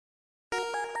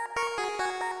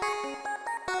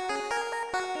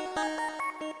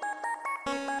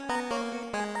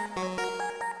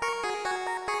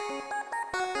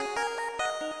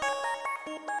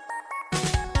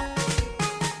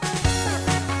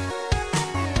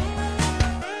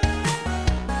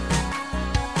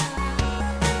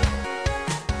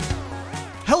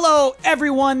Hello,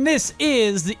 everyone. This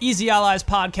is the Easy Allies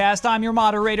podcast. I'm your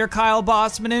moderator, Kyle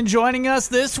Bossman, and joining us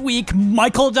this week,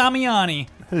 Michael Damiani.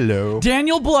 Hello.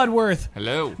 Daniel Bloodworth.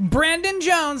 Hello. Brandon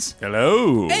Jones.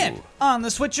 Hello. And on the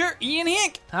switcher, Ian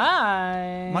Hink.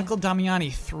 Hi. Michael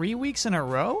Damiani, 3 weeks in a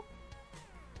row?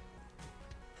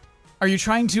 Are you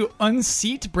trying to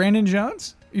unseat Brandon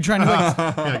Jones? Are you trying to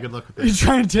Yeah, good luck with Are you that.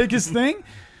 trying to take his thing?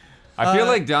 I feel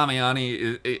like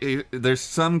Damiani, there's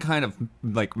some kind of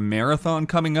like marathon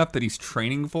coming up that he's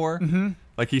training for. Mm-hmm.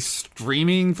 Like he's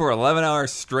streaming for 11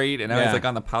 hours straight, and now he's like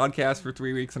on the podcast for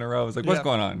 3 weeks in a row. It's like, what's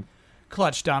going on?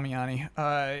 Clutch, Damiani.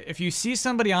 If you see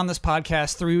somebody on this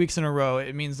podcast 3 weeks in a row,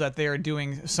 it means that they are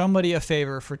doing somebody a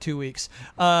favor for 2 weeks.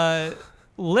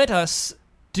 Let us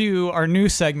do our new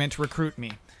segment, Recruit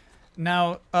Me.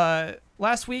 Now,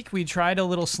 last week we tried a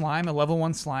little slime, a level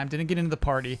 1 slime, didn't get into the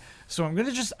party. So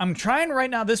I'm trying right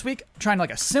now this week, trying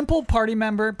like a simple party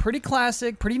member, pretty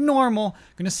classic, pretty normal.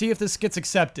 Gonna see if this gets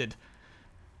accepted.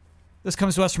 This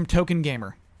comes to us from Token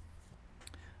Gamer.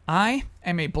 I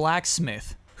am a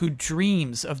blacksmith who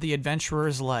dreams of the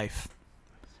adventurer's life.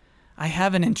 I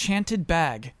have an enchanted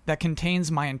bag that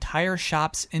contains my entire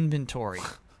shop's inventory.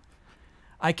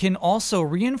 I can also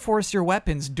reinforce your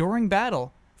weapons during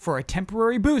battle for a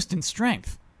temporary boost in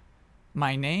strength.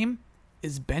 My name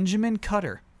is Benjamin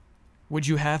Cutter. Would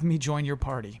you have me join your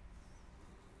party?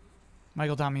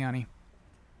 Michael Damiani.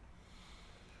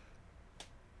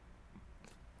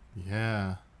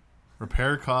 Yeah.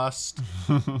 Repair cost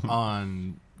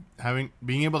on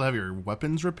being able to have your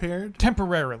weapons repaired?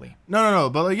 Temporarily. No.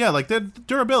 But like the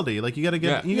durability. Like you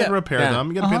gotta repair them.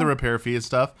 You gotta pay the repair fee and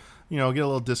stuff. You know, get a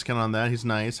little discount on that. He's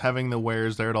nice. Having the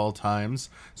wares there at all times.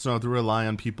 So you don't have to rely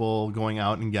on people going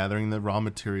out and gathering the raw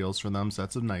materials for them. So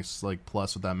that's a nice like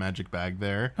plus with that magic bag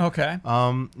there. Okay.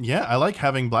 Yeah, I like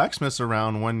having blacksmiths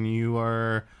around when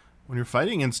you're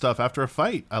fighting and stuff after a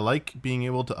fight. I like being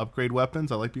able to upgrade weapons.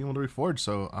 I like being able to reforge,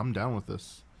 so I'm down with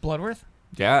this. Bloodworth?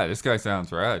 Yeah, this guy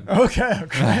sounds rad. Okay.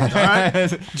 All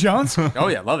right. Jones? Oh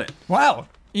yeah, love it. Wow.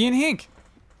 Ian Hink.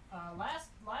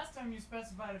 Last time you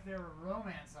specified if there were a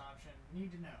romance option.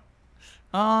 Need to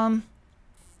know.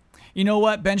 You know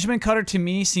what? Benjamin Cutter to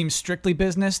me seems strictly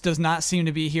business. Does not seem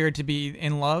to be here to be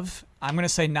in love. I'm gonna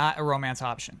say not a romance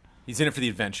option. He's in it for the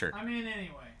adventure. I'm in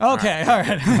anyway. Okay. All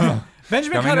right.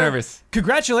 Benjamin Got me Cutter. nervous.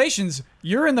 Congratulations.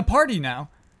 You're in the party now.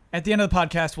 At the end of the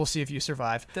podcast, we'll see if you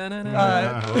survive.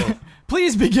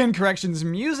 Please begin corrections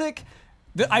music.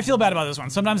 I feel bad about this one.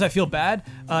 Sometimes I feel bad.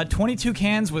 22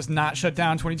 Cans was not shut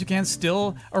down. 22 Cans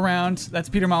still around. That's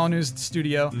Peter Molyneux's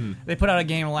studio. They put out a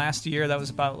game last year that was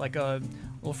about like a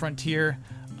little frontier,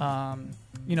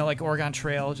 like Oregon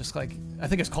Trail. Just like I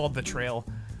think it's called The Trail.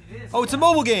 Oh, it's a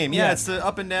mobile game. Yeah, Yeah. it's the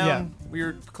up and down. Yeah. We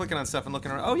were clicking on stuff and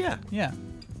looking around. Oh yeah. Yeah.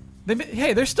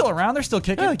 They're still around. They're still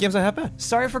kicking. Yeah, the game's not half bad.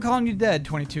 Sorry for calling you dead,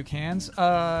 22 Cans.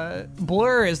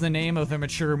 Blur is the name of the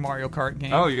mature Mario Kart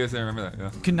game. Oh, you guys didn't remember that?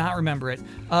 Yeah. Could not remember it.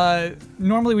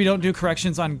 Normally we don't do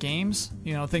corrections on games,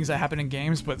 things that happen in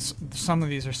games, but some of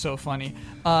these are so funny.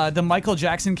 The Michael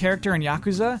Jackson character in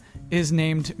Yakuza is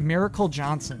named Miracle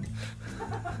Johnson.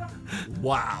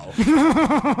 Wow.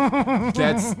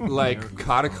 That's like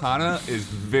katakana is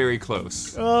very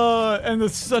close. And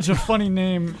it's such a funny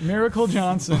name, Miracle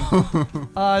Johnson.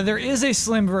 There is a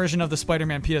slim version of the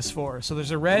Spider-Man PS4. So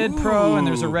there's a red Pro and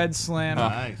there's a red Slim.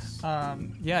 Nice.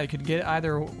 Yeah, you could get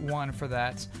either one for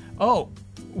that. Oh,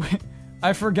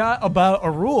 I forgot about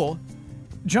a rule.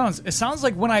 Jones, it sounds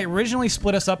like when I originally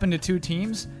split us up into two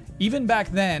teams, even back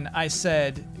then I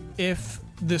said if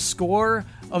the score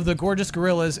of the Gorgeous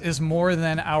Gorillas is more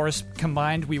than ours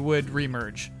combined, we would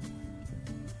remerge.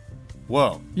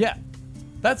 Whoa. Yeah.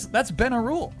 That's been a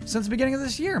rule since the beginning of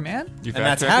this year, man. You And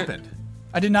that's fact check happened.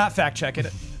 I did not fact check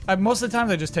it. Most of the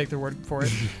times I just take their word for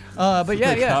it. But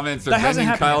yeah, The yeah. comments are that hasn't bending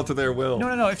happened Kyle yet. to their will.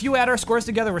 No. If you add our scores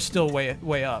together, we're still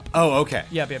way up. Oh, okay.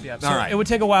 Yep. So All right. it would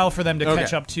take a while for them to Okay.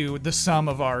 catch up to the sum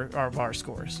of our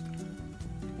scores.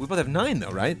 We both have 9 though,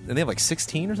 right? And they have like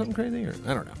 16 or something crazy, or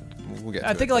I don't know. We'll get.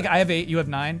 I to think it, like but- I have 8, you have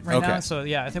 9 right Okay. now. So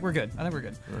yeah, I think we're good.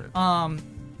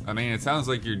 I mean, it sounds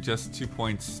like you're just 2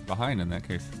 points behind in that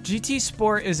case. GT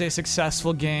Sport is a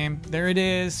successful game. There it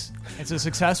is. It's a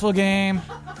successful game.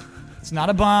 It's not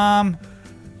a bomb.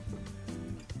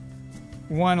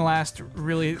 One last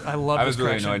really, I love I this was really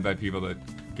correction. annoyed by people that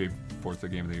gave Forza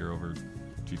Game of the Year over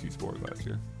GT Sport last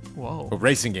year. Whoa. Oh,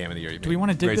 racing game of the year. You Do we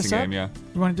want to dig Racing this up? game, yeah.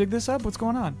 You want to dig this up? What's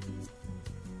going on?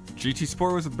 GT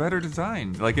Sport was a better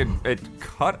design. Like it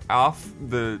cut off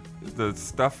the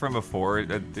stuff from before.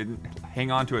 It didn't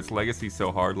hang on to its legacy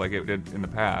so hard like it did in the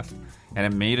past, and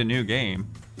it made a new game.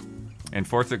 And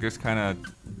Forza just kind of,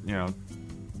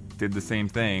 did the same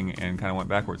thing and kind of went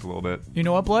backwards a little bit. You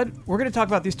know what, Blood? We're going to talk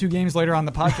about these two games later on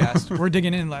the podcast. We're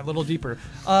digging in a little deeper.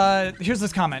 Here's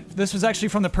this comment. This was actually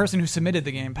from the person who submitted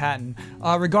the game, Patton,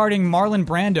 regarding Marlon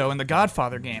Brando in the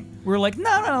Godfather game. We were like,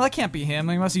 no, that can't be him.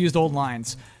 He must have used old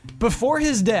lines. Before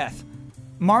his death,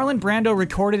 Marlon Brando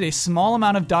recorded a small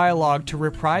amount of dialogue to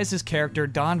reprise his character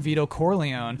Don Vito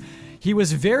Corleone. He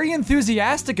was very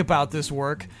enthusiastic about this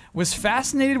work, was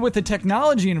fascinated with the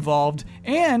technology involved,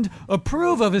 and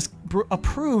approved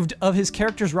of his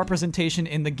character's representation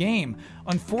in the game.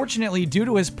 Unfortunately, due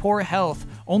to his poor health,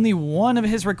 only one of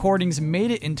his recordings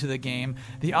made it into the game.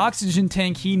 The oxygen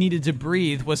tank he needed to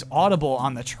breathe was audible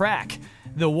on the track.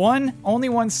 The only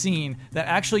one scene that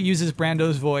actually uses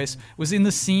Brando's voice was in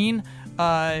the scene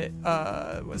in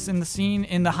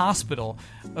the hospital.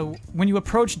 When you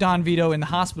approach Don Vito in the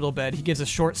hospital bed, he gives a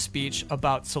short speech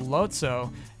about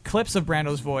Sollozzo. Clips of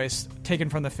Brando's voice taken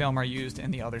from the film are used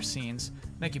in the other scenes.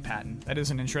 Thank you, Patton. That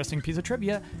is an interesting piece of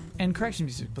trivia. And correction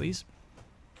music, please.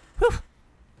 Whew.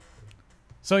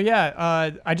 So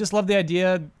yeah, I just love the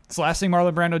idea. It's the last thing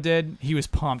Marlon Brando did. He was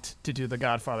pumped to do the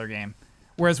Godfather game.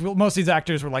 Whereas most of these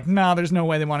actors were like, nah, there's no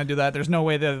way they want to do that. There's no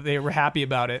way that they were happy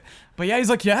about it. But yeah, he's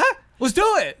like, yeah, let's do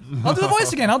it. I'll do the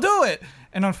voice again. I'll do it.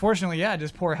 And unfortunately, yeah,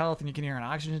 just poor health, and you can hear an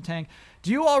oxygen tank. Do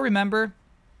you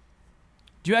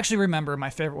actually remember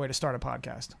my favorite way to start a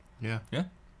podcast? Yeah.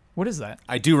 What is that?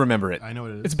 I do remember it. I know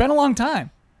what it is. It's been a long time.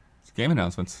 It's game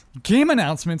announcements. Game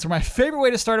announcements are my favorite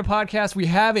way to start a podcast. We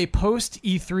have a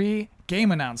post-E3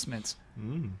 game announcement.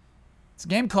 It's a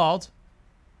game called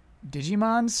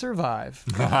Digimon Survive.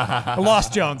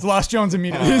 Lost Jones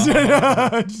immediately.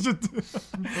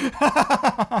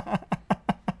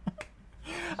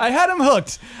 I had him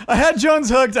hooked. I had Jones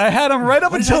hooked. I had him right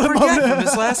up until the moment. From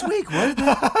this last week? What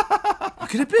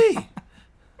could it be?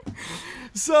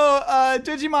 So,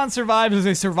 Digimon Survive is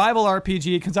a survival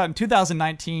RPG. It comes out in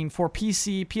 2019 for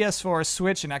PC, PS4,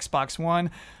 Switch, and Xbox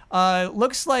One.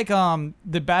 Looks like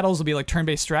the battles will be like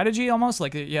turn-based strategy almost.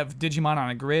 Like you have Digimon on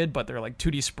a grid, but they're like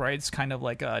 2D sprites, kind of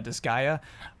like Disgaea.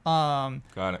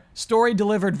 Got it. Story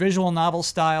delivered visual novel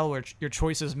style where your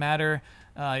choices matter.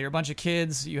 You're a bunch of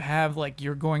kids. You have like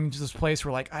you're going to this place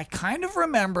where like I kind of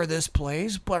remember this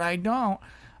place, but I don't.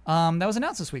 That was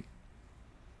announced this week.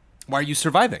 Why are you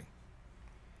surviving?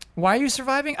 Why are you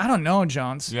surviving? I don't know,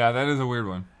 Jones. Yeah, that is a weird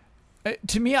one.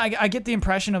 To me, I get the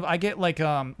impression of I get like a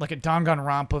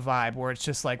Danganronpa vibe where it's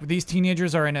just like these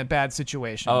teenagers are in a bad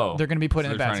situation. Oh, they're going to be put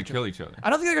in a bad situation. They're trying to kill each other. I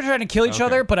don't think they're trying to kill each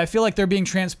other, but I feel like they're being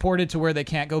transported to where they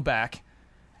can't go back.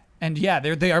 And yeah,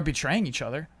 they are betraying each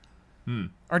other.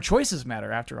 Our choices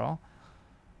matter after all.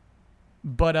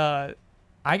 But I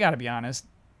got to be honest,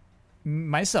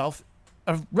 myself,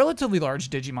 a relatively large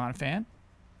Digimon fan,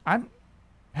 I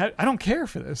don't care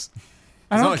for this.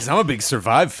 Because I'm a big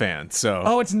Survive fan, so...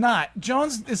 Oh, it's not.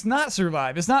 Jones, it's not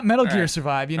Survive. It's not Metal Gear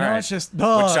Survive, you know? Right. It's just... Which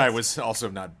I was also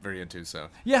not very into, so...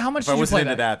 Yeah, how much did you play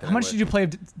that? How much did you play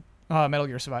Metal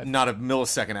Gear Survive? Not a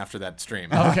millisecond after that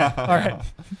stream. Okay, all right.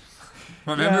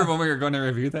 Remember when we were going to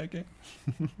review that game?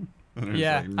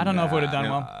 Yeah, I don't know if it would have done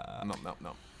well.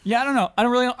 No. Yeah, I don't know.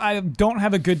 I don't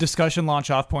have a good discussion launch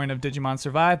off point of Digimon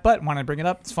Survive, but wanted to bring it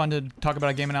up. It's fun to talk about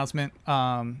a game announcement.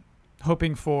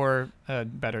 Hoping for a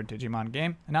better Digimon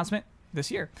game announcement this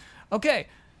year. Okay,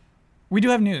 we do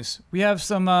have news. We have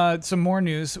some more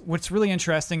news. What's really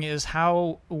interesting is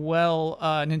how well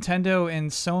Nintendo and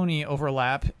Sony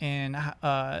overlap in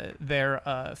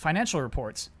their financial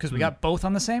reports, because we got both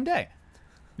on the same day.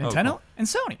 Nintendo and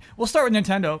Sony. We'll start with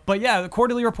Nintendo, but yeah, the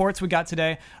quarterly reports we got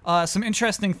today. Some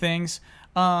interesting things.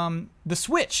 The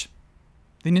Switch,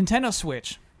 the Nintendo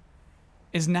Switch,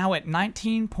 is now at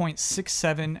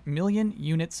 19.67 million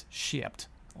units shipped.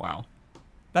 Wow.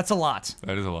 That's a lot.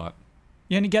 That is a lot.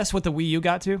 You any guess what the Wii U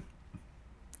got to?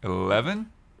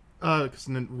 11? Because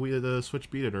the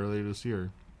Switch beat it earlier this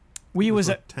year. Wii U was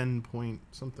like at 10 point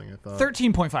something, I thought.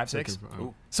 13.56.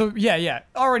 Oh. So yeah,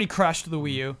 already crushed the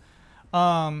Wii U.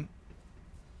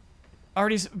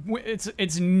 Already,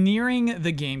 it's nearing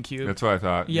the GameCube. That's what I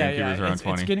thought. Yeah, GameCube is around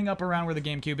 20. It's getting up around where the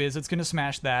GameCube is. It's going to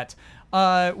smash that.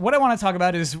 What I want to talk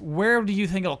about is where do you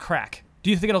think it'll crack? Do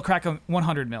you think it'll crack a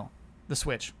 100 mil, the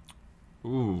Switch?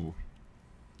 Ooh.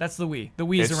 That's the Wii. The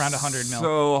Wii is around 100 mil.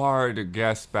 So hard to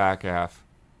guess back half.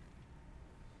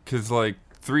 Because, like,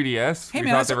 3DS, hey, we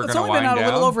man, thought they were going to wind down. it's only been out a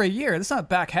little over a year. That's not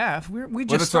back half. We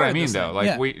just that's what I mean, this though.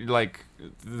 thing. Like,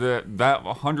 that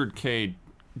 100K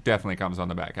definitely comes on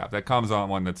the back half. That comes on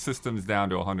when the system's down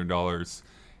to $100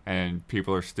 and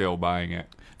people are still buying it.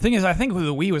 Thing is, I think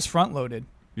the Wii was front loaded.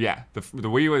 Yeah, the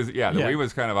Wii was Wii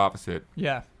was kind of opposite.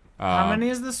 Yeah. How many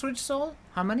is the Switch sold?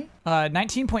 How many?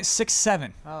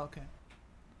 19.67. Oh, okay.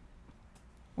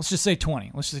 Let's just say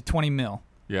 20. Let's just say 20 mil.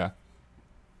 Yeah.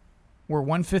 We're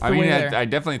 1/5 the I mean, way there. I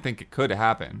definitely think it could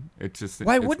happen. It's just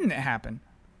Why wouldn't it happen?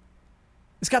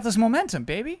 It's got this momentum,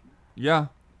 baby. Yeah.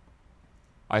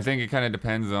 I think it kind of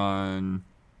depends on.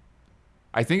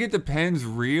 I think it depends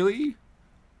really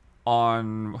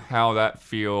on how that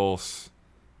feels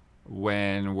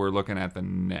when we're looking at the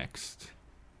next.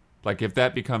 Like if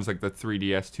that becomes like the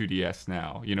 3DS, 2DS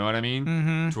now, you know what I mean?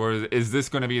 Mm-hmm. Or is this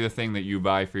going to be the thing that you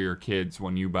buy for your kids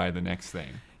when you buy the next thing?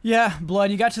 Yeah, Blood,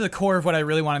 you got to the core of what I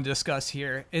really wanted to discuss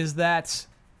here, is that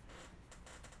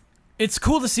it's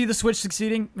cool to see the Switch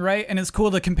succeeding, right? And it's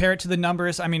cool to compare it to the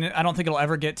numbers. I mean, I don't think it'll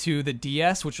ever get to the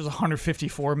DS, which was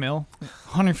 154 mil.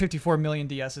 154 million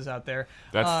DSs out there.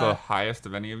 That's the highest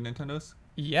of any of Nintendo's?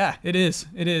 Yeah, it is.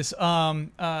 It is.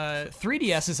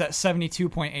 3DS is at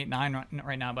 72.89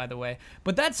 right now, by the way.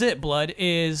 But that's it, Blood,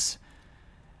 is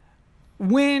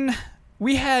when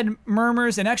we had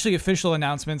murmurs and actually official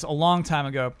announcements a long time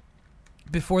ago,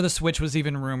 before the Switch was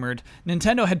even rumored,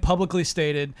 Nintendo had publicly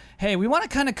stated, hey, we want to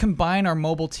kind of combine our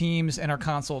mobile teams and our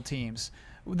console teams.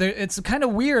 It's kind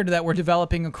of weird that we're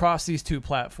developing across these two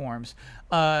platforms.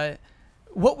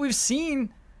 What we've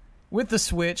seen with the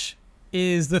Switch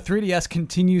is the 3DS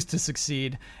continues to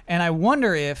succeed, and I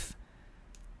wonder if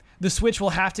the Switch will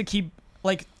have to keep,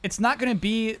 like, it's not going to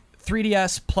be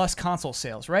 3DS plus console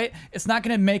sales, right? It's not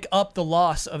going to make up the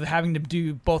loss of having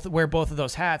to wear both of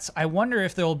those hats. I wonder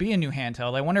if there will be a new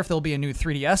handheld. I wonder if there'll be a new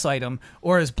 3DS item,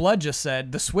 or as Blood just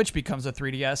said, the Switch becomes a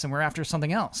 3DS and we're after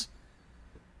something else.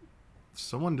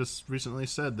 Someone just recently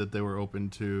said that they were open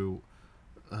to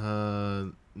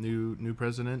new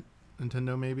president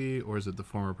Nintendo, maybe, or is it the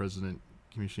former president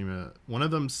Kimishima? One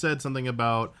of them said something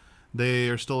about they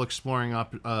are still exploring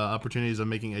opportunities of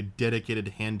making a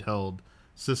dedicated handheld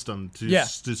system to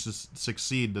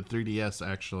succeed the 3DS,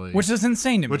 actually, which is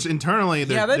insane to me. Which internally,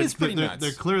 that is pretty nuts.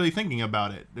 They're clearly thinking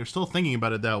about it. They're still thinking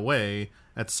about it that way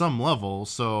at some level.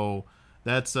 So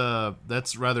that's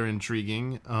rather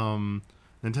intriguing.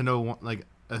 Nintendo, like,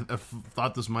 I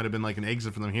thought this might have been like an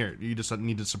exit for them. Here, you just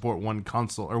need to support one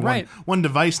console or one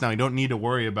device now. You don't need to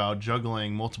worry about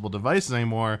juggling multiple devices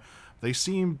anymore. They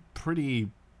seem pretty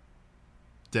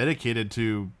dedicated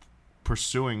to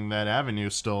pursuing that avenue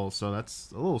still, so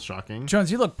that's a little shocking.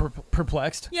 Jones, you look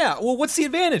perplexed. Yeah, well, what's the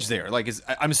advantage there? Like, is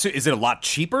it a lot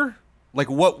cheaper? Like,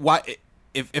 why?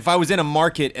 If I was in a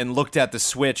market and looked at the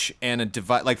Switch and a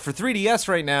device, like for 3DS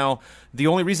right now, the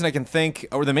only reason I can think,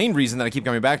 or the main reason that I keep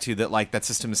coming back to, that like that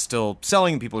system is still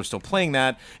selling, people are still playing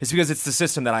that, is because it's the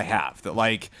system that I have. That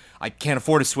like I can't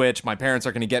afford a Switch, my parents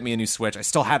are going to get me a new Switch. I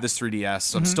still have this 3DS,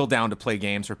 so I'm still down to play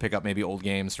games or pick up maybe old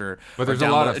games but there's a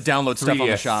lot of download stuff on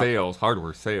the shop.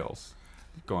 Hardware sales.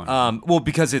 Going on. Well,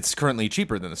 because it's currently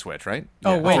cheaper than the Switch, right?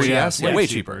 Oh, way cheaper. Yeah, way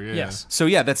cheaper. Yeah. Yes. So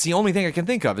yeah, that's the only thing I can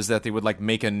think of, is that they would like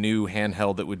make a new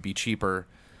handheld that would be cheaper,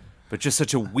 but just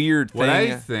such a weird thing. What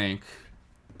I think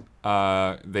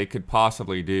they could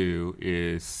possibly do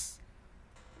is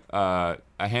a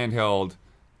handheld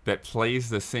that plays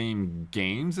the same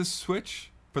games as Switch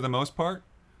for the most part,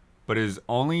 but is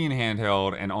only in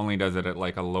handheld and only does it at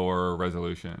like a lower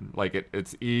resolution. Like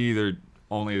it's either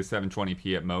only the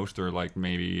 720p at most, or like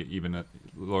maybe even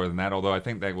lower than that. Although I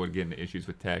think that would get into issues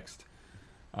with text.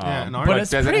 But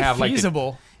it's pretty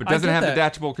feasible. But doesn't have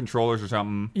detachable controllers or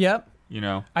something. Yep. You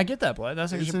know. I get that, Blood.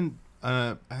 That's actually...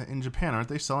 in Japan, aren't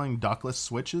they selling dockless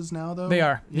Switches now, though? They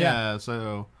are. Yeah.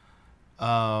 So.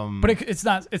 But it's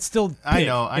not. It's still big. I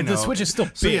know. The Switch is still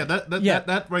big. So yeah,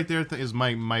 that right there is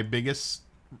my biggest,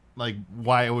 like,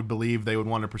 why I would believe they would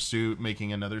want to pursue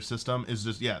making another system is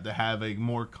just to have a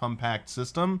more compact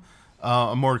system,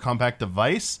 a more compact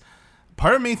device.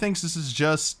 Part of me thinks this is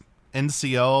just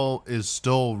NCL is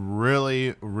still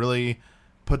really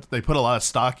put a lot of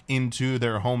stock into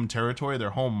their home territory,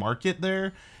 their home market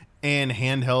there, and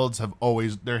handhelds have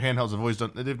always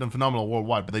done, they've done phenomenal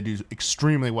worldwide, but they do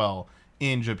extremely well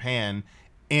in Japan.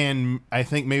 And I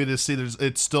think maybe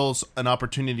it's still an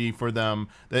opportunity for them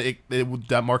that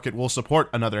that market will support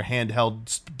another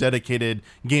handheld dedicated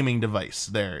gaming device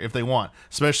there if they want,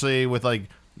 especially with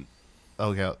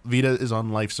Vita is on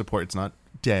life support. It's not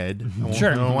dead.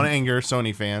 Sure. I don't want to anger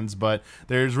Sony fans, but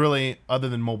there's really, other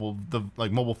than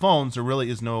mobile phones, there really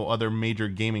is no other major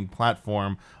gaming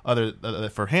platform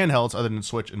for handhelds other than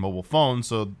Switch and mobile phones.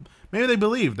 So maybe they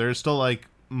believe there's still like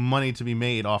money to be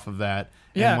made off of that.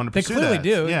 Yeah, and want to they pursue clearly that.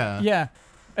 do. Yeah. Yeah.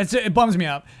 It bums me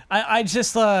out. I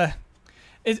just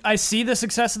I see the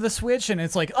success of the Switch, and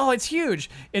it's like, oh, it's huge.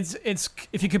 It's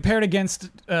if you compare it against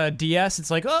DS,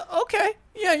 it's like, oh, okay,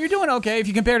 yeah, you're doing okay. If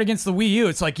you compare it against the Wii U,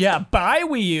 it's like, yeah, buy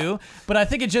Wii U. But I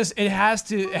think it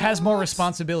has more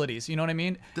responsibilities. You know what I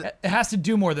mean? It has to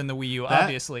do more than the Wii U,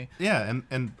 obviously. Yeah,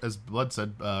 and as Blood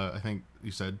said, I think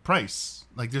you said price.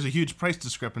 Like, there's a huge price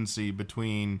discrepancy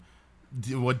between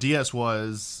what DS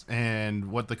was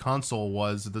and what the console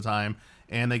was at the time,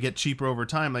 and they get cheaper over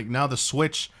time. Like, now the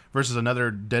Switch versus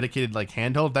another dedicated like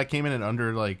handheld that came in at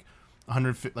under like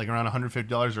around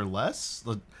 $150 or less,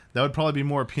 that would probably be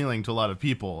more appealing to a lot of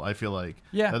people. I feel like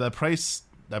that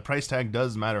price tag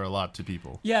does matter a lot to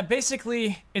people. Yeah,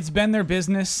 basically it's been their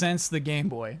business since the Game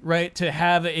Boy, right? To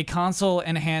have a console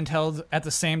and a handheld at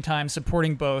the same time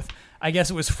supporting both. I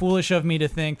guess it was foolish of me to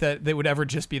think that they would ever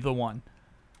just be the one.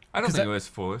 I don't think it was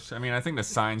foolish. I mean, I think the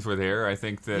signs were there. I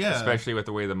think that especially with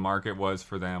the way the market was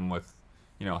for them, with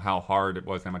how hard it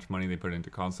was, how much money they put into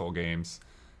console games,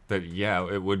 that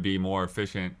it would be more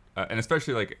efficient. And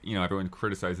especially like everyone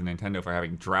criticizing Nintendo for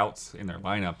having droughts in their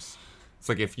lineups. It's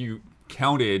like if you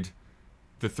counted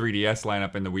the 3DS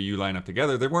lineup and the Wii U lineup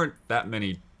together, there weren't that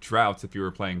many droughts if you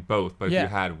were playing both. But if you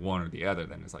had one or the other,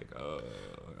 then it's like,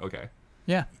 okay.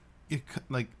 Yeah.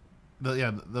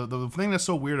 The thing that's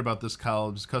so weird about this,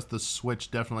 Kyle, is because the Switch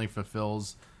definitely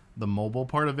fulfills the mobile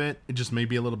part of it. It just may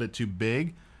be a little bit too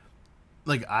big.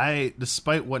 Like,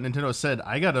 despite what Nintendo said,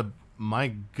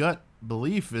 my gut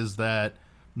belief is that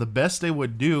the best they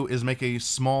would do is make a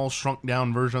small, shrunk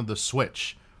down version of the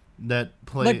Switch that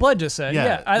play like Blood just said.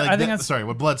 Yeah, I think that's sorry.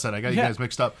 What Blood said, I got you guys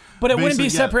mixed up. But it wouldn't be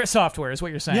separate software, is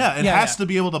what you're saying. Yeah, it has to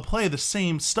be able to play the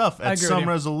same stuff at some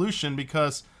resolution,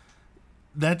 because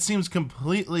that seems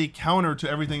completely counter to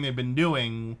everything they've been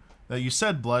doing. You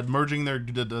said, Blood, merging their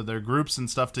groups and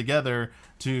stuff together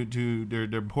to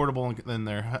their portable and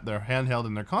their handheld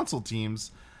and their console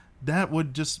teams. That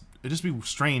would just be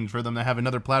strange for them to have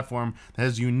another platform that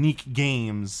has unique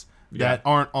games that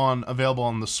aren't available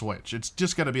on the Switch. It's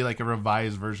just got to be like a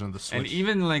revised version of the Switch. And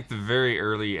even like the very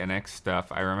early NX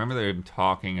stuff, I remember them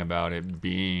talking about it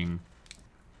being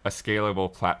a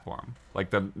scalable platform.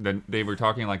 Like they were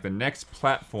talking like the next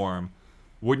platform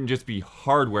wouldn't just be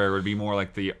hardware; it would be more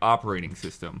like the operating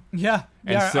system. Yeah,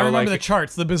 and so, I remember the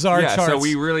charts, the bizarre charts. So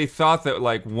we really thought that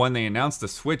like when they announced the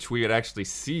Switch, we would actually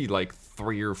see like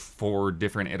 3 or 4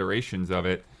 different iterations of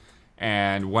it.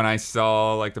 And when I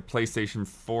saw like the PlayStation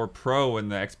 4 Pro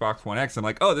and the Xbox One X, I'm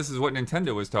like, oh, this is what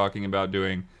Nintendo was talking about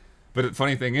doing. But the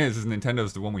funny thing is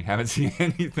Nintendo's the one we haven't seen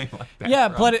anything like that. Yeah,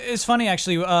 but it's funny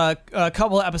actually. A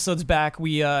couple of episodes back,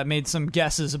 we made some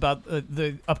guesses about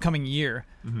the upcoming year,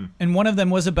 and one of them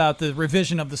was about the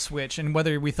revision of the Switch and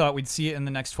whether we thought we'd see it in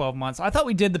the next 12 months. I thought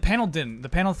we did. The panel didn't. The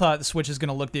panel thought the Switch is going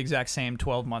to look the exact same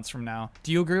 12 months from now.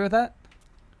 Do you agree with that?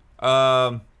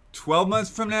 12 months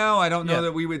from now, I don't know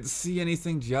that we would see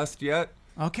anything just yet.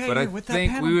 Okay, but I with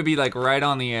think that we would be like right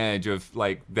on the edge of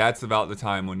like that's about the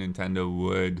time when Nintendo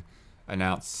would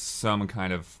announce some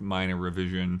kind of minor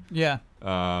revision. Yeah.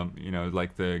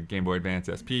 Like the Game Boy Advance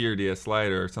SP or DS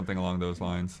Lite or something along those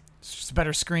lines. It's just a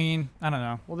better screen. I don't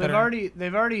know. Well, they've already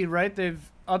they've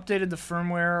updated the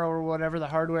firmware or whatever, the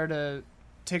hardware, to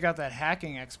take out that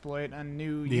hacking exploit on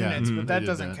new units, but that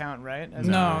doesn't count, right?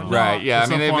 No. Right, yeah. I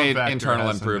mean, they've made internal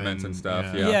improvements and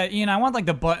stuff. Yeah, I want like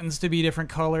the buttons to be different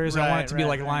colors. I want it to be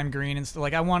like lime green and stuff.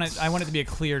 Like I want it to be a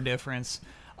clear difference.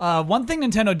 One thing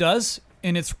Nintendo does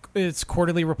in its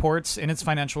quarterly reports, in its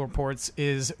financial reports,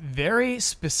 is very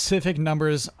specific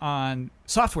numbers on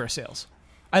software sales.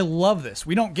 I love this.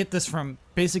 We don't get this from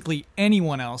basically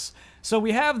anyone else. So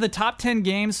we have the top 10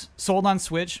 games sold on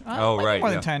Switch. More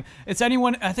than 10. It's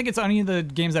anyone. I think it's any of the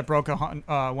games that broke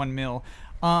 1 mil.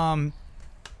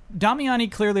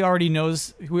 Damiani clearly already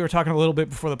knows. We were talking a little bit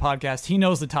before the podcast. He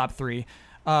knows the top 3.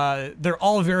 They're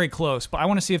all very close, but I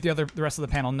want to see if the rest of the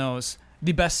panel knows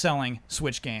the best-selling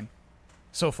Switch game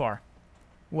so far.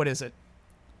 What is it?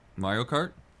 Mario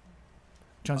Kart?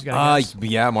 Jones, you got a guess?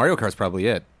 Yeah, Mario Kart's probably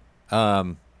it.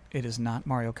 It is not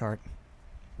Mario Kart.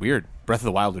 Weird. Breath of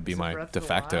the Wild would be my de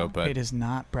facto, but it is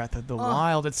not Breath of the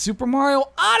Wild. It's Super Mario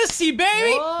Odyssey,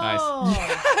 baby. Whoa. Nice.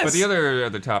 Yes. But the other are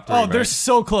the top 3. Oh, they're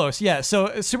so close. Yeah.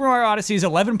 So Super Mario Odyssey is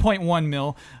 11.1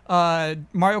 mil.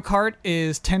 Mario Kart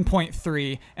is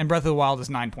 10.3, and Breath of the Wild is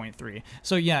 9.3.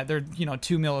 So yeah, they're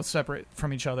 2 mil separate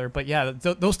from each other. But yeah,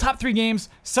 those top 3 games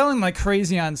selling like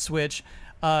crazy on Switch.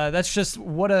 That's just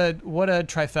what a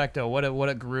trifecta. What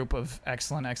a group of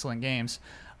excellent games.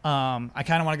 I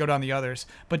kind of want to go down the others,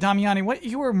 but Damiani, what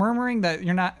you were murmuring that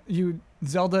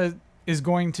Zelda is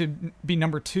going to be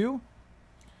number 2?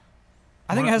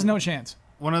 I think it has no chance.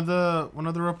 One of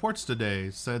the reports today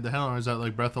said the headline is that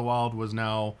like Breath of the Wild was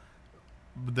now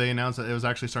they announced that it was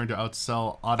actually starting to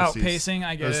outsell Odyssey. Outpacing,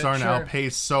 I get it. It was starting to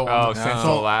outpace. So since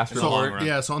the last report.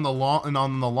 Yeah, so on the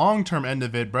long term end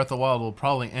of it, Breath of the Wild will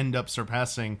probably end up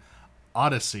surpassing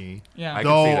Odyssey. Yeah. I can see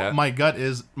Though that. my gut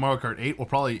is Mario Kart 8 will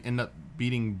probably end up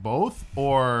beating both,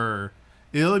 or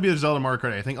it'll be the Zelda Mario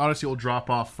Kart 8. I think Odyssey will drop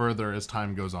off further as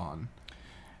time goes on.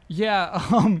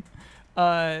 Yeah.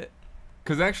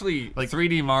 Because actually, Like-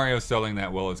 3D Mario selling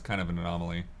that well is kind of an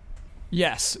anomaly.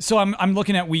 Yes. So I'm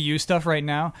looking at Wii U stuff right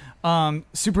now.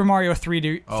 Super Mario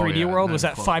 3D yeah, World not was even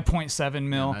at close. 5.7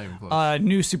 mil. not even close.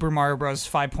 New Super Mario Bros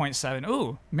 5.7.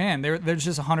 Ooh, man, there's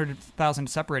just 100,000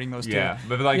 separating those two. Yeah,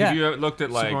 but like Yeah. if you looked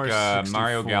at like Mario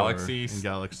Mario 64 Galaxy, and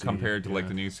Galaxy, compared to like yeah.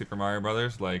 the new Super Mario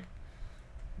Brothers, like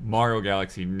Mario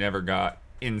Galaxy never got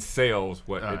in sales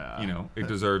what it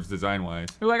deserves design wise.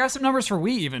 Ooh, I got some numbers for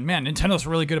Wii even. Man, Nintendo's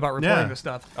really good about reporting Yeah. this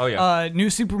stuff. Oh, yeah. New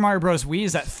Super Mario Bros Wii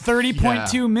is at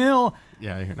 30.2 mil.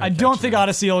 Yeah, you're not I don't catching think that.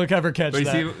 Odyssey will ever catch But you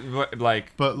that. see,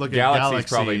 like But look at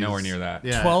Galaxy's probably Galaxy's- nowhere near that.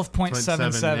 Yeah,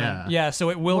 12.77. Yeah, so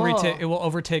it will Whoa. it will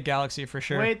overtake Galaxy for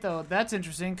sure. Wait, though, that's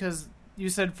interesting because you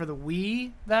said for the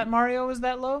Wii that Mario was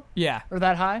that low Yeah. or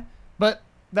that high, but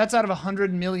that's out of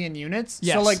 100 million units.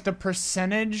 Yes. So like the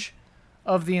percentage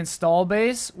of the install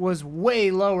base was way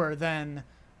lower than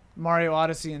Mario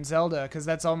Odyssey and Zelda because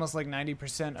that's almost like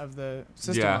 90% of the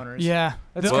system Yeah. owners. Yeah.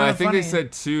 That's Well, kinda I think they funny.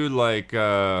 said too, like,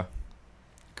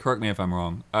 correct me if I'm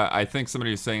wrong. I think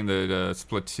somebody was saying that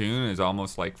Splatoon is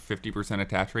almost like 50%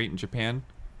 attach rate in Japan.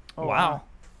 Oh, wow.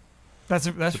 That's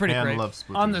pretty Japan great. loves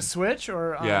Splatoon. On the Switch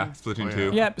or on... Yeah, Splatoon Oh, yeah.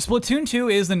 2. Yeah, Splatoon 2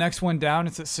 is the next one down.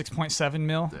 It's at 6.7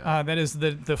 mil. Yeah. That is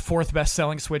the fourth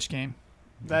best-selling Switch game.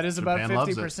 That is about Japan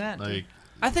loves it. 50%. Like,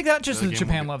 I think that just The that game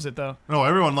Japan will be- loves it though. no,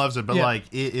 everyone loves it, but Yeah. like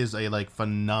it is a like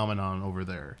phenomenon over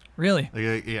there. Really,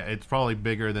 Like, yeah, it's probably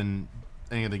bigger than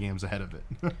any of the games ahead of it.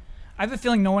 I have a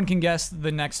feeling no one can guess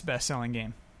the next best-selling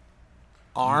game.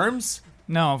 ARMS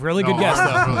No, really good No, guess. ours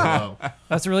though. is really low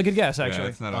That's a really good guess, Yeah, actually.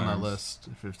 it's not on that ARMS. list.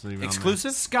 If it's even on there.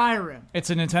 exclusive. Skyrim.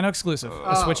 It's a Nintendo exclusive,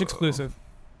 a Switch exclusive.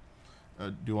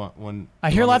 Do you want one? I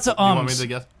do you hear want me- lots of Do you want me ums. to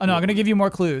guess? Oh no, I'm gonna give you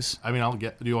more clues. I mean, I'll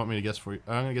get. Do you want me to guess for you?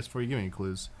 I'm gonna guess for you. Give me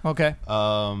clues. Okay.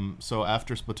 So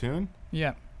after Splatoon,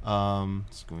 Yeah.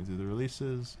 just going through the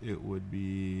releases, it would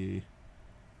be.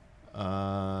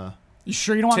 You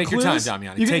sure you don't want Take your clues? time,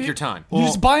 Damiani. You- Take you- your time. You're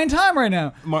just buying time right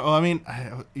now. Well, I mean,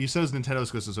 you said it's Nintendo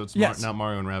exclusive, so it's Yes. not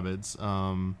Mario and Rabbids.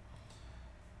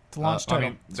 It's a launch I title.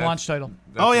 mean, It's a launch title.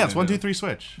 Oh yeah, it's Nintendo. 1, 2, 3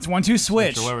 Switch. It's 1-2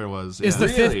 Switch. Or whatever it was. Is yeah. the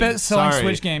fifth Really? best-selling Sorry.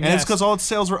 Switch game. And it's Yes. because all its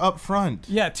sales were up front.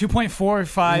 Yeah,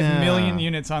 2.45 Yeah. million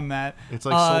units on that. It's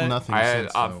like sold nothing I had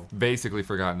since. So. basically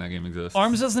forgotten that game exists.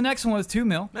 ARMS is the next one with 2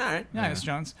 mil. All right. Nice,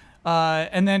 Jones.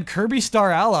 And then Kirby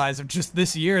Star Allies of just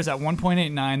this year is at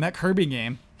 1.89. That Kirby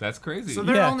game. That's crazy. So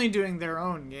they're Yeah. only doing their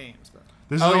own games, though.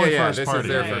 This is oh only yeah, first this party. is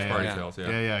their Yeah, first yeah, party yeah. sales. Yeah.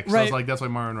 Yeah. Cause Right. I was like, that's why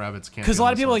Mario and Rabbids can't. Because a be lot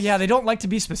on of people, this yeah, list. they don't like to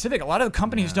be specific. A lot of the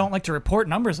companies don't like to report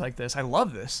numbers like this. I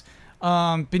love this.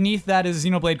 Beneath that is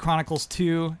Xenoblade Chronicles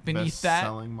 2. Beneath that,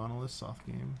 Best-selling Monolith soft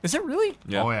game. is it really?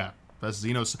 Yeah. Oh yeah.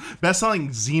 Best-selling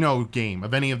Xeno game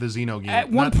of any of the Xeno games.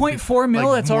 At 1.4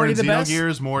 mil, that's more already than the Xenogears, best?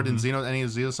 Gears, more than Xeno, any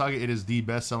of the Xenosaga. It is the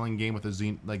best-selling game with a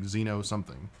Xeno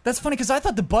something. That's funny because I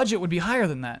thought the budget would be higher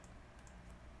than that.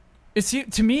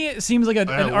 To me, it seems like an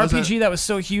it wasn't- RPG that was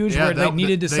so huge where they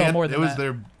needed to sell more than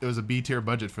that. It was a B-tier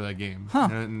budget for that game. Huh.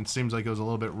 And it seems like it was a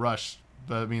little bit rushed.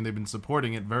 But I mean, they've been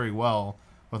supporting it very well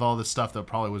with all this stuff that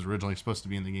probably was originally supposed to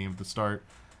be in the game at the start.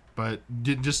 But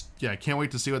can't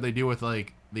wait to see what they do with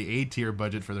like the A-tier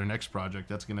budget for their next project.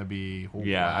 That's gonna be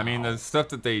Yeah, I mean wow. the stuff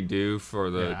that they do for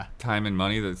the Yeah. time and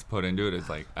money that's put into it is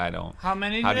like I don't. How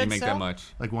many How did do you it make sell? that much?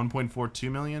 like 1.42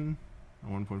 million,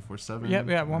 or 1.47. Yeah,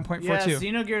 1.42. Yeah,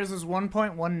 Xenogears was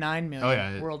 1.19 million Oh,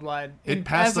 yeah, worldwide it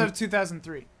passed as them- of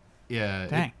 2003. Yeah,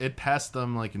 Dang. it passed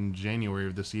them like in January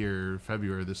of this year,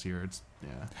 February of this year. It's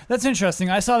That's interesting.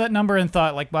 I saw that number and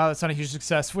thought, like, wow, that's not a huge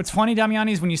success. What's funny,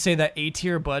 Damiani, is when you say that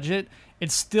A-tier budget,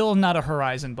 it's still not a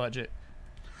Horizon budget.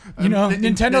 You know,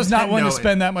 Nintendo's not one to Nintendo-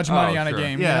 spend that much money Oh, on a sure.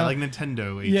 game. Yeah, you know? like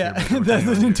Nintendo A-tier. yeah, budget we're the talking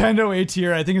about here. Nintendo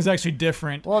A-tier, I think, is actually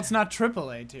different. Well, it's not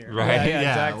AAA tier. Right. Yeah, Yeah,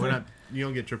 exactly. we're not, you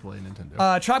don't get AAA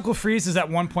Nintendo. Tropical Freeze is at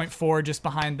 1.4, just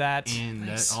behind that. And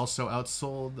that also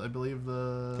outsold, I believe,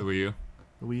 The the Wii U.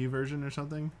 Wii version or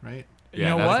something, right? You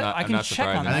know that's what? not- I I'm can not check on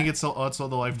surprised. that. I think it's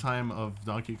outsold the lifetime of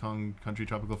Donkey Kong Country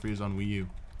Tropical Freeze on Wii U.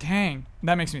 Dang,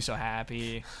 that makes me so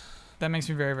happy. That makes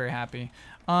me very, very happy.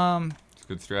 It's a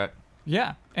good strat.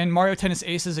 Yeah, and Mario Tennis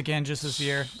Aces again just this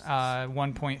year,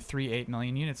 1.38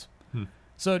 million units.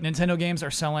 So Nintendo games are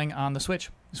selling on the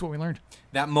Switch. That's what we learned.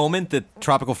 That moment that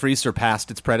Tropical Freeze surpassed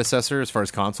its predecessor as far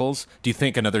as consoles, do you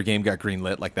think another game got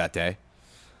greenlit like that day?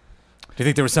 Do you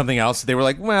think there was something else? They were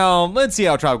like, well, let's see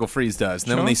how Tropical Freeze does.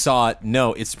 And then when they saw it,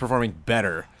 no, it's performing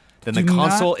better than the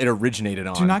console it originated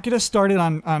on. Do not get us started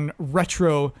on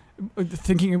retro,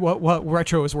 thinking what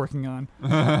retro is working on.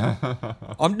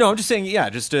 I'm just saying,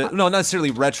 no, not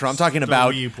necessarily retro. I'm talking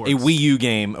about a Wii U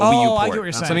game, a Wii U port. I get what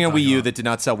you're saying. Something on Wii U that did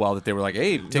not sell well, that they were like,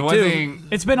 hey, take two.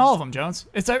 It's been all of them, Jones.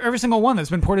 It's every single one that's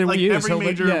been ported to Wii U. Every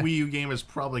major Wii U game is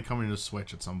probably coming to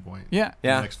Switch at some point. Yeah. In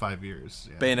the next 5 years.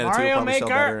 Yeah. Bayonetta 2 will Mario probably sell Maker.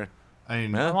 better. I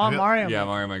mean, Mario. Yeah,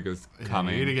 Mario Maker's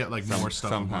coming. You need to get more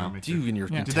stuff. somehow. Dude, and your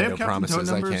Did they have Nintendo Captain promises, Toad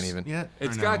I numbers can't even. yet?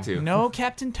 It's Or got to. No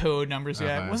Captain Toad numbers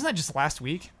yet. Okay. Wasn't that just last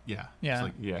week? Yeah. Yeah. It's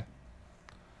like,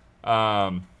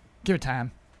 Yeah. Give it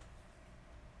time.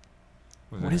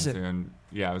 What is it?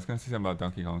 Yeah, I was gonna say something about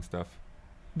Donkey Kong stuff.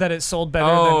 That it sold better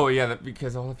than...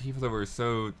 because all the people that were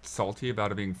so salty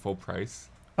about it being full price.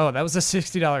 Oh, that was a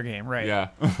 $60 game, right? Yeah.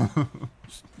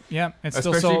 Yeah, it's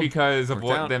still Especially sold. because of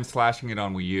Worked out. them slashing it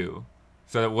on Wii U.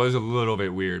 So it was a little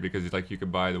bit weird because you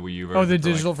could buy the Wii U version. Oh, the for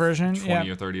digital version? $20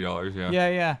 Yeah. or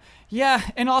 $30, Yeah,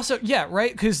 and also,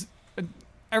 right, because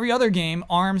every other game,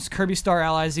 ARMS, Kirby Star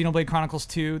Allies, Xenoblade Chronicles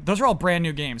 2, those are all brand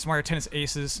new games. Mario Tennis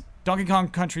Aces, Donkey Kong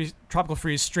Country, Tropical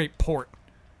Freeze, straight port.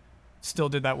 Still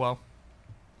did that well.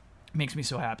 Makes me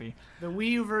so happy. The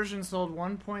Wii U version sold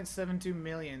 1.72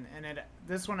 million, and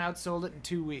this one outsold it in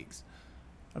 2 weeks.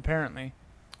 Apparently.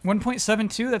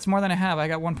 1.72? That's more than I have. I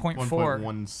got 1.4.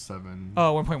 1.17.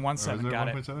 Oh, Or 1.17. isn't it Got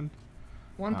it. 1.7?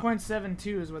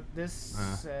 1.72 is what this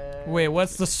said. Wait,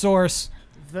 what's the source?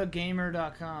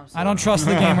 TheGamer.com. I don't trust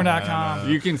thegamer.com.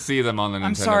 You can see them on the Nintendo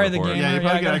I'm sorry, the report. game- Yeah, you Yeah, I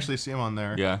probably can got- actually see them on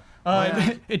there. Yeah.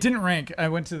 It didn't rank. I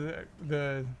went to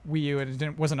the Wii U and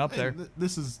it wasn't up there.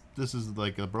 This is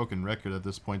like a broken record at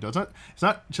this point. It's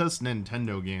not just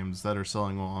Nintendo games that are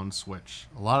selling well on Switch.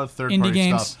 A lot of third Indie party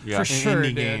games, stuff, Yeah. for sure, indie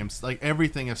dude. games, like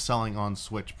everything is selling on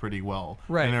Switch pretty well,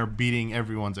 Right. And they're beating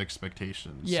everyone's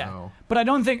expectations. Yeah, So. but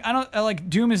I like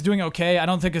Doom is doing okay. I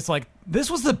don't think it's like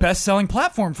this was the best selling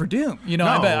platform for Doom. You know,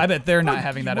 No. I bet they're not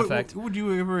having that effect. Would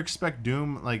you ever expect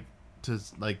Doom to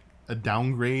a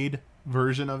downgrade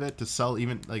version of it to sell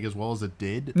even as well as it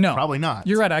did? No, probably not.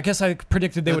 You're right. I guess I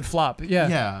predicted they would flop. Yeah.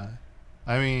 Yeah.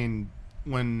 I mean,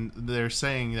 when they're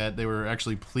saying that they were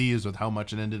actually pleased with how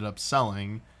much it ended up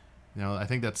selling, I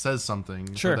think that says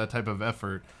something Sure. for that type of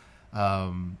effort.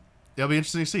 It'll be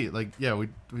interesting to see. We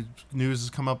news has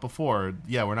come up before.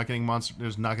 Yeah, we're not getting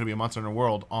there's not going to be a Monster Hunter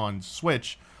World on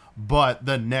Switch, but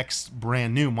the next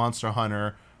brand new Monster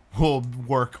Hunter will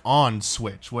work on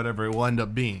Switch, whatever it will end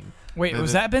up being. Wait,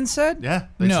 was that been said? Yeah.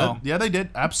 They did.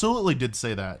 Absolutely did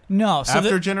say that. No. So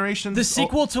After Generations, the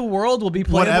sequel to World will be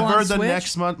playable whatever on the Switch?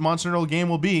 next Monster Hunter game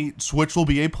will be, Switch will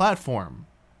be a platform.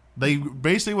 They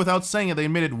basically, without saying it, they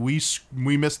admitted we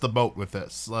missed the boat with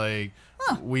this.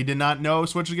 We did not know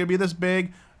Switch was gonna be this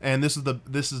big, and this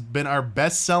has been our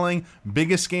best selling,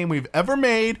 biggest game we've ever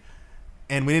made,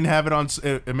 and we didn't have it on.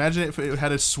 Imagine if it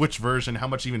had a Switch version, how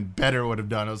much even better it would have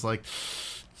done. I was like,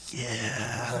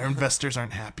 yeah, our investors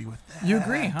aren't happy with that. You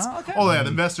agree, huh? Okay. Oh yeah, the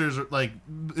investors are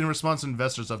in response to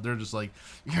investor stuff, they're just like,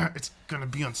 yeah, it's gonna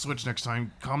be on Switch next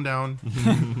time. Calm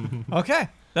down. Okay.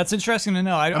 That's interesting to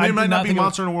know. I mean, it might not be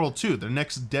Monster Hunter World 2. Their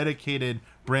next dedicated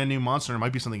brand new Monster Hunter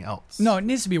might be something else. No, it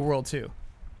needs to be World 2.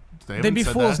 They'd be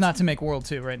fools not to make World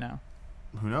 2 right now.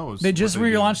 Who knows? They just what they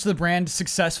do. relaunched the brand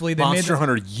successfully. They Monster made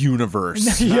Hunter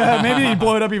Universe. Yeah, maybe they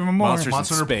blow it up even more. Monsters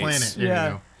Monster in Hunter space. Planet. There Yeah.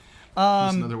 you go.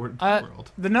 There's another word for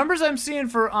world. The numbers I'm seeing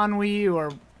on Wii U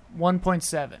are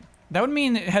 1.7. That would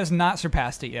mean it has not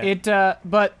surpassed it yet.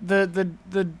 But the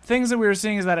things that we were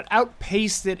seeing is that it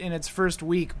outpaced it in its first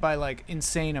week by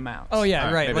insane amounts. Oh yeah,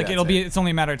 All right. right, maybe It's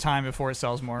only a matter of time before it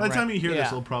sells more. By the right. time you hear this, Yeah.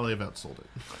 it'll probably have outsold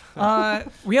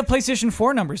it. We have PlayStation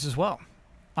 4 numbers as well.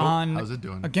 How's it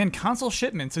doing? Again, console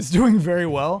shipments is doing very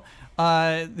well.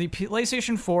 The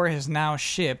PlayStation 4 has now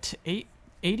shipped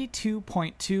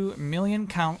 82.2 million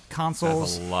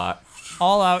consoles That's a lot.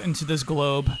 all out into this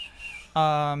globe.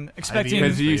 Expecting.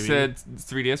 Because you Baby. said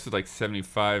 3DS was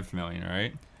 75 million,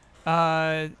 right?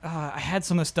 I had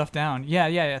some of this stuff down. Yeah.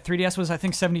 3DS was I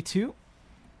think 72.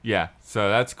 Yeah, so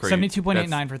that's crazy.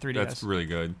 72.89 for 3DS. That's really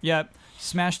good. Yep.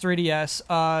 Smash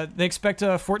 3DS. They expect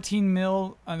a 14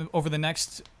 mil over the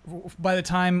next, by the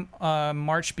time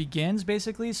March begins,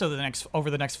 basically. So over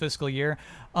the next fiscal year,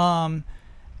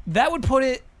 that would put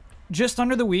it just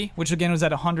under the Wii, which again was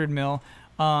at 100 mil,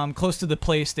 close to the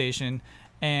PlayStation,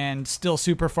 and still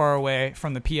super far away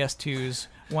from the PS2's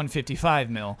 155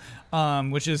 mil,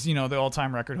 which is the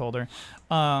all-time record holder.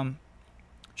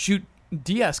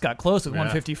 DS got close with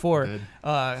 154. did.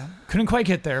 Couldn't quite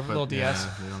get there, But little DS.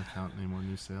 They don't count any more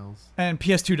new sales. And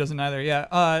PS2 doesn't either,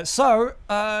 yeah. So,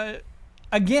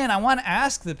 again, I want to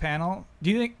ask the panel: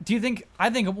 Do you think? I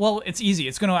think. Well, it's easy.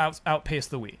 It's going to outpace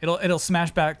the Wii. It'll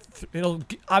smash back. It'll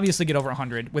obviously get over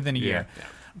 100 within a year.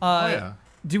 Yeah.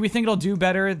 Do we think it'll do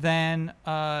better than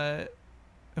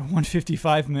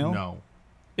 155 mil? No.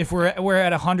 If we're at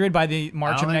 100 by the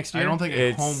March of next year, I don't think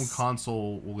a home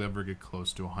console will ever get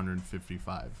close to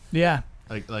 155. Yeah.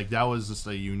 Like that was just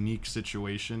a unique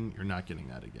situation. You're not getting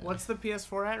that again. What's the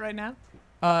PS4 at right now?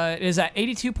 It is at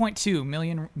 82.2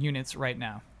 million units right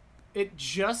now. It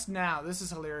just now, this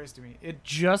is hilarious to me, it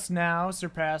just now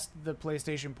surpassed the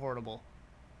PlayStation Portable,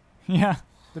 Yeah.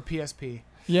 the PSP.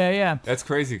 Yeah. That's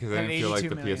crazy because I And didn't feel like the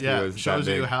 82 million. PSP Yeah, was it shows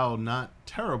that you big. how not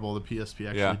terrible the PSP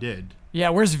actually did. Yeah,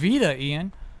 where's Vita,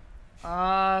 Ian?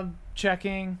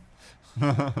 Checking.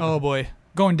 Oh boy.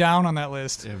 Going down on that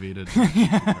list. Yeah, Vita did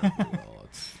incredibly well.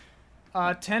 It's,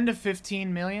 10 to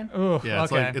 15 million. Oh, yeah,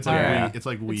 it's okay. like All right. Wii. It's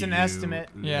like Wii. It's an U estimate.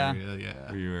 Yeah. Yeah.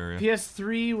 Wii U area.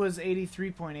 PS3 was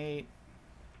 83.8.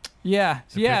 Yeah.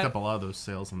 It Yeah. picked up a lot of those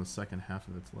sales in the second half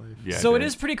of its life. Yeah, So it did.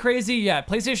 is pretty crazy. Yeah,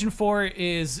 PlayStation 4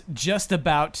 is just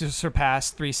about to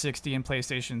surpass 360 and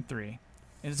PlayStation 3.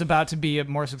 It's about to be a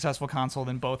more successful console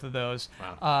than both of those.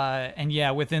 Wow. And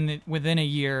yeah, within a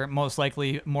year, most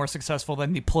likely more successful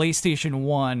than the PlayStation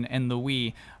 1 and the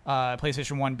Wii.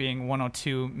 PlayStation 1 being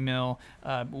 102 mil,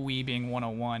 Wii being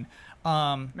 101.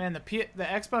 Man, the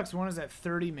Xbox One is at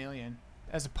 30 million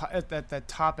at the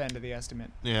top end of the estimate.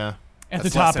 Yeah. At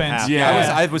That's the less top than end. half.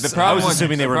 Yeah. I was The problem with-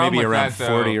 assuming they the were problem maybe with around that, though,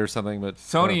 40 or something, but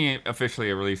Sony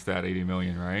officially released that 80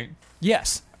 million, right?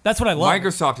 Yes. That's what I love.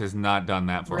 Microsoft has not done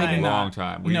that for They a do long not.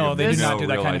 time. No, they do do no not do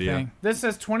that real kind idea. of thing. This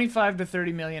says 25 to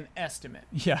 30 million estimate.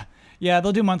 Yeah,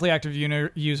 they'll do monthly active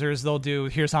users. They'll do,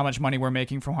 here's how much money we're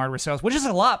making from hardware sales, which is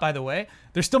a lot, by the way.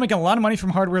 They're still making a lot of money from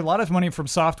hardware, a lot of money from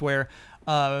software,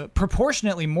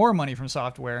 proportionately more money from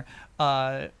software.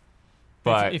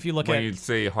 But if you look when at- you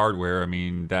say hardware, I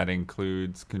mean that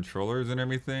includes controllers and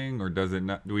everything, or does it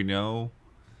not? Do we know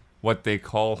what they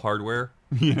call hardware?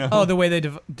 You know. Oh, the way they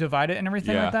divide it and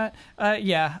everything Yeah. like that?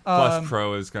 Yeah. Plus,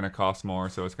 Pro is going to cost more,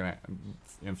 so it's going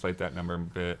to inflate that number a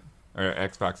bit. Or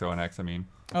Xbox One X, I mean.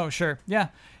 Oh, sure. Yeah.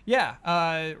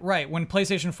 Right. When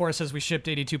PlayStation 4 says we shipped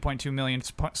 82.2 million,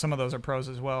 some of those are pros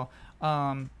as well.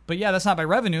 But yeah, that's not by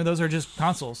revenue. Those are just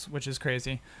consoles, which is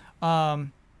crazy.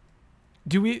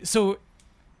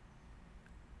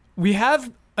 We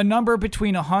have a number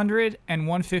between 100 and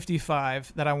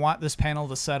 155 that I want this panel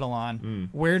to settle on.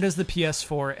 Where does the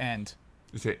PS4 end?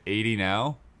 Is it 80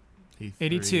 now?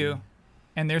 82.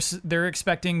 And they're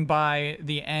expecting by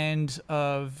the end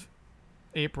of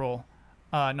April,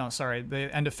 the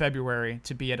end of February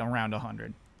to be at around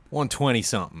 100. 120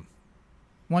 something.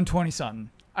 120 something.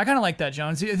 I kind of like that,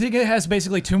 Jones. You think it has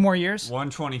basically 2 more years?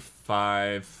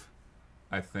 125,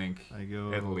 I think. I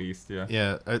go at least, yeah.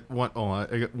 Yeah, I got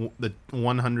the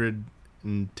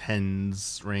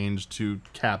 110s range to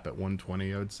cap at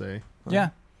 120. I would say. Yeah.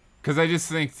 Because I just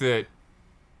think that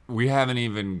we haven't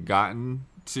even gotten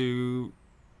to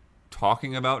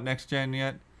talking about next gen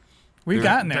yet. We've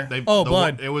gotten there. The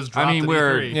blood. It was dropped. I mean, at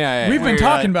we're E3. Yeah, We've been we're,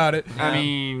 talking about it. I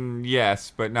mean,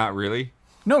 yes, but not really.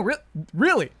 No,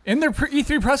 really. In their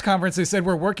E3 press conference, they said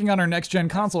we're working on our next gen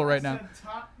console right now.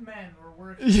 Top men were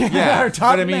working. Yeah, our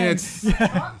top but I mean, men.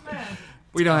 Top men.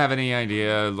 we don't have any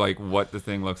idea like what the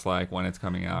thing looks like when it's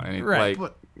coming out, and Right.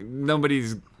 like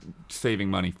nobody's saving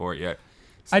money for it yet.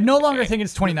 I no longer think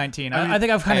it's 2019. I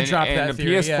think I've kind of dropped that and the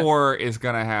theory. Yeah. PS4 is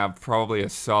gonna have probably a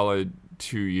solid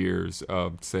 2 years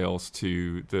of sales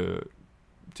to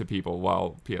people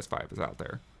while PS5 is out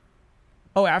there.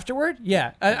 Oh, afterward?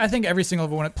 Yeah. I think every single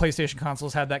one of PlayStation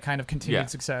consoles had that kind of continued Yeah.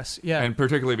 success. Yeah. And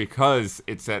particularly because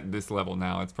it's at this level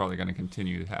now, it's probably going to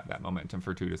continue to have that momentum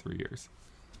for 2 to 3 years.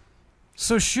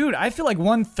 So shoot, I feel like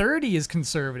 130 is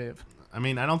conservative. I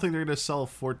mean, I don't think they're going to sell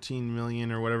 14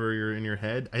 million or whatever you're in your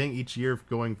head. I think each year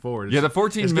going forward. Yeah, the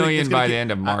 14 million by the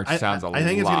end of March sounds a lot I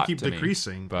think it's to going to keep me,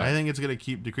 decreasing. but- I think it's going to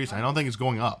keep decreasing. I don't think it's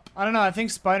going up. I don't know. I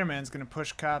think Spider-Man's going to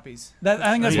push copies. I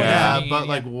think that's what Yeah, they're but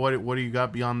thinking, like, what do you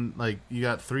got beyond? Like, you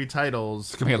got 3 titles.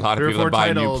 There's going to be a lot of 3 or people 4 that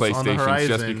buy new titles on the PlayStations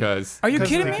just horizon. because. Are you 'Cause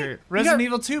kidding they me? care- Resident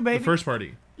Evil 2, The baby. first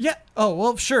party. Yeah. Oh,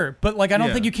 well, sure. But like I don't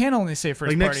Yeah. think you can only say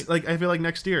first Like party. next, like I feel like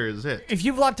next year is it. If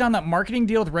you've locked down that marketing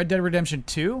deal with Red Dead Redemption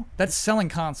 2, that's selling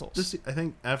consoles. I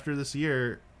think after this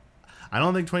year, I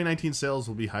don't think 2019 sales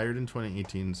will be higher than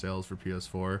 2018 sales for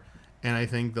PS4, and I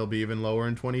think they'll be even lower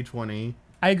in 2020.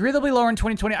 I agree they'll be lower in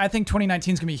 2020. I think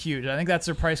 2019 is going to be huge. I think that's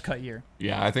their price cut year.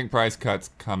 Yeah, I think price cut's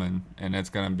coming, and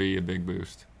it's going to be a big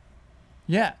boost.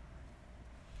 Yeah.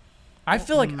 I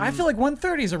feel like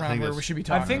 130 is I around think where that's- we should be I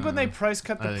talking. think when they price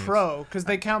cut I the think Pro, because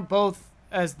they count both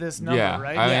as this number,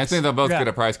 right? I mean, I think they'll both Yeah. get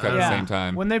a price cut at the same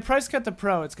time. When they price cut the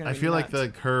Pro, it's going to I be feel like nuts. the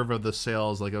curve of the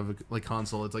sales, like of like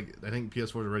console, it's like I think PS4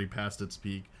 is already past its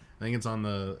peak. I think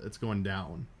it's going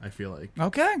down. I feel like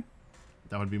Okay.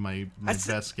 that would be my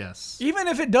best guess. Even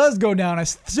if it does go down, I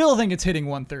still think it's hitting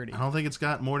 130. I don't think it's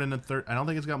got more than I don't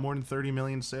think it's got more than 30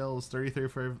 million sales, 30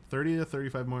 to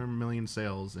 35 more million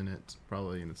sales in it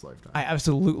probably in its lifetime. I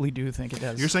absolutely do think it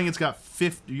does. You're saying it's got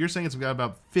 50. You're saying it's got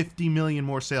about 50 million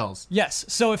more sales. Yes.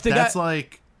 So if they That's got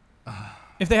like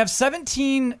if they have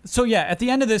 17, so yeah, at the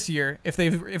end of this year, if they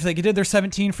did their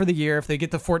 17 for the year, if they get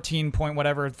the 14 point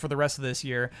whatever for the rest of this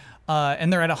year,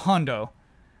 and they're at a hundo,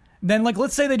 then like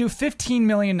let's say they do 15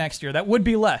 million next year, that would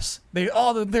be less. They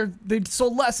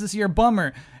sold less this year,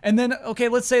 bummer. And then okay,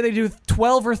 let's say they do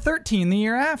 12 or 13 the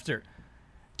year after.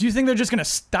 Do you think they're just going to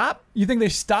stop? You think they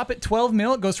stop at 12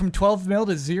 mil? It goes from 12 mil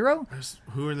to 0?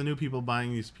 who are the new people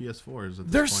buying these PS4s? At this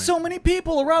There's point? so many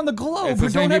people around the globe It's who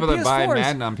the same don't have people that buy PS4s.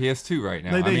 Madden on PS2 right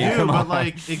now. They I mean, do, come but on.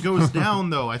 like it goes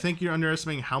down though. I think you're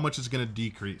underestimating how much it's going to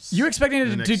decrease. You're expecting in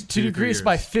the it next to 2 to 3 decrease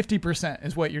by years. 50%,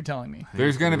 is what you're telling me.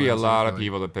 There's going to be a Otherwise, lot I of feel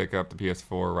people that pick up the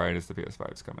PS4 right as the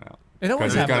PS5 is coming out. It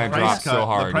always Because it's happens. going to drop so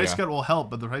hard. The price yeah. cut will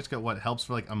help, but the price cut helps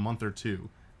for like a month or two.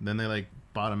 Then they like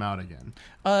bottom out again.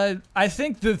 I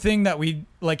think the thing that we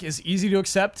like is easy to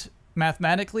accept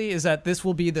mathematically is that this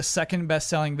will be the second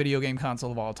best-selling video game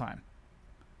console of all time.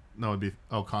 No, it'd be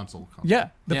console. Yeah,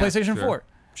 the Yeah, PlayStation sure. 4.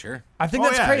 Sure. I think Oh,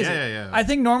 that's yeah, crazy. yeah. I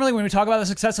think normally when we talk about the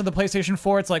success of the PlayStation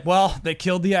 4, it's like, well, they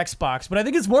killed the Xbox, but I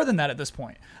think it's more than that at this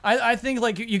point. I think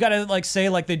like you got to like say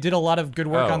like they did a lot of good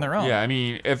work on their own. Yeah, I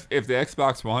mean, if the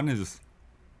Xbox One is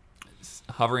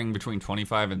hovering between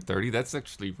 25 and 30, that's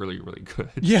actually really, really good.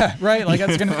 Yeah, right. Like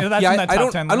that's gonna that's Yeah, in that I top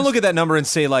don't. 10 I don't list. look at that number and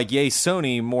say like, "Yay,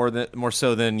 Sony!" more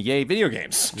so than "Yay, video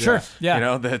games." Sure. Yeah. You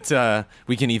know that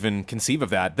we can even conceive of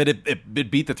that. That it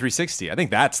beat the 360. I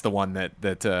think that's the one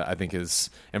that I think is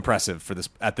impressive for this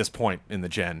at this point in the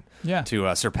gen. Yeah.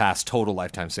 To surpass total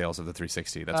lifetime sales of the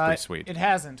 360. That's pretty sweet. It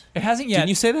hasn't. It hasn't yet. Didn't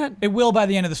you say that? It will by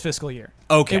the end of this fiscal year.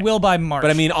 Okay. It will by March.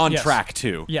 But I mean, on Yes. track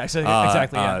too. Yeah,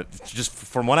 exactly. Yeah. Just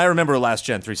from what I remember, last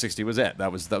gen 360 was it.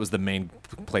 That was the main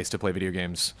place to play video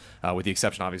games, with the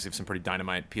exception, obviously, of some pretty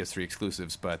dynamite PS3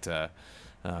 exclusives. But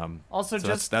Also, so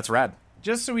just that's rad.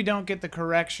 just so we don't get the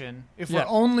correction, if Yeah. we're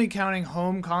only counting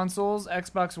home consoles,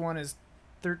 Xbox One is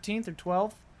 13th or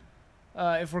 12th.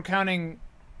 If we're counting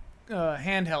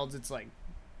handhelds, it's like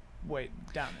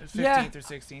down 15th or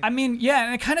 16th. I mean, yeah,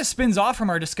 and it kind of spins off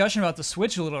from our discussion about the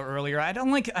Switch a little earlier. I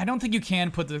don't think you can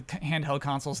put the handheld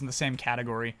consoles in the same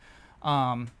category.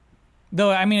 Though,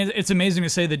 I mean, it's amazing to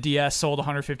say the DS sold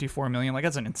 154 million. Like,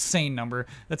 that's an insane number.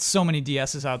 That's so many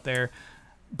DSs out there.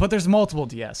 But there's multiple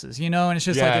DSs, you know, and it's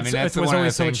just Yeah, like I mean, that's it was one of the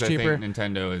always so much things I cheaper. think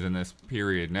Nintendo is in this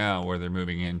period now where they're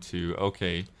moving into,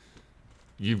 okay,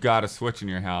 you've got a Switch in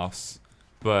your house,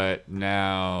 but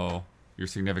now your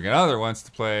significant other wants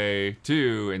to play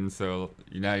too, and so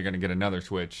now you're going to get another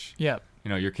Switch. Yeah. You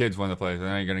know, your kids want to play, so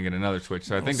now you're going to get another Switch.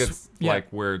 So I think that's yeah. like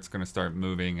where it's going to start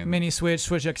moving. And Mini Switch,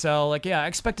 Switch XL. Like, yeah, I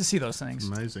expect to see those things.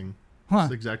 Amazing. Huh.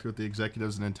 That's exactly what the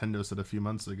executives of Nintendo said a few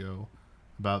months ago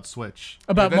about Switch.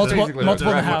 About Yeah, that's multiple basically in the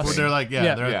what house. They're like,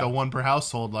 Yeah. they're Yeah. the one per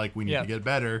household. Like, we need Yeah. to get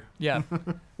better. Yeah.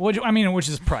 which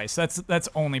is price. That's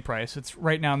only price. It's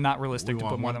right now not realistic We to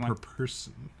want put more one than per one.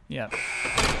 person. Yeah.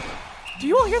 Do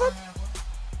you all hear that?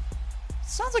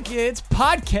 Sounds like it's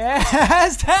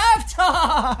podcast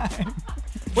halftime.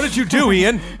 What did you do,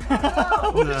 Ian?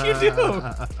 What did you do?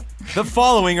 The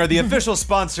following are the official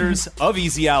sponsors of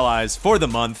Easy Allies for the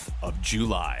month of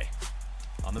July.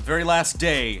 On the very last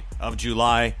day of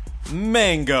July,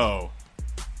 Mango.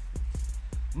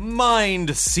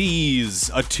 Mind Seize,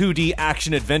 a 2D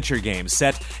action-adventure game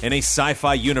set in a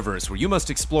sci-fi universe where you must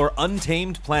explore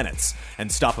untamed planets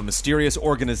and stop a mysterious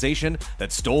organization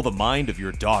that stole the mind of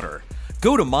your daughter.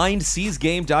 Go to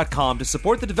MindSeizeGame.com to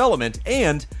support the development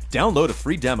and download a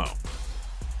free demo.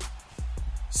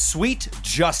 Sweet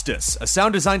Justice, a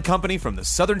sound design company from the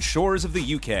southern shores of the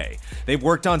UK. They've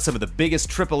worked on some of the biggest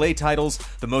AAA titles,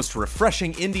 the most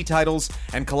refreshing indie titles,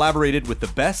 and collaborated with the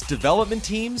best development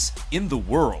teams in the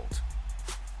world.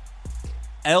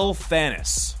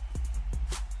 Elfanis.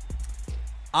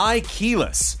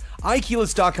 iKeyless.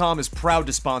 iKeyless.com is proud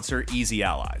to sponsor Easy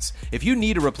Allies. If you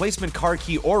need a replacement car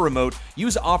key or remote,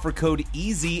 use offer code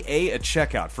EASYA at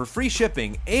checkout for free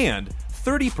shipping and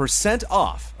 30%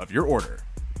 off of your order.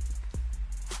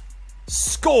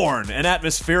 Scorn, an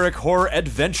atmospheric horror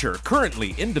adventure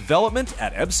currently in development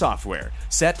at Ebb Software,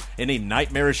 set in a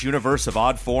nightmarish universe of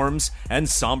odd forms and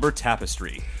somber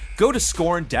tapestry. Go to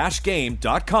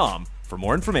scorn-game.com for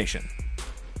more information.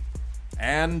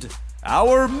 And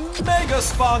our mega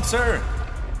sponsor,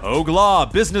 Oak Law,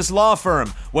 business law firm.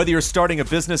 Whether you're starting a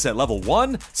business at level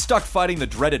 1, stuck fighting the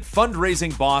dreaded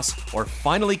fundraising boss, or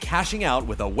finally cashing out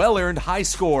with a well-earned high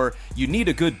score, you need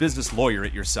a good business lawyer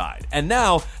at your side. And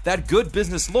now, that good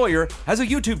business lawyer has a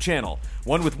YouTube channel.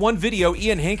 One with one video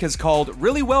Ian Hink has called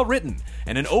Really Well Written,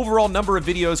 and an overall number of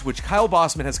videos which Kyle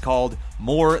Bossman has called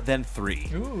More Than 3.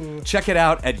 Ooh. Check it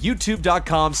out at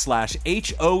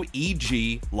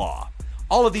youtube.com/HOEG Law.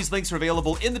 All of these links are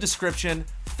available in the description.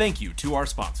 Thank you to our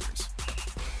sponsors.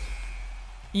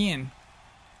 Ian,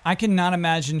 I cannot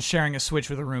imagine sharing a Switch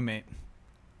with a roommate.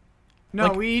 No,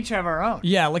 Like- we each have our own.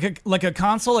 Yeah, like a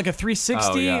console, like a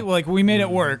 360. Oh, yeah. Like we made it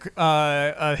work.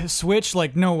 A Switch,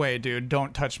 like no way, dude.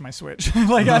 Don't touch my Switch.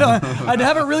 Like I'd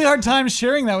have a really hard time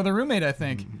sharing that with a roommate. I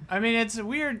think. I mean, it's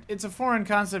a foreign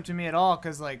concept to me at all,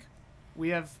 because, like, we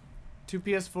have 2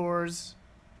 PS4s,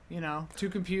 2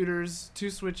 computers, 2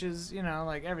 Switches,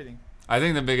 like, everything. I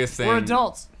think the biggest thing. We're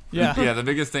adults. Yeah. Yeah, the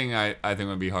biggest thing I think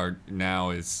would be hard now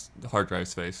is hard drive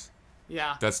space.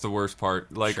 Yeah. That's the worst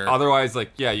part. Like, Sure. otherwise,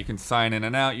 like, yeah, you can sign in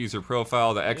and out, use your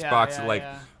profile. The Xbox,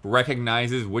 yeah.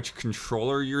 recognizes which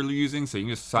controller you're using, so you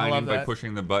can just sign love in by that.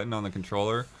 pushing the button on the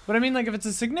controller. But I mean, like, if it's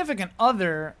a significant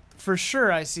other, for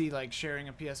sure I see, like, sharing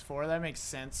a PS4. That makes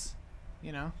sense.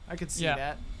 I could see Yeah.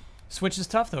 that. Switch is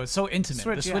tough though. It's so intimate.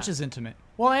 Switch, The Switch yeah. is intimate.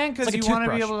 Well, and because It's like a you want to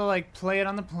be toothbrush. able to, like, play it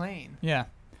on the plane. Yeah.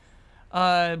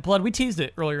 Blood, we teased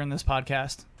it earlier in this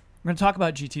podcast. We're going to talk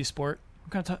about GT Sport.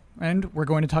 And we're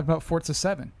going to talk about Forza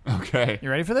 7. Okay. You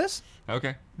ready for this?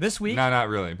 Okay. This week, No, not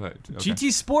really, but okay.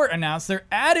 GT Sport announced they're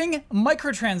adding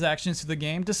microtransactions to the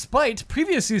game, despite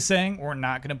previously saying we're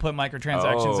not going to put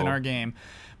microtransactions in Oh. our game.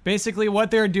 Basically,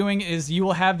 what they're doing is you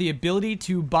will have the ability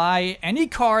to buy any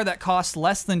car that costs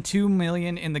less than $2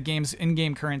 million in the game's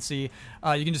in-game currency.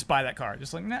 You can just buy that car.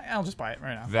 Just like, nah, I'll just buy it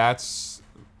right now. That's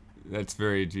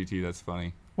very GT. That's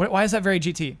funny. Why is that very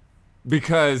GT?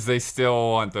 Because they still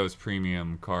want those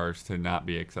premium cars to not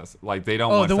be accessible. Like, they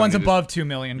don't Oh, want the ones somebody to above 2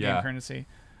 million Yeah. game currency.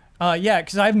 Yeah,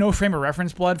 because I have no frame of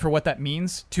reference, Blood, for what that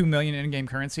means. 2 million in-game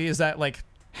currency. Is that like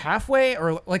halfway,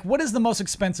 or like what is the most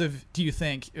expensive? Do you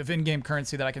think of in-game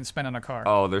currency that I can spend on a car?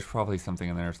 Oh, there's probably something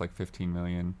in there. It's like 15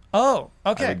 million. Oh,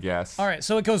 okay. I would guess. All right,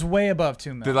 so it goes way above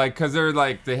 2 million. Because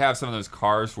they have some of those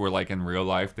cars where, like, in real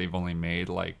life they've only made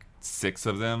like 6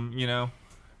 of them,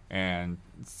 and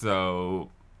so.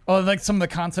 Oh, like some of the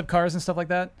concept cars and stuff like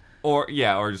that. Or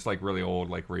just like really old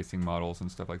like racing models and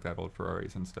stuff like that, old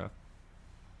Ferraris and stuff.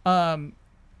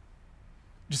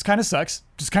 Just kind of sucks.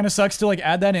 Just kind of sucks to like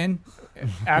add that in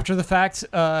after the fact.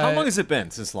 How long has it been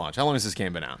since launch? How long has this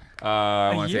game been out?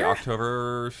 I want to say year?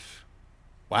 October.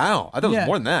 Wow, I thought it Yeah. was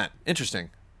more than that. Interesting.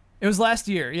 It was last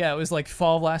year. Yeah, it was like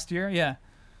fall of last year. Yeah.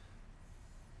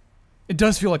 It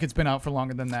does feel like it's been out for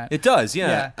longer than that. It does,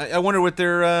 yeah. Yeah. I wonder what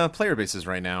their player base is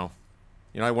right now.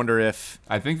 I wonder if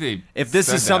I think this said is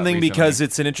that something recently. because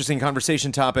it's an interesting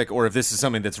conversation topic, or if this is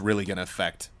something that's really going to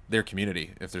affect their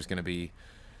community. If there's going to be,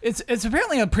 It's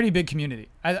apparently a pretty big community.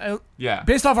 Yeah.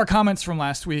 Based off our comments from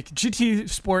last week, GT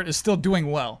Sport is still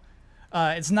doing well.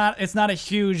 It's not a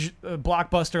huge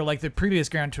blockbuster like the previous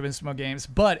Gran Turismo games,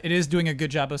 but it is doing a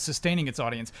good job of sustaining its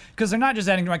audience because they're not just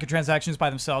adding microtransactions by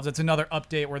themselves. It's another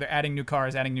update where they're adding new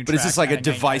cars, adding new. but is tracks, this like a adding-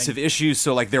 divisive issue?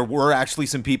 So like there were actually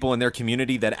some people in their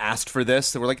community that asked for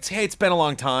this. That were like, hey, it's been a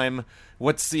long time.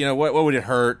 What's what would it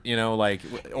hurt? Like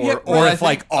or Yeah, or well, I if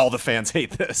like think- all the fans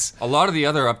hate this. A lot of the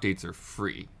other updates are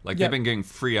free. Like Yeah. they've been getting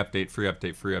free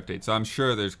update. So I'm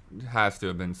sure there's has to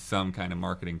have been some kind of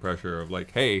marketing pressure of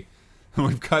like, hey,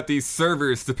 we've got these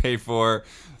servers to pay for.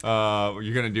 Are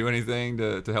you gonna do anything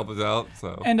to help us out?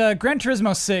 So And Gran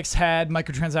Turismo 6 had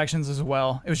microtransactions as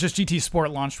well. It was just GT Sport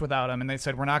launched without them, and they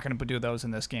said we're not going to do those in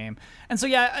this game. And so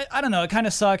yeah, I don't know. It kind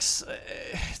of sucks.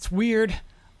 It's weird.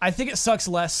 I think it sucks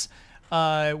less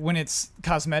when it's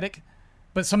cosmetic,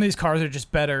 but some of these cars are just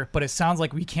better. But it sounds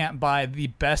like we can't buy the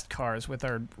best cars with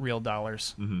our real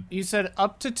dollars. You said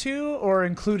up to 2 or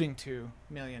including 2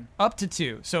 million? Up to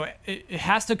 2. So it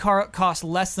has to cost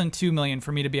less than 2 million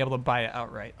for me to be able to buy it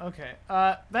outright. Okay.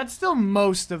 That's still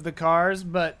most of the cars,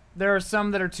 but there are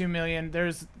some that are 2 million.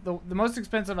 There's the most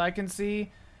expensive I can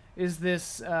see is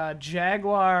this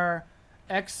Jaguar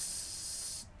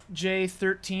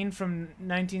XJ13 from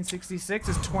 1966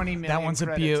 is 20 million. That one's a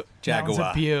credits. beaut. That one's a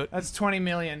Jaguar. beaut. That's 20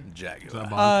 million. Is that a Jaguar.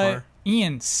 bonfire?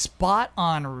 Ian, spot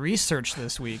on research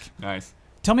this week. nice.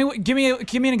 Tell me, give me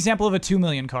an example of a 2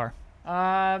 million car.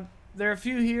 There are a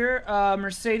few here.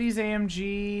 Mercedes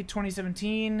AMG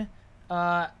 2017.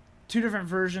 2 different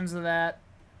versions of that.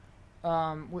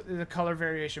 With the color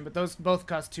variation, but those both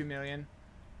cost 2 million.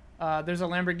 There's a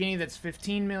Lamborghini that's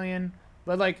 15 million,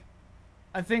 but like,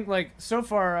 I think like so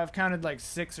far I've counted like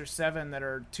 6 or 7 that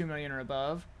are 2 million or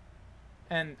above.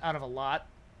 and out of a lot.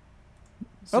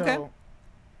 So, Okay.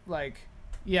 Like,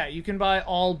 yeah, you can buy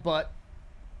all but.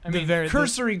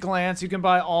 Cursory glance, you can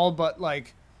buy all but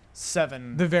like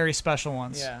 7. The very special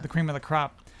ones. Yeah. The cream of the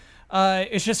crop.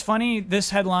 It's just funny, this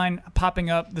headline popping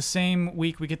up the same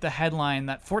week we get the headline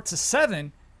that Forza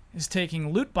 7 is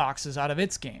taking loot boxes out of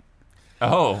its game.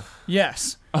 Oh.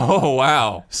 Yes. Oh,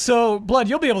 wow. So, Blood,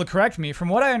 you'll be able to correct me. From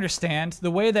what I understand,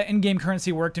 the way that in-game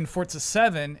currency worked in Forza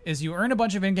 7 is you earn a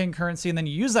bunch of in-game currency, and then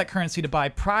you use that currency to buy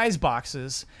prize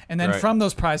boxes, and then from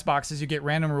those prize boxes, you get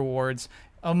random rewards.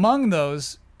 Among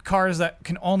those, cars that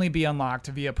can only be unlocked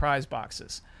via prize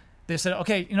boxes. They said,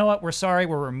 okay, you know what? We're sorry.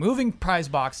 We're removing prize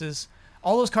boxes.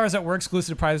 All those cars that were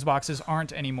exclusive to prize boxes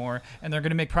aren't anymore, and they're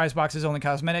going to make prize boxes only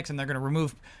cosmetics, and they're going to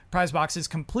remove prize boxes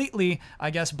completely, I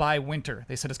guess, by winter.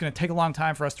 They said it's going to take a long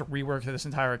time for us to rework this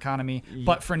entire economy,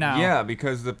 but for now... Yeah,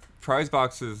 because the prize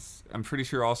boxes, I'm pretty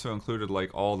sure, also included,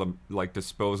 like, all the, like,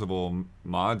 disposable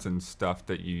mods and stuff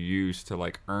that you use to,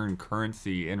 like, earn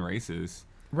currency in races.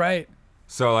 Right.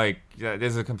 So, like,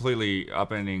 this is completely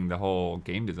upending the whole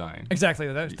game design. Exactly.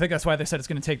 I think that's why they said it's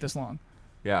going to take this long.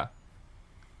 Yeah.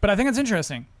 But I think it's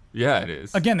interesting. Yeah, it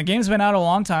is. Again, the game's been out a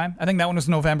long time. I think that one was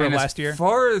November of last year. As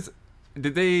far as,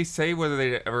 did they say whether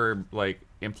they ever, like,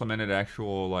 implemented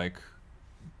actual, like,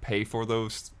 pay for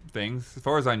those things? As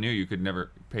far as I knew, you could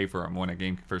never pay for them when a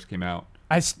game first came out.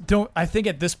 I think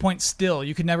at this point still,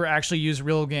 you could never actually use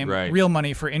real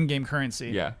money for in-game currency.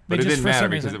 Yeah, but it didn't matter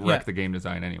because it wrecked the game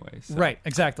design anyway. So. Right,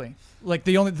 exactly. Like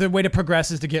the way to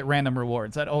progress is to get random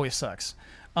rewards. That always sucks.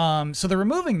 So they're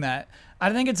removing that.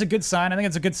 I think it's a good sign. I think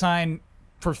it's a good sign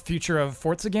for future of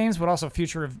Forza games, but also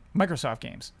future of Microsoft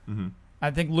games. Mm-hmm.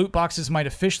 I think loot boxes might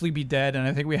officially be dead, and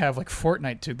I think we have like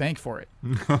Fortnite to thank for it.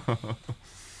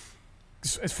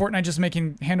 Is Fortnite just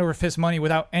making hand over fist money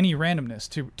without any randomness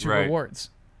to rewards?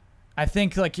 I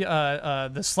think like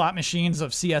the slot machines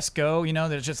of CS:GO, you know,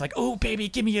 they're just like, oh baby,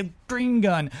 give me a green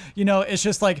gun. You know, it's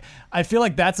just like I feel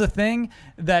like that's a thing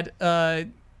that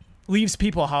leaves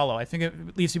people hollow. I think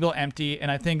it leaves people empty,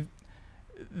 and I think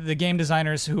the game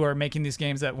designers who are making these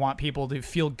games that want people to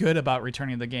feel good about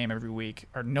returning to the game every week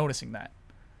are noticing that.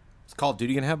 Is Call of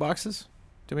Duty gonna have boxes?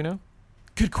 Do we know?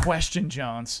 Good question,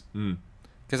 Jones.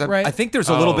 Because I think there's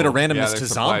a little bit of randomness to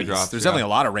zombies. Drops, there's definitely a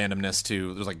lot of randomness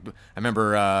to. There's like I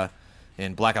remember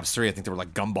in Black Ops 3, I think there were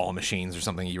like gumball machines or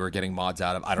something you were getting mods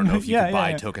out of. I don't know if you could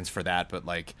buy tokens for that, but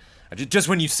like just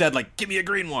when you said like give me a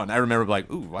green one, I remember like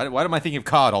ooh, why am I thinking of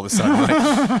COD all of a sudden?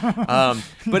 Like,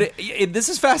 but this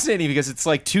is fascinating because it's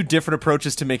like two different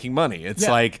approaches to making money. It's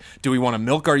like, do we want to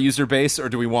milk our user base or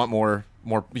do we want more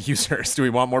users? Do we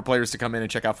want more players to come in and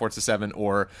check out Forza 7,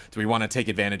 or do we want to take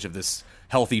advantage of this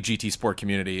healthy GT Sport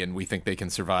community and we think they can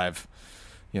survive,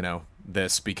 you know,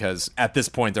 this? Because at this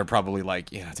point they're probably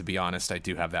like, yeah, to be honest, I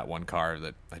do have that one car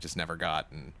that I just never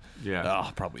got, and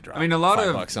I'll probably drop. I mean, a lot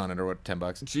of $5 on it or what, $10.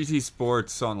 GT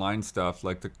Sports online stuff,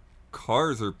 like the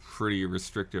cars are pretty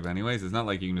restrictive, anyways. It's not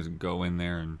like you can just go in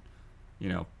there and, you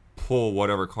know, pull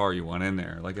whatever car you want in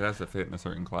there. Like, it has to fit in a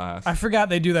certain class. I forgot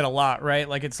they do that a lot, right?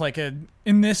 Like, it's like in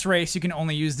this race, you can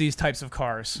only use these types of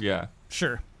cars. Yeah.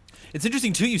 Sure. It's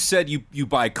interesting, too, you said you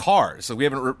buy cars. So we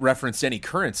haven't referenced any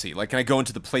currency. Like, can I go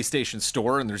into the PlayStation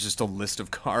store and there's just a list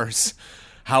of cars?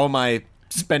 How am I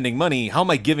spending money? How am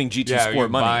I giving GT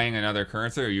Sport money? Are you buying another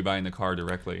currency or are you buying the car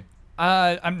directly?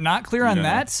 I'm not clear on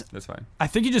that. That's fine. I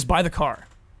think you just buy the car.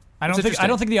 I don't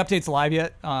think the update's live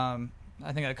yet. I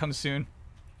think that comes soon.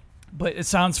 But it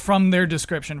sounds, from their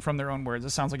description, from their own words, it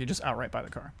sounds like you just outright buy the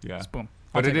car. Yeah. Just boom.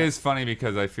 But it is funny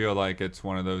because I feel like it's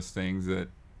one of those things that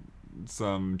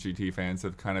some GT fans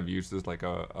have kind of used as like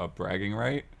a bragging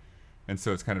right. And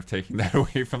so it's kind of taking that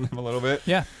away from them a little bit.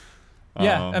 Yeah.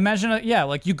 Yeah. Imagine,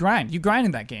 like you grind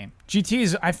in that game. GT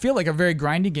is, I feel like, a very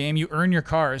grindy game. You earn your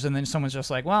cars, and then someone's just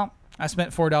like, well, I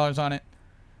spent $4 on it.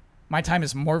 My time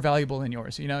is more valuable than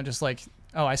yours. You know, just like,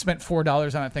 oh, I spent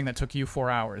 $4 on a thing that took you 4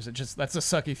 hours. That's a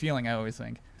sucky feeling, I always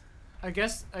think. I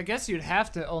guess you'd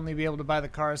have to only be able to buy the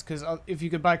cars because if you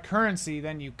could buy currency,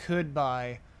 then you could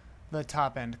buy the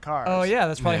top end cars. Oh yeah,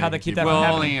 that's probably how they keep that from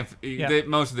happening. Only if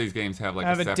most of these games have like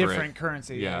a different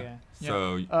currency. Yeah.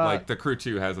 So like the Crew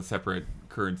 2 has a separate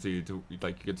currency to,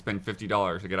 like, you could spend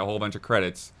 $50 to get a whole bunch of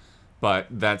credits, but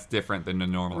that's different than the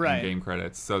normal in-game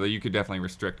credits. So that you could definitely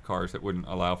restrict cars that wouldn't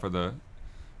allow for the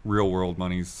real world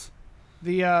monies.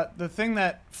 The thing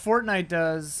that Fortnite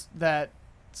does that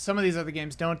some of these other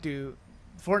games don't do,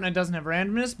 Fortnite doesn't have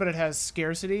randomness, but it has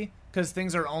scarcity because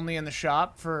things are only in the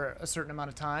shop for a certain amount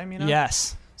of time, you know?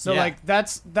 Yes. So like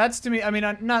that's to me, I mean,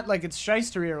 not like it's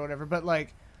shystery or whatever, but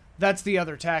like that's the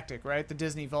other tactic, right? The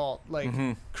Disney Vault,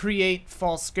 create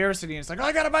false scarcity. And it's like, oh,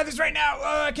 I gotta buy this right now.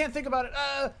 I can't think about it.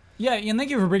 Yeah, and thank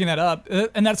you for bringing that up.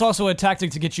 And that's also a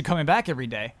tactic to get you coming back every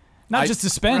day. Not just to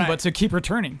spend, but to keep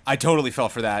returning. I totally fell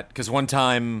for that because one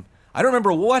time, I don't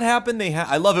remember what happened.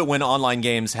 I love it when online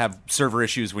games have server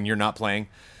issues when you're not playing.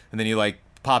 And then you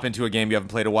pop into a game you haven't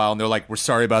played a while, and they're like, we're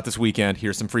sorry about this weekend.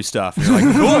 Here's some free stuff. And you're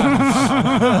like, cool.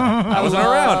 I wasn't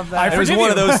around. It was one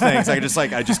of those things. I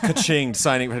just ka-chinged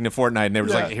signing into Fortnite, and they were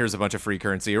just like, here's a bunch of free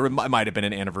currency. Or it might have been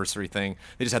an anniversary thing.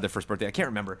 They just had their first birthday. I can't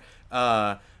remember.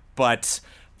 But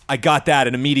I got that,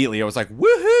 and immediately I was like,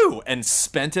 woohoo, and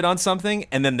spent it on something.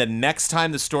 And then the next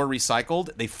time the store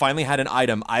recycled, they finally had an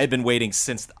item I had been waiting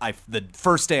since the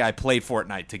first day I played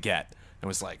Fortnite to get. I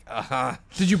was like,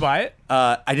 Did you buy it?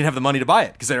 I didn't have the money to buy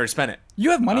it because I already spent it. You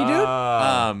have money,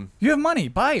 dude? You have money.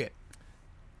 Buy it.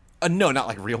 No, not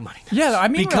like real money. Yeah, I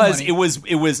mean because real money.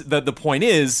 it was the point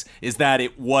is that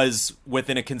it was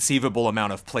within a conceivable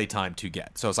amount of playtime to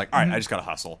get. So I was like, all right, I just got to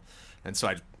hustle. And so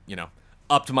I,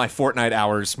 upped my Fortnite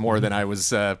hours more than I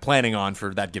was planning on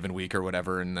for that given week or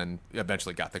whatever, and then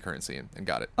eventually got the currency and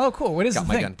got it. Oh, cool. What is got the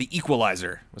my thing? gun. The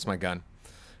Equalizer was my gun.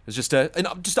 It was just an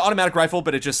automatic rifle,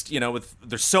 but it just,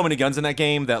 there's so many guns in that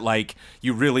game that,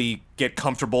 you really get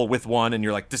comfortable with one, and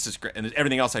you're like, this is great. And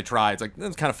everything else I try, it's like,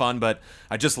 it's kind of fun, but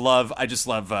I just love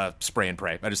spray and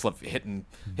pray. I just love hit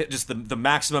just the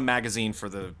maximum magazine for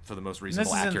the most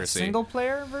reasonable accuracy. This is in the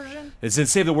single-player version? It's in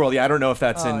Save the World. Yeah, I don't know if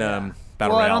that's in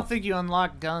Battle Royale. I don't think you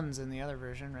unlock guns in the other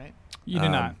version, right? You did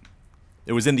not.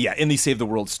 It was in the Save the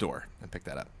World store. I picked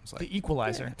that up. It was like, the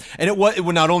Equalizer. Yeah. And it was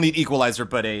not only an Equalizer,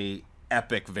 but a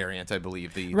Epic variant, I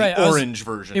believe, the orange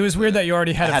version. It was weird that you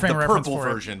already had a frame the reference purple for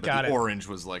version, it. but the orange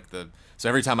was like so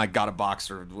every time I got a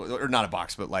box or not a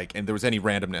box, but and there was any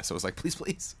randomness, I was like, please,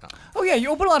 please. Oh yeah, you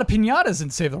open a lot of piñatas in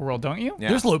Save the World, don't you? Yeah.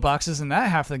 There's loot boxes in that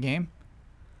half the game.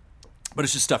 But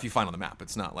it's just stuff you find on the map.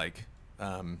 It's not it's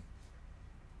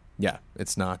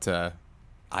not.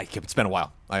 It's been a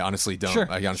while. I honestly don't. Sure.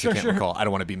 I honestly can't recall. I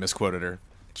don't want to be misquoted or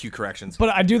cue corrections. But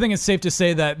I do think it's safe to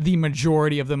say that the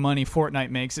majority of the money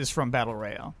Fortnite makes is from Battle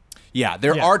Royale. Yeah,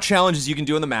 there are challenges you can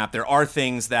do on the map. There are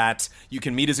things that you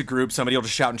can meet as a group. Somebody will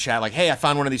just shout in chat like, hey, I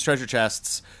found one of these treasure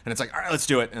chests. And it's like, all right, let's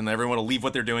do it. And everyone will leave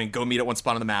what they're doing, go meet at one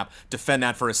spot on the map, defend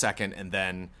that for a second, and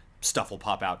then stuff will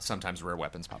pop out. Sometimes rare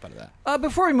weapons pop out of that.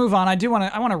 Before we move on,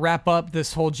 I want to wrap up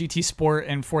this whole GT Sport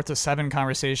and Forza 7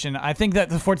 conversation. I think that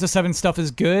the Forza 7 stuff is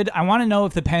good. I want to know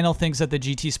if the panel thinks that the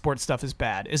GT Sport stuff is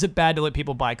bad. Is it bad to let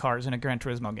people buy cars in a Gran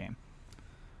Turismo game?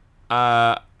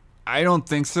 I don't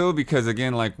think so, because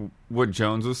again, like what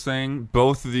Jones was saying,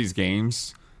 both of these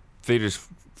games, they just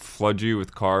flood you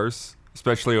with cars,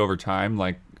 especially over time.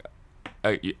 Like,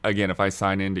 again, if I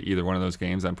sign into either one of those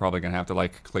games, I'm probably gonna have to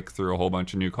click through a whole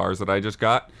bunch of new cars that I just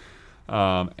got.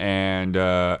 And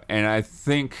I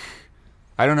think,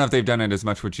 I don't know if they've done it as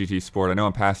much with GT Sport. I know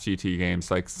in past GT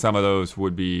games, some of those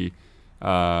would be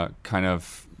kind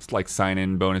of like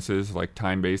sign-in bonuses, like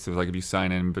time-based. If if you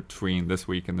sign in between this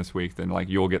week and this week, then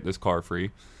you'll get this car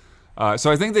free.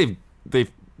 So I think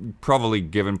they've probably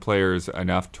given players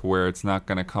enough to where it's not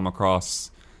going to come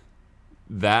across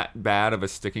that bad of a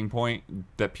sticking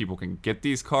point that people can get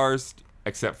these cars,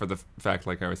 except for the fact,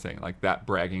 like I was saying, that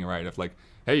bragging right of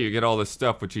hey, you get all this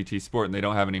stuff with GT Sport and they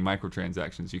don't have any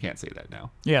microtransactions. You can't say that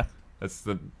now. Yeah. That's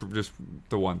just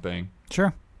the one thing.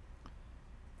 Sure.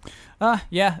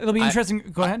 Yeah, it'll be interesting.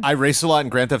 Go ahead. I race a lot in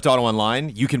Grand Theft Auto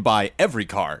Online. You can buy every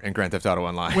car in Grand Theft Auto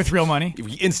Online. With real money?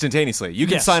 Instantaneously. You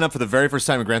can sign up for the very first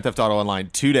time in Grand Theft Auto Online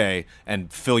today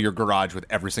and fill your garage with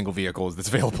every single vehicle that's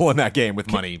available in that game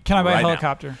with money. Can I buy a now.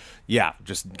 helicopter? Yeah,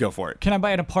 just go for it. Can I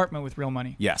buy an apartment with real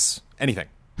money? Yes. Anything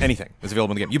is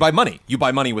available in the game. You buy money. You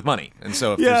buy money with money. And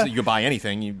so if you buy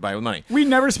anything, you buy with money. We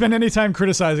never spend any time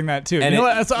criticizing that, too. And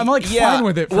I'm fine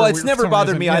with it. Well, it's never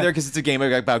bothered me either because it's a game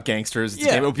about gangsters. It's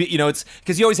a game, it's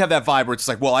because you always have that vibe where it's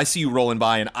well, I see you rolling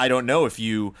by and I don't know if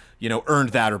you earned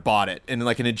that or bought it. And in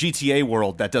a GTA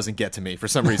world, that doesn't get to me for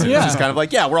some reason. It's just kind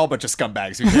of we're all a bunch of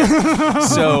scumbags. Who cares?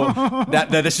 So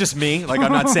that's just me.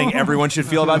 I'm not saying everyone should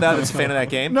feel about that. That's a fan of that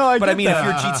game. No, but I mean, if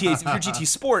you're GT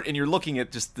Sport and you're looking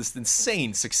at just this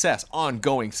insane success,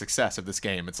 ongoing success of this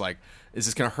game, it's is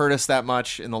this going to hurt us that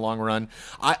much in the long run?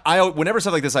 I whenever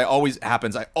stuff like this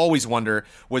happens, I always wonder,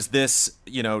 was this,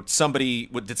 did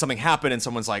something happen and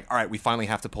someone's like, all right, we finally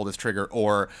have to pull this trigger,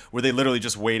 or were they literally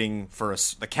just waiting for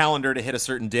the calendar to hit a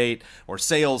certain date or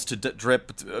sales to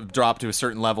drop to a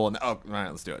certain level and, all right,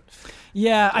 let's do it.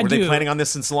 Yeah, Were they planning on this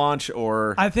since launch,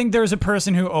 or? I think there's a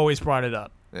person who always brought it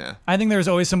up. Yeah. I think there's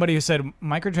always somebody who said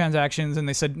microtransactions, and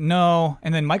they said no,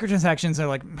 and then microtransactions are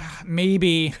like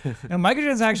maybe, and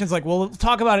microtransactions like, well, we'll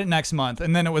talk about it next month,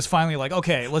 and then it was finally like,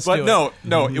 okay, let's do it. But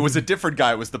no, it was a different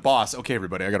guy. It was the boss. Okay,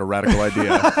 everybody, I got a radical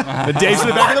idea. And Dave's in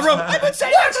the back of the room. I've been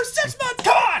saying that for 6 months.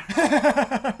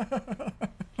 Come on.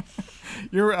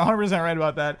 You're 100% right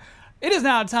about that. It is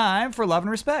now time for love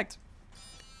and respect.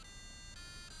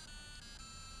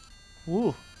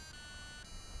 Ooh.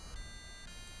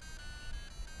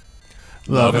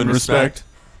 Love and respect.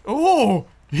 Ooh,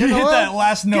 you hit that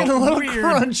last note. Getting a little weird.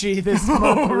 crunchy this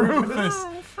month.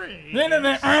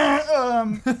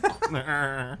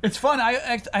 It's fun.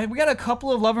 We got a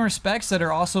couple of love and respects that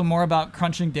are also more about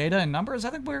crunching data and numbers. I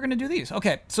think we're going to do these.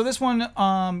 Okay, so this one,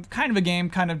 kind of a game,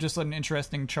 kind of just an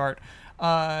interesting chart.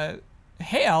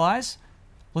 Hey, allies,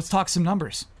 let's talk some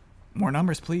numbers. More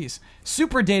numbers, please.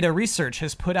 Super Data Research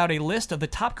has put out a list of the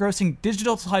top-grossing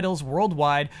digital titles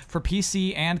worldwide for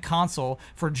PC and console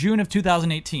for June of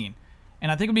 2018.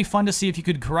 And I think it would be fun to see if you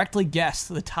could correctly guess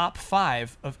the top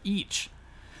 5 of each.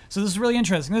 So this is really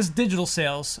interesting. This is digital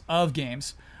sales of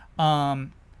games.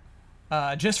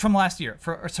 Just from last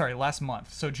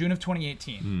month. So June of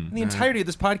 2018. In the entirety of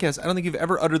this podcast, I don't think you've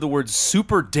ever uttered the word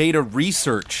super data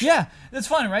research. Yeah, that's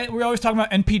fun, right? We're always talking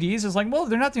about NPDs. It's like, well,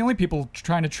 they're not the only people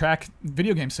trying to track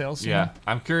video game sales. Yeah,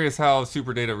 I'm curious how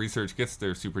Super Data Research gets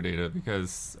their super data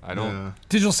because I don't.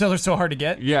 Digital sales are so hard to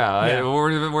get. Yeah.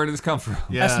 Where did this come from?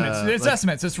 Yeah, Estimates. It's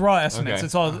estimates. It's raw estimates. Okay.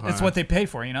 It's all. It's what they pay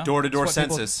for. You know. Door-to-door It's what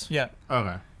people- census. Yeah.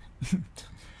 Okay.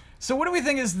 So what do we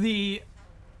think is the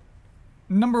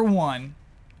number 1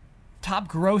 top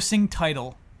grossing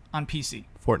title on PC?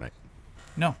 Fortnite.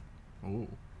 No. Ooh.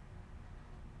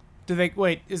 Do they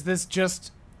wait? Is this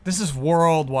just? This is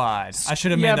worldwide. I should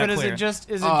have made Yeah, that but clear. is it just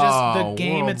the Oh,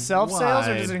 game itself sales, or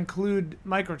worldwide. does it include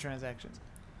microtransactions?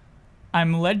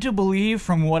 I'm led to believe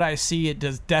from what I see it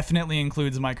does definitely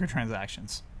includes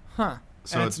microtransactions. Huh?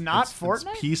 So and it's not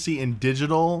Fortnite. It's PC and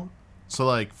digital. So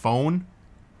like phone.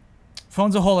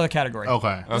 Phone's a whole other category.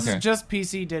 Okay. This Okay. is just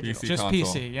PC digital. PC. Just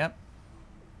console. PC, yep.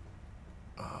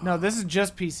 No, this is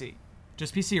just PC.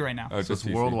 Just PC right now. Oh, So it's just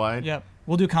PC. worldwide. Yep.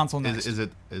 We'll do console next. Is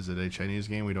it a Chinese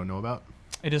game we don't know about?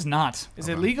 It is not. Is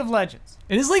it League of Legends?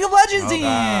 It is League of Legends, Okay. Ian!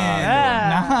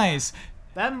 Yeah. Nice.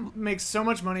 That makes so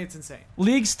much money, it's insane.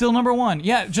 League's still number 1.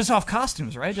 Yeah, just off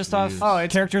costumes, right? Just off Oh,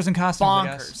 it's characters and costumes, I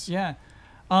guess. bonkers. Yeah.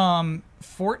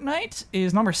 Fortnite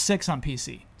is number 6 on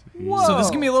PC. Whoa. So this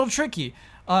is going to be a little tricky.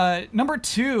 Number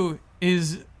 2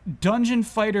 is Dungeon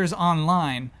Fighters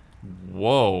Online.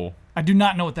 Whoa. I do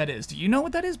not know what that is. Do you know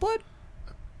what that is, Blood?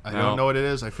 I No. don't know what it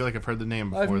is. I feel like I've heard the name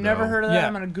before. I've never though. heard of that. Yeah.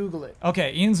 I'm gonna Google it.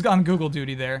 Okay, Ian's on Google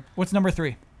duty there. What's number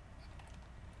 3?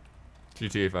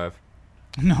 GTA 5.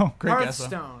 No, great guess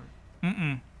though. Hearthstone.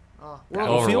 Mm-mm. Oh,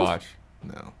 Battlefield? Overwatch.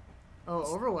 No.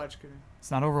 Overwatch could.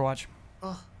 It's not Overwatch.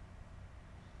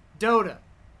 Dota.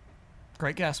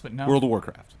 Great guess, but no. World of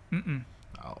Warcraft. Mm-mm.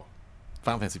 Oh.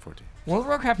 Final Fantasy 14. World of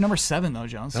Warcraft number 7 though,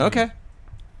 Jones. Okay.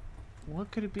 What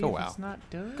could it be Go if wow. it's not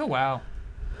Dota? Go wow.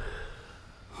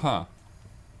 Huh.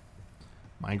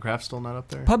 Minecraft's still not up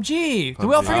there. PUBG. Did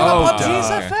we all forget Oh, about PUBG duh.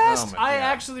 so Okay. fast? Oh, my I God.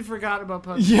 actually forgot about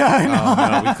PUBG. Yeah, I know.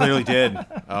 Oh, no, we clearly did.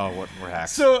 Oh, what? We're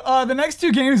hacks. So the next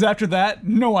 2 games after that,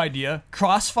 no idea.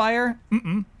 Crossfire.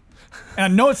 Mm-mm.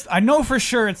 And I know for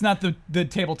sure it's not the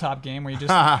tabletop game where you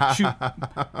just shoot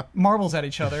marbles at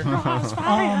each other.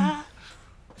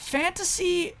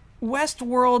 Fantasy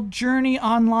Westworld Journey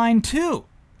Online 2.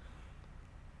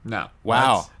 No.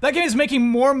 Wow. That game is making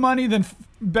more money than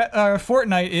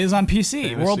Fortnite is on PC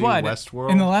Fantasy worldwide Westworld?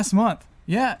 in the last month.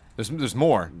 Yeah. There's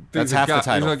more. That's There's a half the guy-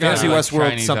 title. there's a guy Fantasy who likes Westworld,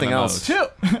 Chinese something MMOs. else.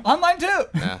 2. Online 2.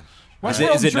 Yeah.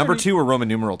 Westworld Is it number Journey. 2 or Roman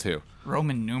numeral 2?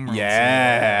 Roman numerals.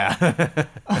 Yeah.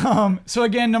 So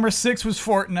again, number 6 was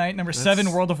Fortnite. Number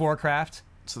 7, World of Warcraft.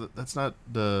 So that's not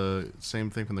the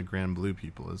same thing from the Grand Blue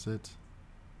people, is it?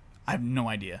 I have no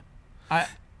idea.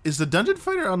 Is the Dungeon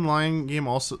Fighter Online game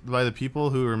also by the people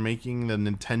who are making the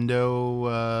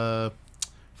Nintendo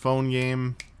phone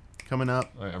game coming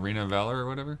up? Like Arena of Valor or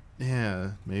whatever?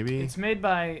 Yeah, maybe. It's made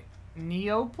by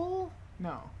Neopol?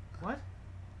 No. What?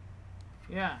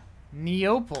 Yeah.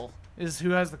 Neopol is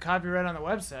who has the copyright on the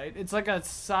website. It's like a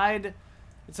side.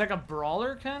 It's like a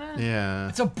brawler kind of. Yeah.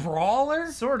 It's a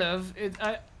brawler? Sort of.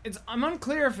 I'm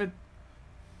unclear if it.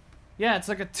 Yeah, it's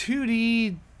like a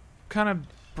 2D kind of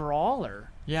brawler.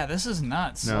 Yeah, this is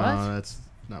nuts. No, What? that's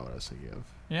not what I was thinking of.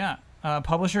 Yeah.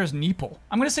 Publisher is Neepel.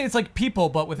 I'm going to say it's like people,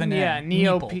 but with an Yeah, N.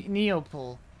 Neopol. Neepel.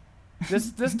 Neopol. This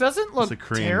doesn't look a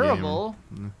Korean terrible.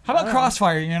 How about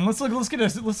Crossfire, Ian? Let's learn what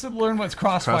Crossfire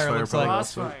Crossfire looks probably like.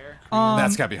 also- Crossfire.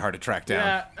 That's got to be hard to track down.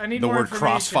 Yeah, I need the more word information.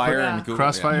 crossfire Yeah. and Google.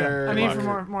 Crossfire. I need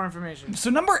Locker. more information. So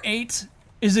number 8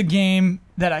 is a game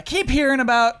that I keep hearing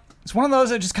about. It's one of those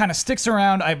that just kind of sticks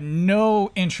around. I have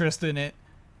no interest in it.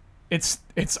 It's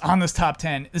on this top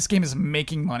 10. This game is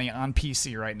making money on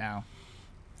PC right now.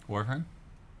 Warframe?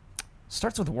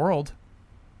 Starts with World.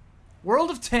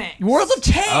 World of Tanks. World of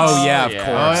Tanks. Oh yeah, of yeah.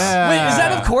 course. Oh, yeah. Wait, is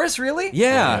that of course really?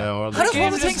 Yeah. World How of does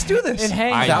World of Tanks do this? It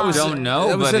hangs I on. don't know.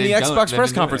 It was but in the it Xbox they've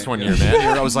press been doing conference it. one year,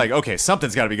 man. I was like, okay,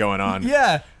 something's got to be going on.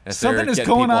 Yeah, If something they're is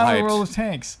getting going people on in hyped World of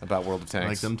Tanks. about World of Tanks.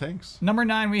 Like them tanks. Number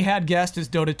 9 we had guessed is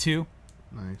Dota 2.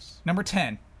 Nice. Number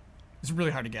 10. It's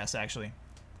really hard to guess actually.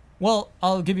 Well,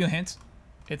 I'll give you a hint.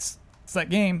 It's that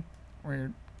game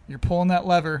where you're pulling that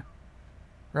lever,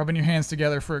 rubbing your hands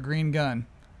together for a green gun.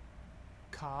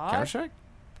 COD? Counter-Strike?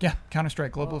 Yeah,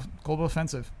 Counter-Strike, Global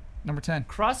Offensive. Number 10.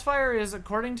 Crossfire is,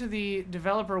 according to the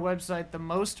developer website, the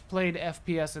most played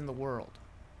FPS in the world.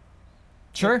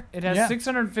 Sure. It has yeah.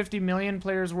 650 million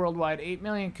players worldwide, 8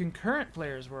 million concurrent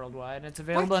players worldwide, and it's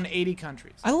available in 80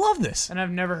 countries. I love this. And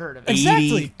I've never heard of it.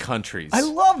 Exactly. 80 countries. I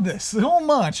love this so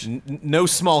much. No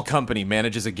small company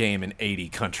manages a game in 80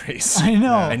 countries. I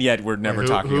know. And yet we're never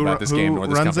talking about this game nor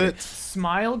this runs company. it?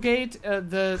 Smilegate,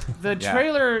 the Yeah.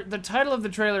 trailer, the title of the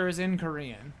trailer is in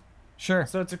Korean. Sure.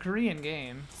 So it's a Korean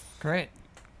game. Great.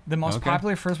 The most Okay.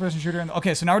 popular first-person shooter.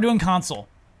 Okay, so now we're doing console.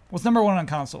 What's number 1 on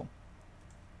console?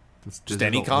 It's Just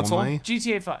any digital console? only?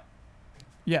 GTA 5.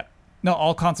 Yeah. No,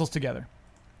 all consoles together.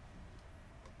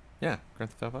 Yeah, Grand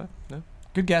Theft Auto 5? No?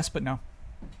 Good guess, but no.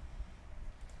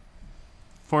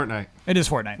 Fortnite. It is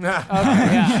Fortnite. Okay,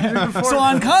 yeah. So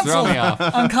on console, Throw me off.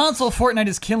 on console, Fortnite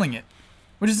is killing it,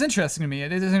 which is interesting to me.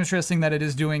 It is interesting that it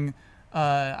is doing,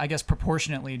 I guess,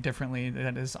 proportionately differently.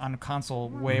 That is on console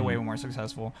way more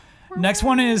successful. Next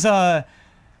one is, I'm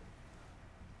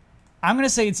gonna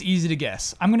say it's easy to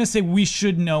guess. I'm gonna say we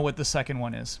should know what the second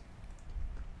one is.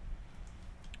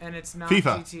 And it's not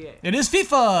FIFA. GTA. It is FIFA.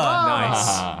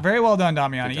 Nice. Very well done,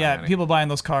 Damiani. Good, Yeah, Damiani. people buying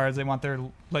those cards, they want their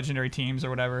legendary teams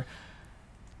or whatever.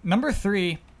 Number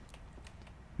 3.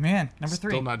 Man, number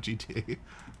 3. Still not GTA.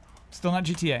 Still not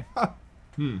GTA.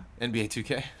 NBA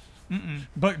 2K?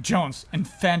 But Jones, and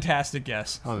fantastic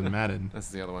guess. Oh, then Madden. That's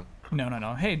the other one.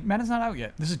 No. Hey, Madden's not out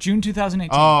yet. This is June 2018.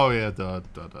 Oh, yeah. Duh.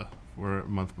 We're a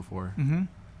month before. Mm-hmm.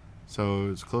 So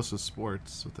it's close to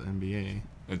sports with the NBA.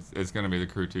 It's going to be the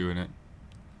Crew 2 in it.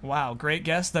 Wow, great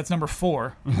guess. That's number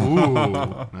 4. Ooh,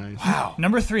 nice. Wow.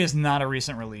 Number 3 is not a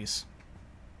recent release.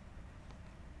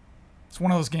 It's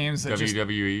one of those games that just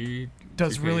WWE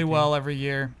does 2K18. really well every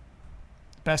year.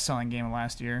 Best-selling game of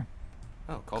last year.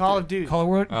 Oh, Call of Duty. Call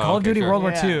of okay, Duty sure. World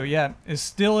War Yeah. II, yeah, is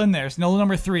still in there. Still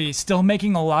number 3. Still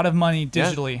making a lot of money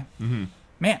digitally. Mm-hmm.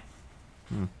 Man.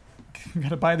 You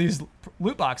gotta buy these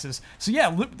loot boxes. So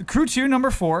yeah, the Crew 2, number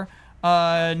 4.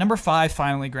 Number 5,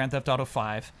 finally, Grand Theft Auto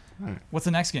 5. Right. What's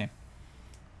the next game?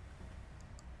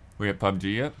 We have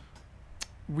PUBG yet?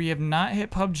 We have not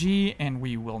hit PUBG, and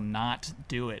we will not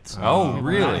do it. Oh, We will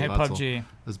really? not hit That's PUBG.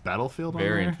 Is Battlefield on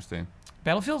Very there? interesting.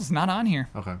 Battlefield's not on here.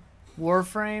 Okay.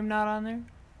 Warframe not on there?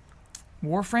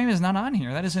 Warframe is not on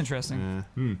here. That is interesting.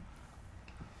 Yeah.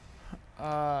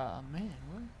 Man,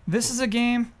 what? This is a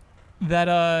game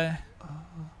that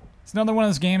it's another one of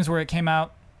those games where it came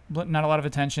out, but not a lot of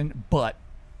attention, but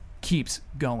keeps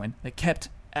going. They kept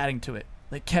adding to it.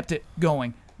 They kept it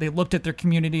going. They looked at their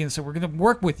community and said, "We're going to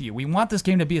work with you. We want this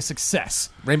game to be a success."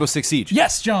 Rainbow Six Siege.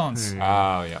 Yes, Jones.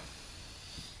 Oh, yeah.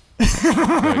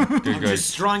 Good.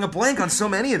 Just drawing a blank on so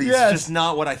many of these. Yes. It's just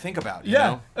not what I think about. You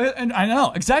Yeah, know? and I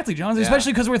know exactly, Jones. Yeah.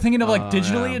 Especially because we're thinking of like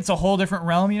digitally, yeah. it's a whole different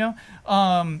realm, you know.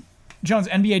 Jones,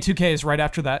 NBA 2K is right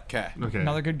after that. Okay. Okay.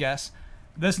 Another good guess.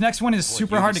 This next one is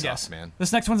super hard to Ubisoft, guess. man.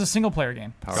 This next one's a single player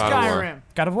game. God of War. Skyrim.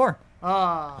 God of War.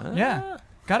 Yeah,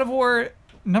 God of War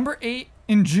number 8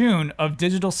 in June of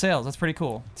digital sales. That's pretty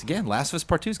cool. It's again, Last of Us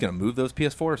Part 2 is going to move those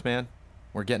PS4s, man.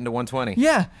 We're getting to 120.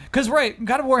 Yeah, because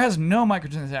God of War has no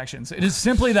microtransactions. It is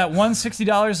simply that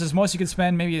 $160 is most you could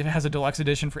spend. Maybe it has a deluxe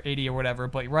edition for $80 or whatever.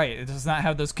 But right, it does not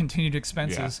have those continued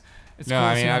expenses. It's No, cool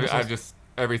I to see mean, how this I've is- just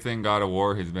everything God of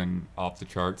War has been off the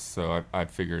charts, so I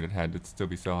figured it had to still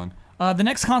be selling. The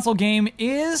next console game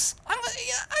is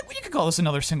you could call this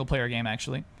another single player game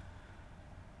actually.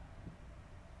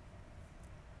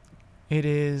 It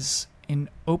is an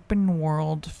open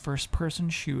world first person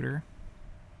shooter.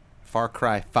 Far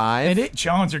Cry 5.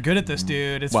 Jones, you're good at this,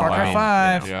 dude. It's Well, Far Cry I mean,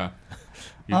 5. Yeah.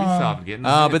 Ubisoft getting the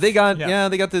But hits. they got Yeah.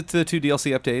 they got the 2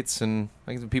 DLC updates, and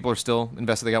I think the people are still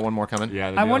invested. They got one more coming.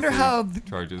 Yeah, the I wonder DLC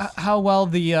charges. how well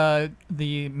the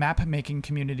map making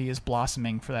community is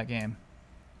blossoming for that game.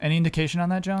 Any indication on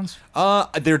that, Jones?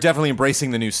 They're definitely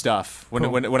embracing the new stuff. Cool.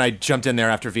 When I jumped in there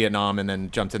after Vietnam and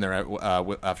then jumped in there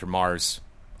after Mars,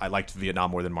 I liked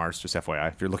Vietnam more than Mars, just FYI.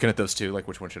 If you're looking at those two, like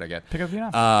which one should I get? Pick up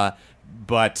Vietnam.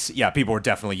 But yeah, people were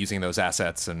definitely using those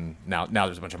assets, and now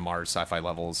there's a bunch of Mars sci-fi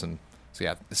levels, and so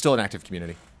yeah, it's still an active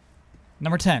community.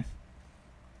 Number 10.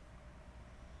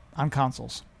 On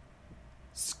consoles.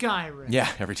 Skyrim. Yeah,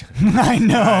 every time. I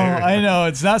know.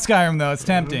 It's not Skyrim, though. It's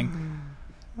tempting.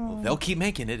 Well, they'll keep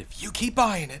making it if you keep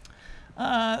buying it.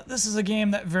 This is a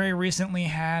game that very recently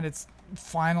had its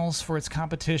finals for its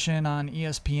competition on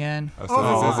ESPN. Oh,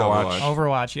 so this is Overwatch.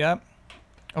 Overwatch, yep.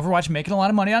 Overwatch making a lot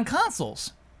of money on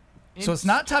consoles. So it's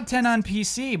not top 10 on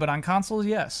PC, but on consoles,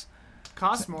 yes.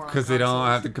 Costs more. Because they don't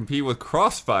have to compete with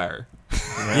Crossfire.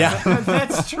 Yeah.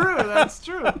 That's true. That's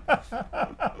true.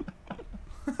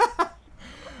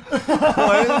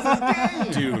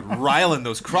 Dude, riling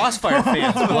those Crossfire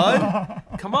fans, blood.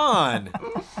 Come on.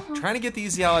 Trying to get the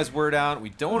Easy Allies word out. We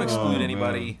don't want to exclude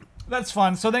anybody. That's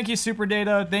fun. So thank you, Super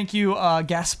Data. Thank you,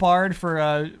 Gaspard,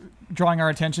 for drawing our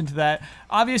attention to that.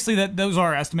 Obviously, those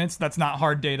are estimates. That's not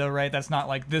hard data, right? That's not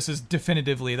like this is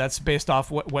definitively. That's based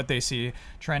off what they see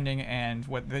trending and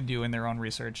what they do in their own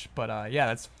research. But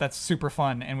yeah, that's super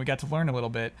fun, and we got to learn a little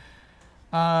bit.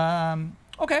 Okay,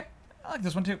 I like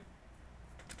this one too.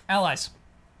 Allies.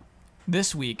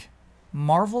 This week,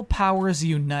 Marvel Powers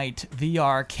Unite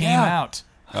VR came out.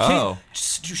 Oh.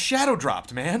 Just shadow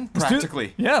dropped, man.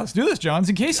 Practically. Let's do this, Jones.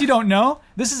 In case you don't know,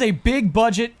 this is a big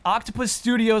budget Octopus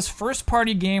Studios first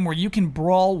party game where you can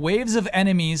brawl waves of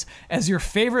enemies as your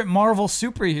favorite Marvel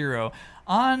superhero.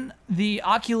 On the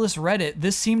Oculus Reddit,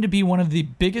 this seemed to be one of the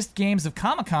biggest games of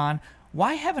Comic-Con.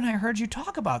 Why haven't I heard you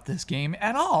talk about this game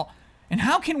at all? And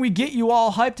how can we get you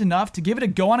all hyped enough to give it a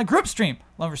go on a group stream?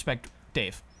 Love, respect,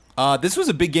 Dave. This was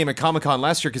a big game at Comic-Con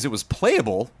last year because it was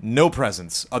playable, no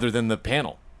presence other than the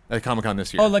panel at Comic-Con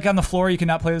this year. Oh, like on the floor you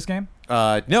cannot play this game?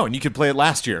 No, and you could play it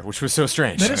last year, which was so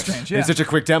strange. That is strange, yeah. It's such a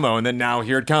quick demo, and then now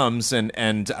here it comes,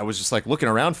 and I was just like looking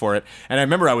around for it, and I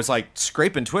remember I was like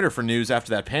scraping Twitter for news after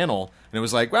that panel, and it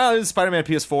was like, well, there's Spider-Man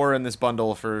PS4 and this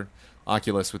bundle for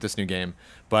Oculus with this new game.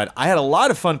 But I had a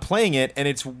lot of fun playing it, and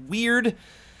it's weird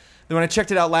when I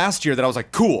checked it out last year that I was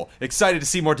like, cool, excited to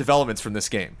see more developments from this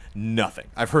game. Nothing.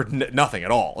 I've heard nothing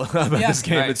at all about this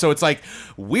game. Right. And so it's like,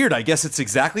 weird. I guess it's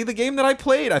exactly the game that I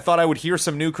played. I thought I would hear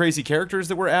some new crazy characters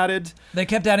that were added. They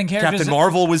kept adding characters. Captain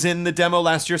Marvel was in the demo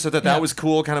last year, so that was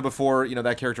cool kind of before,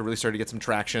 that character really started to get some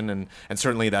traction. And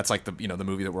certainly that's like the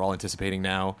movie that we're all anticipating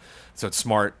now. So it's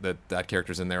smart that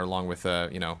character's in there along with,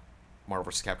 Marvel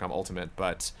vs. Capcom Ultimate.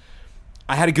 But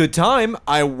I had a good time.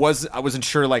 I wasn't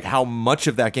sure like how much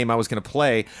of that game I was going to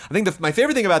play. I think my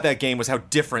favorite thing about that game was how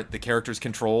different the characters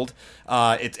controlled.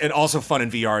 It's and also fun in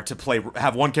VR to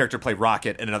have one character play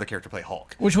Rocket and another character play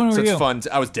Hulk. Which one were you? So it's fun.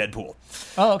 I was Deadpool.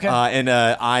 Oh, okay.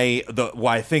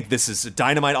 Why I think this is a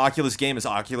dynamite Oculus game is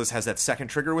Oculus has that second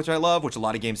trigger, which I love, which a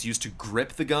lot of games use to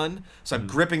grip the gun. So I'm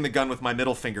gripping the gun with my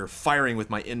middle finger, firing with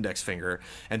my index finger.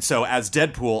 And so as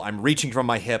Deadpool, I'm reaching from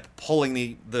my hip, pulling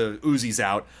the Uzis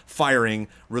out, firing,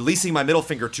 releasing my middle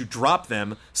finger to drop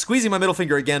them, squeezing my middle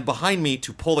finger again behind me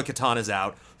to pull the katanas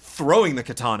out, throwing the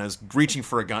katanas, reaching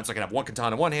for a gun. So I can have one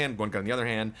katana in one hand, one gun in the other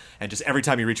hand, and just every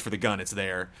time you reach for the gun, it's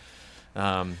there.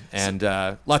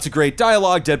 Lots of great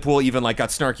dialogue. Deadpool even got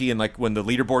snarky and when the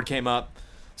leaderboard came up.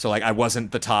 So I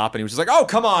wasn't the top, and he was just like, "Oh,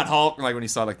 come on, Hulk!" When he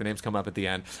saw the names come up at the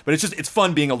end. But it's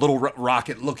fun being a little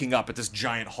rocket looking up at this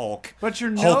giant Hulk. But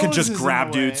your Hulk can nose just is grab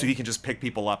in the way. dudes, so he can just pick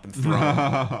people up and throw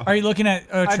them. Are you looking at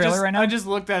a trailer right now? I just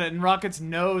looked at it, and Rocket's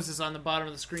nose is on the bottom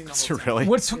of the screen the whole time. Really?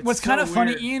 What's so kind of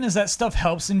funny, weird. Ian, is that stuff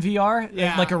helps in VR.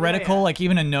 Yeah. Like a reticle, Yeah.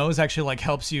 even a nose actually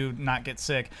helps you not get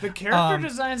sick. The character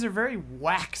designs are very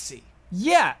waxy.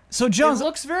 Yeah. So Jones, It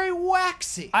looks very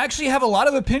waxy. I actually have a lot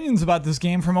of opinions about this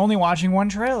game from only watching one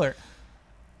trailer.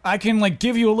 I can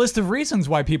give you a list of reasons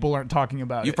why people aren't talking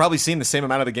about You've it. probably seen the same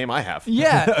amount of the game I have.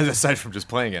 Yeah. Aside from just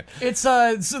playing it. It's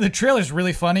so the trailer's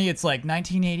really funny. It's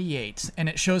 1988, and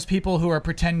it shows people who are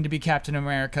pretending to be Captain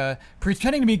America,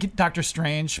 pretending to be Doctor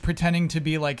Strange, pretending to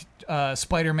be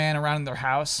Spider-Man around in their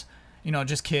house.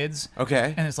 Just kids.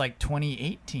 Okay. And it's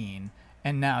 2018.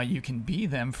 And now you can be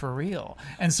them for real.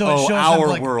 And so it Oh, shows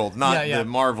our them, world, not Yeah. the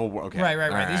Marvel world. Okay. Right.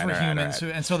 All These were all humans, all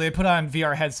right. and so they put on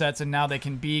VR headsets, and now they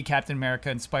can be Captain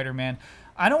America and Spider-Man.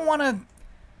 I don't want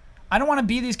to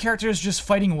be these characters just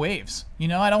fighting waves. I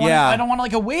don't want. I don't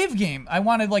want a wave game. I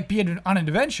want to be on an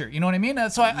adventure. You know what I mean?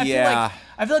 So I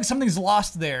feel like something's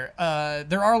lost there.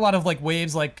 There are a lot of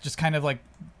waves, just kind of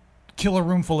kill a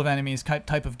room full of enemies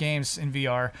type of games in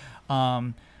VR.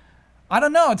 I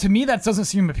don't know. To me, that doesn't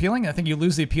seem appealing. I think you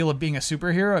lose the appeal of being a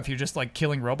superhero if you're just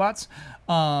killing robots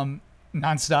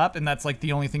nonstop, and that's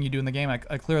the only thing you do in the game.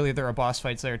 Clearly, there are boss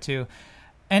fights there too.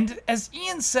 And as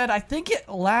Ian said, I think it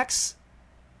lacks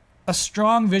a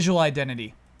strong visual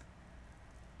identity.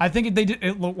 I think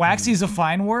waxy is a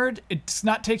fine word. It's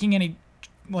not taking any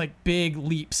like big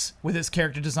leaps with its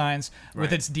character designs,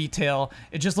 with its detail.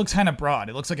 It just looks kind of broad.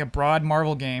 It looks like a broad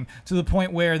Marvel game to the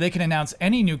point where they can announce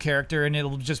any new character and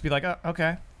it'll just be like, oh,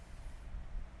 okay.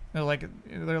 They're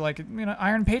like,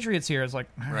 Iron Patriot's here. It's like,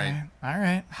 all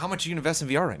right. How much are you invest in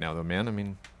VR right now, though, man? I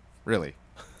mean, really?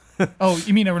 Oh,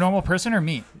 you mean a normal person or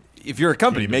me? If you're a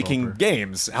company making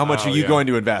games, how much are you going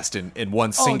to invest in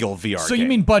one single VR game? So you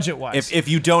mean budget-wise? If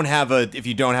you don't have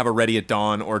a Ready at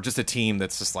Dawn or just a team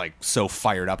that's just like so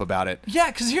fired up about it. Yeah,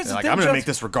 because here's the thing. I'm going to make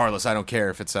this regardless. I don't care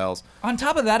if it sells. On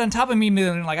top of me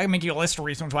being like, I can make you a list of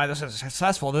reasons why this is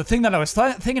successful. The thing that I was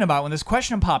thinking about when this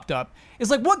question popped up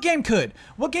is like, what game could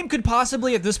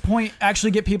possibly at this point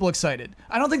actually get people excited?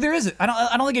 I don't think there is. I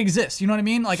don't think it exists. You know what I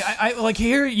mean? Like I like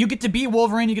here you get to be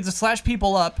Wolverine, you get to slash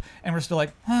people up, and we're still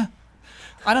like, huh.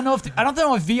 I don't know if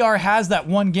VR has that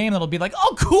one game that'll be like,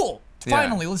 oh, cool.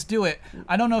 Finally, let's do it.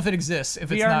 I don't know if it exists. If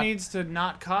VR needs to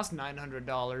not cost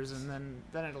 $900, and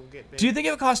then it'll get big. Do you think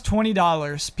if it cost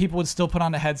 $20, people would still put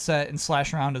on a headset and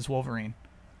slash around as Wolverine?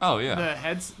 Oh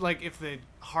yeah. Like if the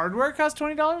hardware cost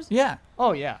 $20? Yeah.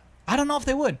 Oh yeah. I don't know if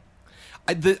they would.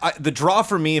 The draw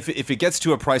for me, if it gets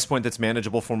to a price point that's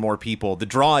manageable for more people, the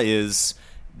draw is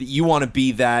you want to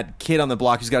be that kid on the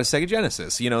block who's got a Sega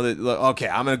Genesis. You know, okay,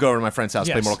 I'm going to go over to my friend's house,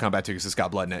 play Mortal Kombat 2 because it's got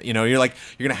blood in it. You know, you're going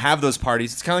to have those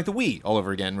parties. It's kind of like the Wii all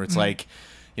over again, where it's like,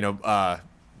 you know,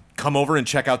 come over and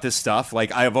check out this stuff.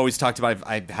 Like I've always talked about,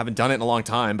 I haven't done it in a long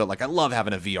time, but like I love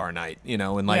having a VR night, you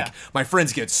know, and like my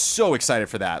friends get so excited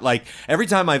for that. Like every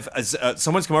time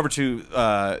someone's come over to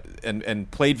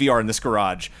and played VR in this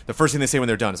garage, the first thing they say when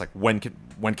they're done is like, when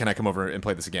can I come over and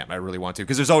play this again? I really want to,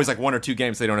 because there's always like one or two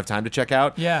games they don't have time to check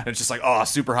out. Yeah, and it's just like, oh,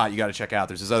 super hot, you got to check out.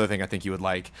 There's this other thing I think you would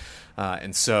like,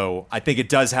 and so I think it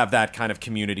does have that kind of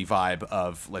community vibe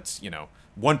of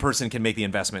one person can make the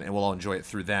investment and we'll all enjoy it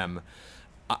through them.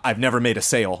 I've never made a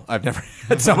sale. I've never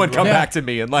had someone come back to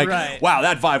me and like, wow,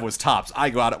 that Vive was tops. I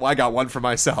got one for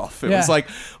myself. It was like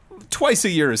twice a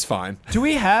year is fine. Do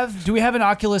we have an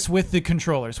Oculus with the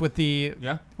controllers? With the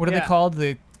what are they called?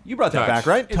 You brought that back,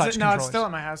 right? It's still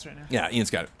at my house right now. Yeah, Ian's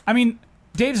got it. I mean,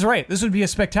 Dave's right. This would be a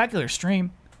spectacular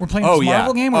stream. We're playing this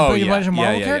Marvel game. We're playing a bunch of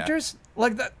Marvel characters.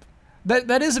 Like that.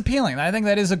 That is appealing. I think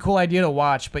that is a cool idea to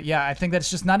watch. But yeah, I think that's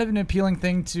just not an appealing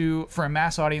thing for a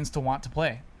mass audience to want to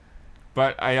play.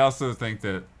 But I also think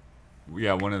that,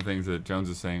 one of the things that Jones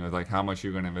is saying was like, how much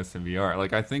you're going to invest in VR.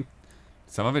 Like, I think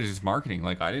some of it is just marketing.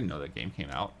 Like, I didn't know that game came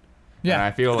out. Yeah, and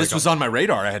I feel this was on my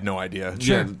radar. I had no idea.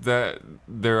 Sure. Yeah,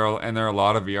 there are a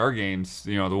lot of VR games.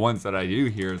 You know, the ones that I do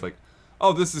hear is like,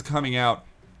 oh, this is coming out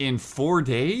in 4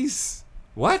 days.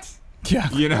 What? Yeah.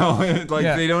 You know,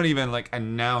 they don't even like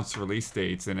announce release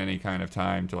dates in any kind of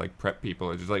time to like prep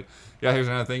people. It's just like, here's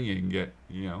another thing you can get,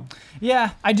 you know.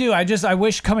 Yeah, I do. I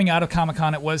wish coming out of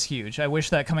Comic-Con it was huge. I wish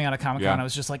that coming out of Comic-Con I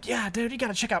was just like, yeah, dude, you got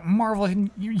to check out Marvel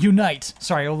Unite.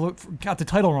 Sorry, I got the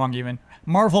title wrong even.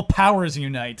 Marvel Powers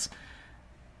Unite.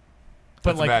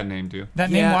 But that's a bad name too. That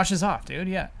name washes off, dude.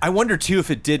 Yeah. I wonder too if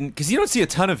it didn't, because you don't see a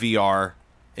ton of VR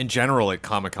in general at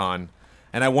Comic-Con,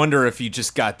 and I wonder if you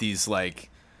just got these like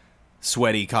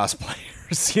sweaty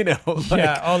cosplayers, you know?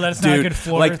 That's not a good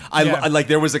floor. Like I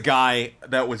there was a guy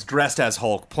that was dressed as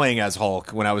Hulk, playing as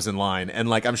Hulk when I was in line, and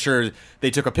like I'm sure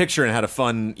they took a picture and had a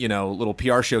fun, little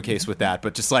PR showcase with that.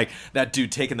 But just like that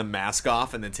dude taking the mask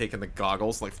off and then taking the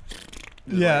goggles, like.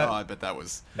 Yeah, I bet that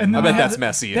was. I bet that's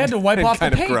messy. They had to wipe off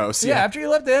kind the paint. Of gross. Yeah, after you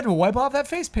left, they had to wipe off that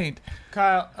face paint.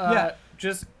 Kyle,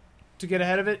 just to get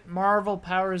ahead of it, Marvel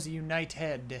Powers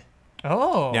United.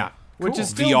 Oh, yeah. Which is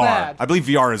still VR. bad. I believe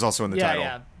VR is also in the title.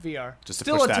 Yeah, VR. Just to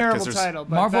still push a that, terrible title.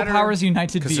 But Marvel Powers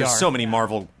United VR. Because there's so many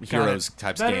Marvel Heroes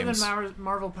types better games. Better than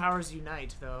Marvel Powers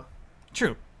Unite, though.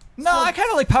 True. No, I kind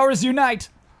of like Powers Unite.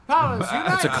 Powers Unite.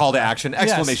 That's a call to action!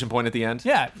 Exclamation point at the end.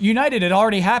 Yeah, United. It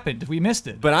already happened. We missed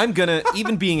it. But I'm gonna,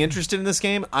 even being interested in this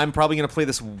game, I'm probably gonna play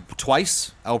this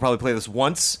twice. I will probably play this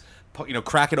once.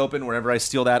 Crack it open whenever I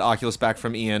steal that Oculus back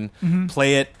from Ian. Mm-hmm.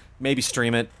 Play it, maybe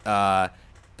stream it.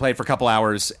 Play it for a couple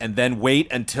hours, and then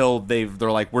wait until they're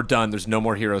like, we're done. There's no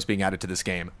more heroes being added to this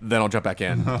game. Then I'll jump back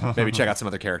in. Maybe check out some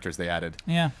other characters they added.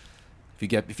 Yeah.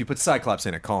 If you put Cyclops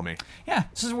in it, call me. Yeah,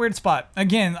 this is a weird spot.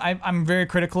 Again, I'm very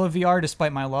critical of VR,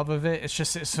 despite my love of it.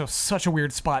 It's such a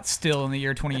weird spot still in the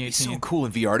year 2018. It's so cool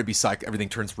in VR to be everything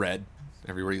turns red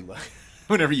everywhere you look.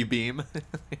 Whenever you beam.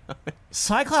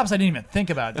 Cyclops, I didn't even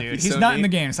think about, dude. He's not in the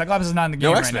game. Cyclops is not in the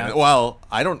game right now. Well,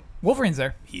 I don't. Wolverine's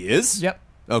there. He is? Yep.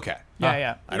 Okay.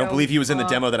 Yeah. I don't believe he was in the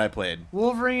demo that I played.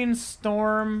 Wolverine,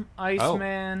 Storm,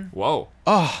 Iceman. Whoa.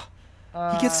 Oh.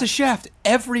 He gets the shaft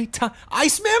every time.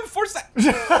 Iceman?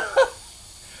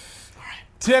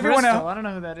 To everyone Crystal, else, I don't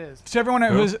know who that is. to everyone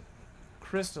who's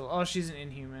Crystal. Oh, she's an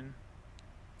Inhuman.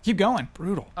 keep going.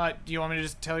 Brutal. Do you want me to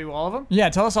just tell you all of them? Yeah,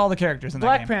 tell us all the characters in that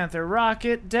Black game. Panther,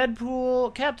 Rocket,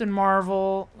 Deadpool, Captain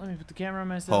Marvel. Let me put the camera on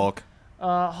myself.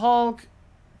 Hulk. Hulk,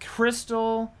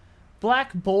 Crystal,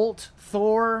 Black Bolt,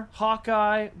 Thor,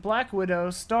 Hawkeye, Black Widow,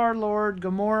 Star-Lord,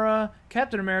 Gamora,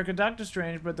 Captain America, Doctor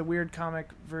Strange, but the weird comic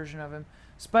version of him,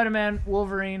 Spider-Man,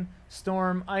 Wolverine,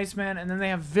 Storm, Iceman, and then they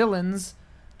have villains,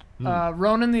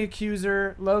 Ronan the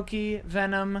Accuser, Loki,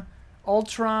 Venom,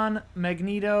 Ultron,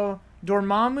 Magneto,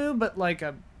 Dormammu, but like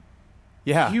a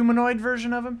humanoid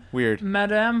version of him, Weird.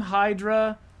 Madame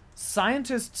Hydra,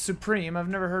 Scientist Supreme, I've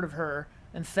never heard of her,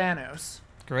 and Thanos.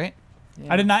 Great.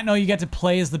 Yeah. I did not know you get to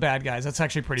play as the bad guys. That's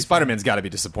actually pretty. Spider-Man's got to be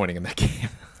disappointing in that game.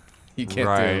 You can't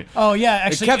Right. do. Oh yeah,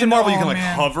 actually, Captain Marvel, you can oh, like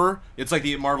man. hover. It's like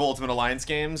the Marvel Ultimate Alliance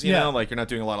games, you Yeah. know? Like you're not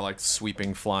doing a lot of like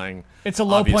sweeping, flying. It's a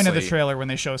low point of the obviously. trailer when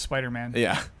they show Spider-Man.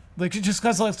 Yeah. Like just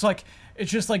because it's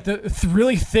just like the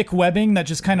really thick webbing that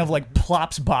just kind of like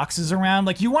plops boxes around.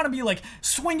 Like you want to be like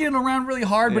swinging around really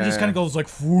hard, but Yeah, just kind of goes like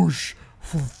whoosh.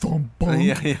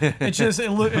 Yeah. It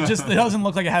doesn't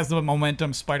look like it has the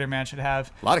momentum Spider-Man should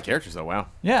have. A lot of characters though. Wow.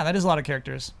 Yeah, that is a lot of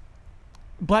characters.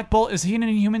 Black Bolt, is he an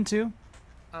Inhuman too?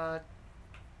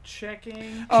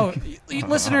 Checking. Oh,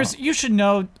 listeners, you should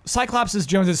know Cyclops is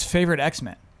Jones's favorite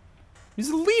X-Men. He's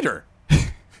the leader.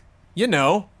 You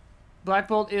know, Black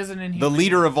Bolt is an Inhuman. the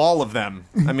leader of all of them.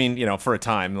 I mean, you know, for a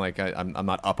time, like I'm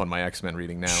not up on my X-Men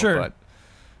reading now, Sure. but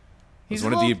He's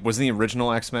wasn't the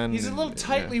original X-Men? He's a little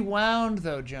tightly wound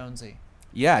though, Jonesy.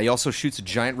 Yeah, he also shoots a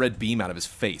giant red beam out of his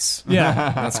face.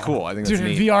 Yeah. That's cool. I think that's Dude,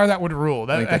 in neat. VR, that would rule.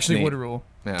 That think that's actually neat. would rule.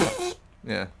 Yeah.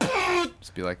 Yeah.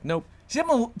 Just be like, nope.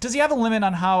 Does he have a limit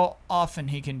on how often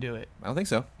he can do it? I don't think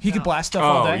so. He could blast stuff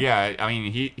all Oh day? yeah, I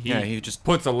mean he just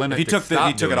puts a limit. If he to took stop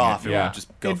he took doing it off, it yeah. would just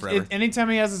go forever. Anytime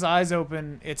he has his eyes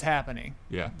open, it's happening.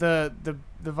 Yeah. The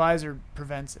visor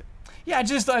prevents it. Yeah,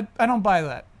 I don't buy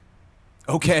that.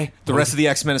 Okay, the rest of the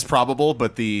X-Men is probable,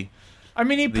 but the I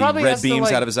mean, he probably red has beams to,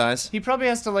 like, out of his eyes. He probably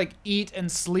has to like eat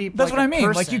and sleep. That's like what I a mean.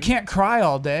 Like, person. you can't cry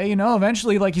all day, you know?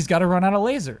 Eventually, like, he's got to run out of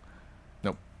laser.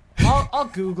 Nope. I'll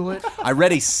Google it. I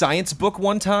read a science book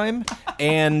one time,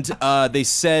 and they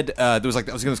said there was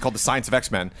it was called The Science of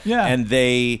X-Men. Yeah. And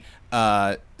they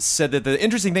said that the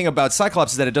interesting thing about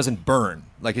Cyclops is that it doesn't burn.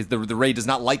 Like the ray does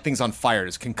not light things on fire.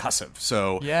 It's concussive,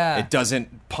 so Yeah. it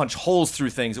doesn't punch holes through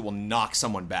things. It will knock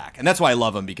someone back, and that's why I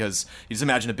love him, because you just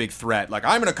imagine a big threat, like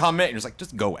I'm going to come in, and you're just like,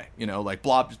 just go away, you know, like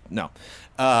blah, no.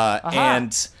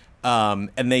 And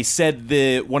they said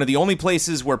one of the only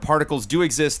places where particles do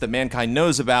exist that mankind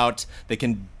knows about, they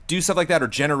can do stuff like that or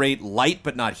generate light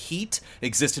but not heat,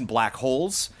 exist in black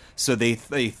holes. So they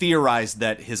theorized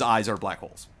that his eyes are black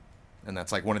holes, and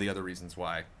that's like one of the other reasons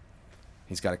why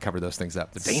he's got to cover those things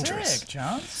up. They're dangerous. Sick,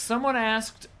 John. Someone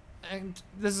asked, and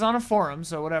this is on a forum,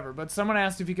 so whatever, but someone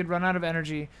asked if he could run out of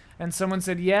energy, and someone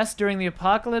said yes, during the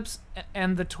Apocalypse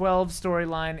and the 12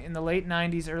 storyline in the late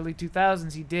 90s, early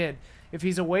 2000s, he did. If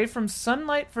he's away from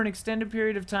sunlight for an extended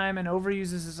period of time and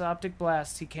overuses his optic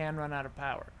blasts, he can run out of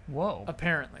power. Whoa.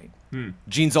 Apparently.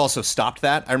 Jean's also stopped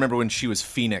that. I remember when she was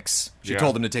Phoenix, she Yeah.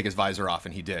 told him to take his visor off,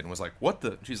 and he did, and was like, "What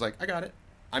the?" She's like, "I got it.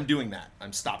 I'm doing that.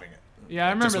 I'm stopping it." Yeah, I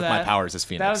remember Just with that. my powers as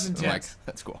Phoenix. That was I'm like, intense.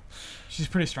 that's cool She's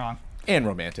pretty strong. and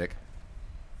romantic.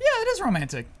 Yeah, it is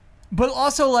romantic. But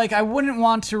also, like, I wouldn't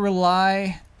want to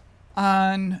rely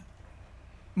on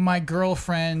my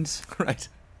girlfriend Right.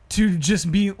 to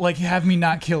just be, like, have me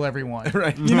not kill everyone.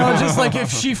 Right. You know, just like if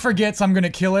she forgets I'm going to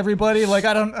kill everybody, like,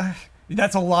 I don't.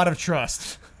 That's a lot of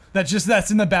trust.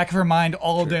 That's in the back of her mind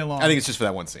all day long. I think it's just for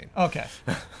that one scene. Okay.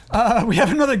 We have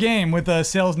another game with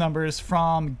sales numbers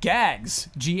from Gags,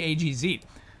 G-A-G-Z.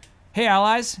 Hey,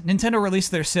 allies. Nintendo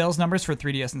released their sales numbers for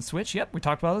 3DS and Switch. Yep, we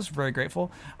talked about this. Very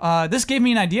grateful. This gave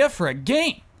me an idea for a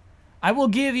game. I will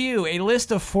give you a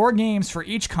list of 4 games for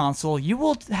each console. You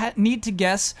will need to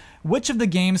guess which of the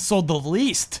games sold the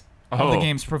least of the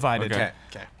games provided. okay.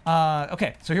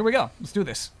 Okay, so here we go. Let's do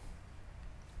this.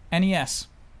 NES.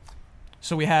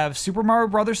 So we have Super Mario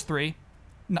Brothers 3.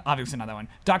 No, obviously not that one.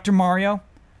 Dr. Mario,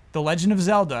 The Legend of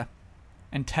Zelda,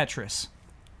 and Tetris.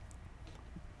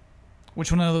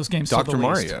 Which one of those games sold the Dr.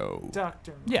 least? Mario.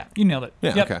 Doctor. Yeah, you nailed it.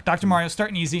 Yeah, yep. okay. Dr. Mario,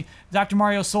 starting easy. Dr.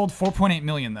 Mario sold 4.8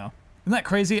 million, though. Isn't that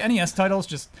crazy? NES titles,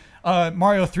 just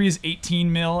Mario 3 is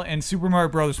 18 mil, and Super Mario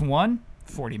Bros. 1,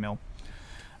 40 mil.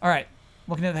 All right,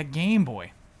 looking at that Game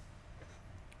Boy.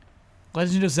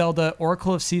 Legend of Zelda,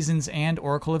 Oracle of Seasons, and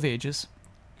Oracle of Ages.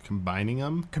 Combining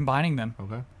them? Combining them.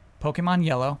 Okay. Pokemon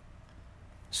Yellow,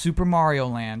 Super Mario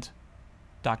Land,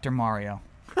 Dr. Mario.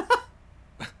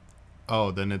 Oh,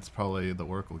 then it's probably the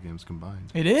Oracle games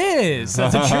combined. It is.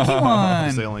 That's a tricky one.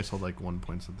 Because they only sold like 1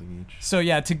 point something each. So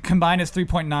yeah, to combine is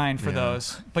 3.9 for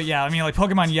those. But yeah, I mean like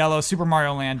Pokemon Yellow, Super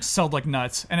Mario Land sold like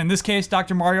nuts. And in this case,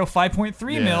 Dr. Mario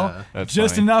 5.3 mil, That's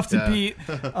just funny. enough to beat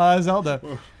Zelda.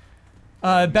 Best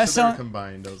So they're selling.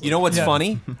 combined. I was You know what's Yeah.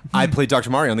 funny? I played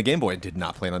Dr. Mario on the Game Boy and did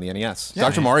not play it on the NES.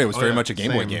 Dr. Mario was very much a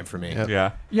Game Boy same. game for me. Yep.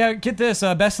 Yeah. Yeah, get this.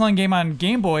 Best selling game on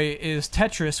Game Boy is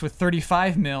Tetris with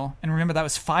 35 mil. And remember, that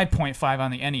was 5.5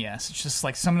 on the NES. It's just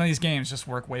like some of these games just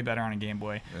work way better on a Game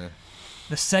Boy. Yeah.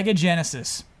 The Sega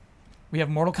Genesis. We have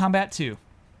Mortal Kombat 2,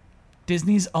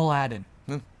 Disney's Aladdin,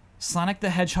 Sonic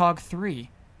the Hedgehog 3,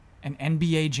 and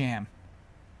NBA Jam.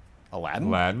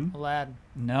 Aladdin.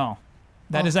 No.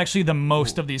 That is actually the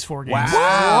most of these 4 games.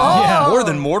 Wow. Yeah. More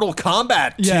than Mortal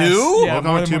Kombat 2? Yes. Yeah, Mortal more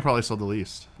Kombat than 2 more- probably sold the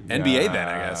least. NBA then,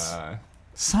 I guess.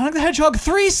 Sonic the Hedgehog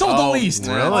 3 sold the least.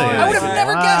 Really? I would have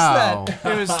never Wow. guessed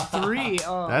that. It was 3.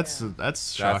 Oh, That's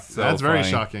shocking. so That's very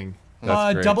funny. shocking.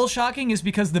 That's great. Double shocking is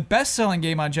because the best-selling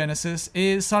game on Genesis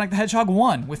is Sonic the Hedgehog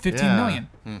 1 with 15 million.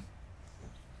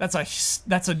 That's a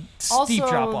steep also,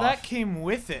 drop off. that came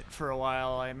with it for a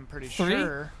while, I'm pretty 3?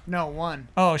 sure. No, 1.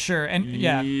 Oh, sure. And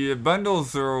yeah.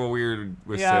 Bundles are weird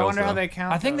with Yeah, sales. I wonder how though. they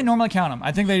count I think they those. normally count them.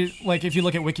 I think they, like, if you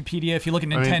look at Wikipedia, if you look at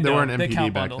Nintendo, I mean, they weren't they MPD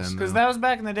count back bundles. then. Because No. that was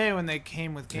back in the day when they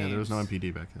came with games. Yeah, there was no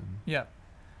MPD back then. Yeah.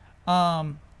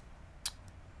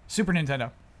 Super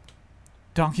Nintendo.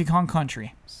 Donkey Kong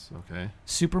Country. Okay.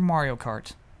 Super Mario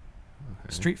Kart.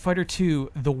 Street Fighter II,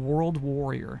 The World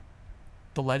Warrior.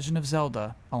 The Legend of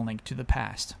Zelda, A Link to the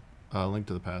Past. Link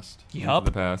to the Past. Yup.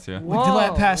 The past, yeah. Link to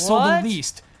the Past sold the what?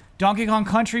 least. Donkey Kong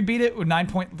Country beat it with 9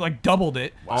 point, like doubled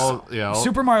it.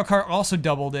 Super Mario Kart also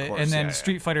doubled it, course, and then yeah, yeah.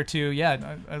 Street Fighter 2,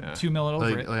 2 mil over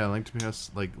Like, it. yeah, Link to the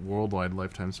Past, like worldwide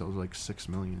lifetime sales like 6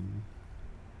 million.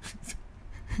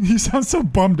 You sound so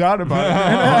bummed out about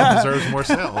Well, it deserves more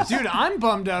sales. Dude, I'm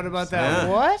bummed out about that. Yeah.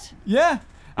 What? Yeah.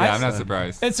 Yeah, I'm not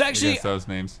surprised. It's actually- against those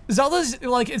names. Zelda's,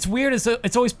 like, it's weird.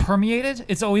 It's always permeated.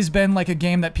 It's always been, like, a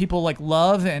game that people, like,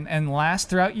 love and last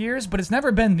throughout years, but it's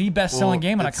never been the best-selling Well,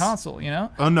 game on a it's- console, you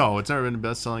know? Oh no, it's never been the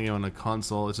best-selling game on a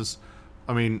console. It's just,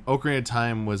 I mean, Ocarina of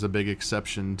Time was a big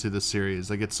exception to the series.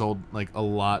 Like it sold like a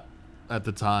lot at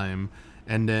the time,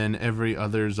 and then every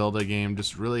other Zelda game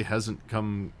just really hasn't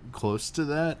come close to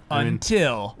that.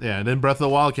 Until. Yeah, and then Breath of the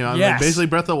Wild came out. Yes. Like, basically,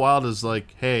 Breath of the Wild is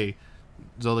like, hey,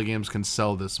 Zelda games can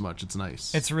sell this much. It's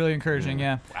nice. It's really encouraging,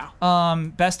 yeah. Wow.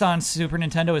 Best on Super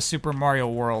Nintendo is Super Mario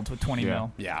World with 20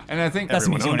 mil. Yeah. And I think That's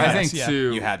me Everyone too. owned I it. think yeah.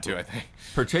 too, You had to, I think.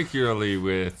 particularly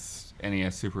with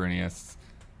NES, Super NES,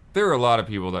 there are a lot of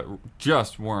people that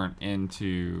just weren't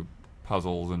into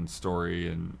puzzles and story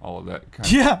and all of that kind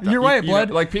of Yeah, stuff. you're right, You know,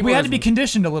 Blood. like people we had just- to be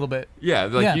conditioned a little bit. Yeah,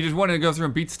 like Yeah. you just wanted to go through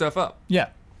and beat stuff up. Yeah,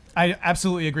 I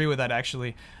absolutely agree with that,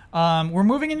 actually. We're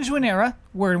moving into an era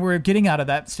where we're getting out of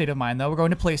that state of mind, though. We're going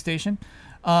to PlayStation.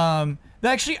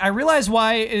 Actually, I realize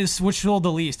why is which sold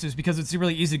the least is because it's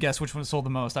really easy to guess which one sold the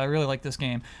most. I really like this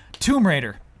game. Tomb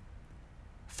Raider,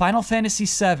 Final Fantasy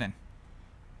VII,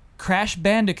 Crash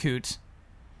Bandicoot,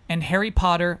 and Harry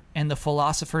Potter and the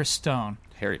Philosopher's Stone.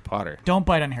 Harry Potter. Don't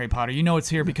bite on Harry Potter. You know it's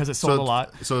here because it sold a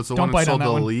lot. So it's the Don't one bite that on sold that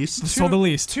the one. least. Sold the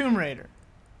least. Tomb Raider.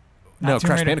 No, Tomb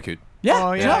Crash Raider. Bandicoot. Yeah, Oh,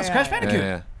 no, yeah, it's yeah, Crash yeah. Bandicoot. Yeah,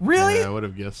 yeah. Really? Yeah, I would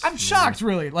have guessed. I'm shocked,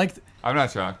 really. Like, I'm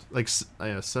not shocked. Like,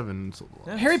 7 sold a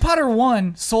lot. Harry Potter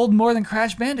 1 sold more than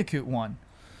Crash Bandicoot 1.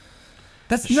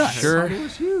 That's nuts. Sure. It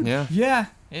was huge. Yeah. Yeah,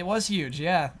 it was huge,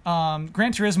 yeah.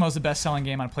 Gran Turismo is the best-selling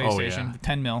game on PlayStation, yeah.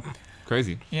 10 mil.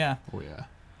 Crazy. Yeah. Oh yeah.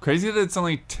 Crazy that it's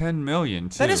only 10 million,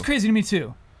 too. That is crazy to me,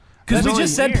 too. Because That's we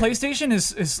just said weird. PlayStation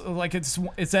is like, it's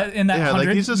in that Yeah, 100 like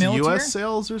these just mil U.S. tier?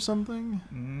 sales or something.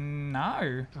 No.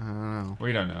 I don't know.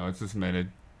 We don't know. It's just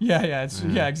admitted. Yeah,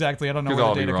 exactly. I don't know Could where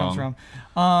all the be data comes wrong.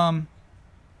 from.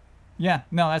 Yeah,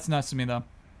 no, that's nuts to me, though.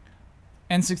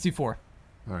 N64, All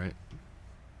right.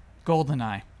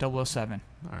 GoldenEye, 007,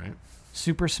 All right.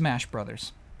 Super Smash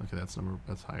Brothers, Okay, that's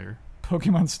higher.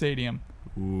 Pokemon Stadium,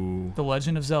 Ooh. The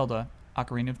Legend of Zelda,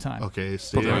 Ocarina of Time. Okay.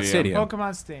 Pokemon Yeah. Stadium.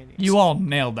 Pokemon Stadium. You all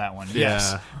nailed that one. Yeah.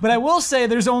 Yes. But I will say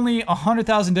there's only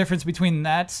 100,000 difference between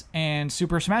that and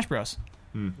Super Smash Bros.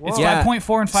 It's Yeah.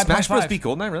 5.4 and 5.5. Smash Bros. beat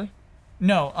GoldenEye, really?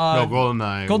 No, No,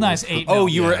 GoldenEye. GoldenEye's 8 Oh, mil.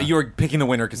 you were Yeah. you were picking the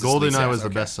winner because GoldenEye was the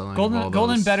best selling.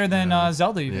 Golden better than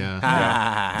Zelda even. Yeah.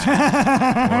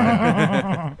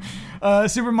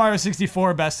 Super Mario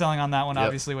 64 best selling on that one, Yep.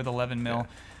 obviously with 11 mil.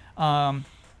 Yeah,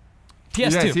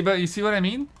 PS2. you see what I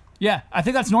mean? Yeah, I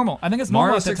think that's normal. I think it's normal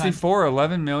Mario at that time. 64,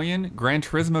 11 million. Gran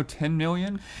Turismo, 10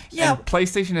 million. Yeah. And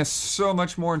PlayStation has so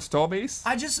much more install base.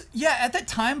 At that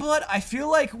time, Blood, I feel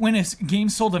like when a game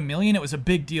sold 1 million, it was a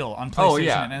big deal on PlayStation Oh,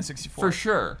 yeah. and N64. For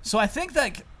sure. So I think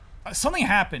that something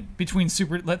happened between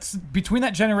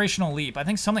that generational leap. I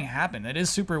think something happened. It is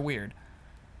super weird.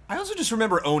 I also just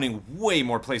remember owning way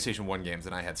more PlayStation 1 games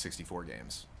than I had 64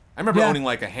 games. I remember owning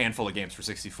like a handful of games for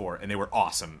 64, and they were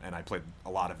awesome, and I played a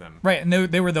lot of them. Right, and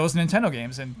they were those Nintendo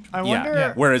games. And I wonder.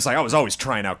 Yeah. Whereas like I was always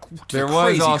trying out There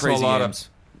crazy, was also crazy a lot games.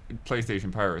 of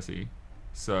PlayStation piracy,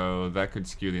 so that could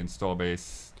skew the install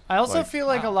base. I also feel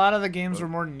like a lot of the games were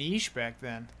more niche back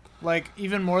then. Like,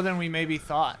 even more than we maybe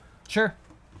thought. Sure.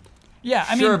 Yeah,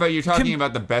 I Sure, mean, but you're talking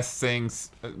about the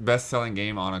best-selling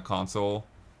game on a console.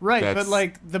 Right, That's- but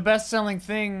like the best-selling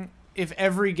thing, if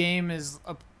every game is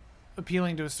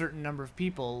appealing to a certain number of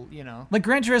people, you know. like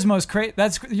Gran Turismo is crazy.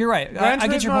 You're right. Gran I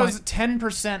get your Turismo point. is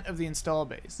 10% of the install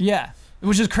base. Yeah,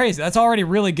 which is crazy. That's already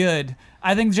really good.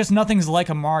 I think just nothing's like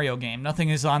a Mario game. Nothing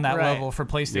is on that Right. level for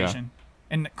PlayStation.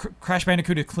 And Crash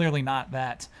Bandicoot is clearly not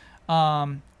that. All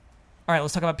right,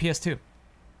 let's talk about PS2.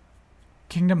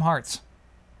 Kingdom Hearts,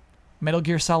 Metal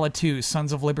Gear Solid 2,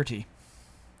 Sons of Liberty,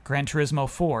 Gran Turismo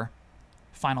 4,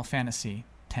 Final Fantasy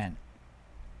 10.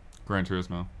 Gran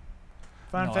Turismo.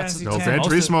 Final No, that's- Fantasy No, 10. Gran most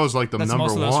of- Turismo is like the that's number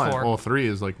most of those one. four. Well, 3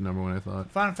 is like number one, I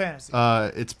thought. Final Fantasy.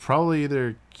 It's probably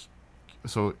either.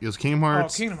 So it was Kingdom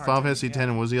Hearts, Kingdom Hearts, Final Fantasy yeah. 10,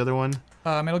 and what was the other one?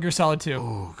 Metal Gear Solid 2.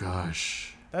 Oh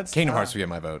gosh, That's Kingdom tough. Hearts would get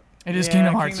my vote. It is Yeah,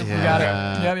 Kingdom Hearts. Kingdom You got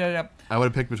Hearts. it. Yep. I would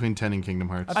have picked between 10 and Kingdom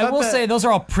Hearts. I thought will that- say those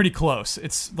are all pretty close.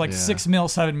 It's like Yeah. 6 mil,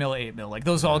 7 mil, 8 mil. Like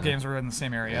those all games are in the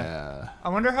same area. Yeah, I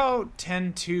wonder how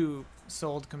 10-2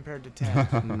 sold compared to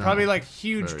 10. Probably like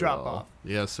huge very drop well. off.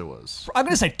 Yes, it was. I'm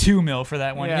gonna say 2 mil for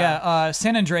that one. Yeah. Yeah.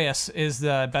 San Andreas is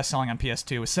the best selling on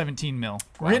PS2 with 17 mil.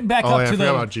 We're getting back Oh, up yeah, I to forgot the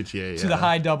about GTA. to the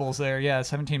high doubles there. Yeah,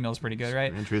 17 mil is pretty good,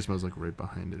 right? Gran Turismo's like right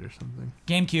behind it or something.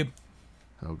 GameCube,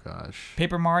 Oh gosh.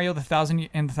 Paper Mario, the Thousand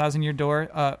Year Door.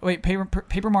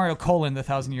 Paper Mario: The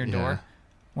Thousand Year Door,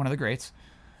 one of the greats.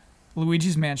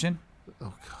 Luigi's Mansion,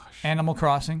 Oh gosh. Animal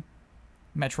Crossing,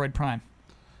 Metroid Prime.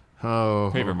 Oh.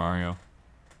 Paper Mario.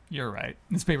 You're right.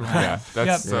 It's Paper Mario. Yeah,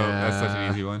 that's Yep. that's such an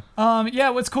easy one. Yeah,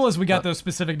 what's cool is we got those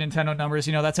specific Nintendo numbers.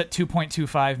 You know, that's at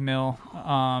 2.25 mil.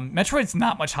 Metroid's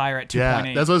not much higher at 2.8.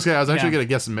 Yeah, that's what I was saying. I was actually Yeah. gonna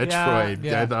guess Metroid.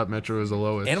 Yeah. I thought Metroid was the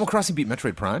lowest. Animal Crossing beat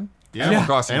Metroid Prime? Animal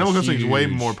Crossing. Animal is Crossing is way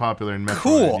huge. more popular than Metroid.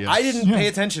 Cool. yes. I didn't pay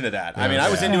attention to that. I mean, I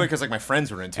was into it because like my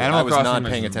friends were into it. Animal I was Crossing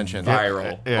not paying was attention.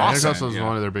 Viral. Yeah, Animal Awesome, Crossing was yeah.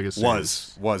 one of their biggest.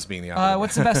 series. Was being the opposite.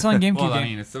 What's the best-selling GameCube Well, I game?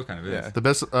 mean, it still kind of is. Yeah. The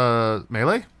best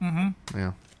Melee. Mm-hmm.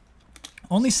 Yeah.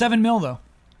 Only 7 mil though.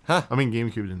 I mean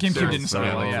GameCube didn't. GameCube didn't sell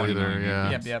very well, yeah. either.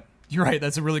 Yeah. Yep. You're right.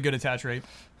 That's a really good attach rate.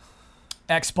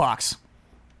 Xbox.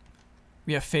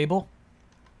 We have Fable,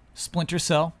 Splinter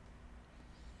Cell,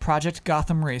 Project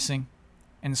Gotham Racing,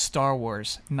 and Star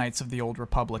Wars: Knights of the Old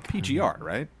Republic. PGR,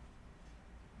 right?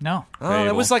 No, Oh, that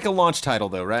Fable. was like a launch title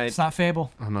though, right? it's not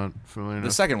Fable. I'm not familiar The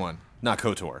enough. second one, not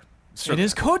KOTOR. It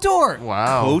is KOTOR.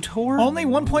 Wow. KOTOR? Only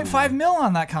 1.5 mil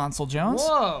on that console, Jones.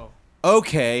 Whoa.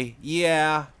 Okay,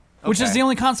 yeah. Which is Okay. the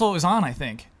only console it was on, I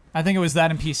think. I think it was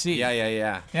that in PC.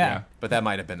 Yeah. Yeah. But that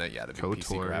might have been the big PC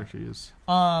KOTOR. grab.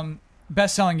 Jeez.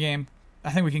 Best-selling game.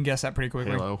 I think we can guess that pretty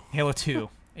quickly. Halo. 2,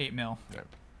 8 mil.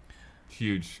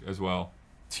 Huge as well.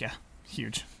 Yeah,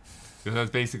 huge. 'Cause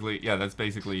that's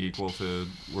basically equal to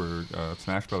where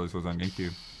Smash Brothers was on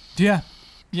GameCube. Yeah.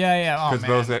 Oh, Because man.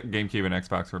 both GameCube and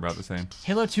Xbox were about the same.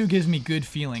 Halo 2 gives me good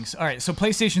feelings. All right, so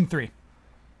PlayStation 3.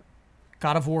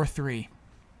 God of War 3.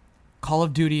 Call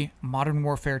of Duty Modern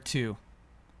Warfare 2.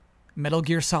 Metal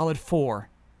Gear Solid 4.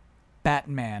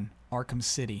 Batman Arkham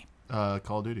City.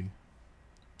 Call of Duty.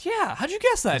 Yeah, how'd you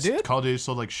guess that, dude? Call of Duty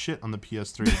sold like shit on the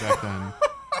PS3 back then.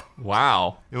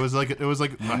 Wow. It was like a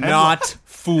headline. Not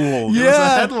fooled. It was a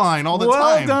headline all the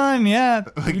well time. done, yeah.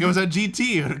 Like it was at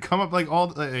GT. It would come up like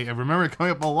all. I remember it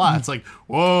coming up a lot. It's like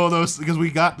whoa, those because we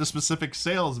got the specific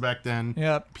sales back then.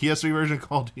 Yep. PS3 version of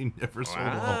Call of Duty never sold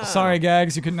well. Sorry,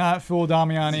 Gags, you could not fool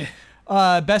Damiani.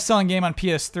 Best-selling game on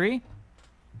PS3.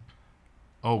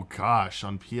 Oh gosh,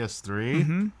 on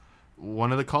PS3,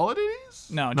 one of the Call of Duties?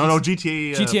 No, no,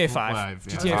 GTA. GTA 5.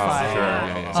 Yeah. GTA 5. Sure.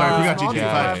 Yeah. Sorry, I forgot small GTA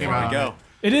GTA 5 came There we out. go.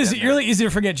 It is really easy to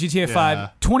forget GTA 5. Yeah.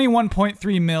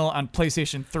 21.3 mil on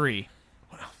PlayStation 3.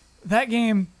 That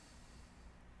game.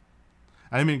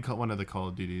 I didn't mean one of the Call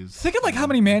of Duties. Think of like how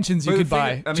many mansions you But could the buy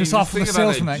thing- I mean, just off of the think about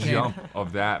sales from that game. jump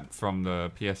of that from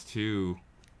the PS2.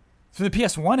 For the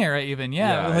PS1 era, even,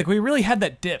 yeah. Yeah. Like we really had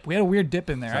that dip. We had a weird dip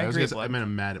in there. Sorry, I agree. I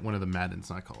meant one of the Maddens,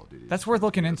 not Call of Duty. That's worth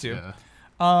looking into. Yeah.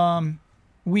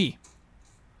 Wii.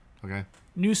 Okay.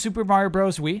 New Super Mario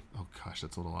Bros. Wii. Oh gosh,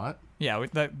 that's a lot. Yeah,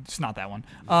 it's not that one.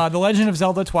 The Legend of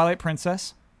Zelda: Twilight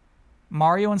Princess.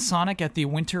 Mario and Sonic at the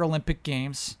Winter Olympic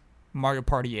Games. Mario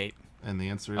Party 8. And the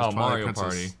answer is Oh, Twilight Mario Princess.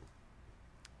 Party.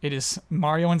 It is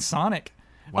Mario and Sonic.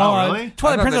 Wow, really?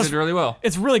 Twilight I thought Princess they did really well.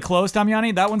 It's really close,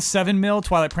 Damiani. That one's 7 mil.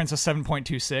 Twilight Princess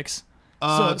 7.26.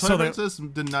 Twilight Princess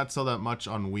did not sell that much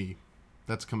on Wii.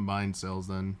 That's combined sales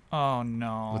then Oh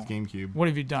no. with GameCube. What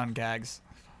have you done, Gags?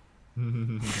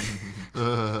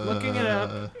 Looking it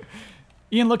up.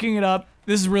 Ian, looking it up.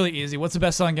 This is really easy. What's the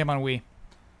best-selling game on Wii?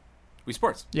 Wii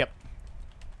Sports. Yep.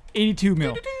 82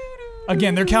 mil.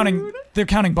 Again, they're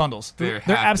counting bundles. They're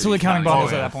They're absolutely counting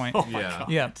bundles Oh, yeah. at that point. Yeah.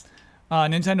 Yeah.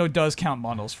 Nintendo does count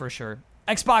bundles for sure.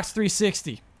 Xbox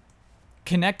 360.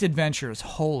 Kinect Adventures.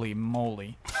 Holy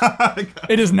moly.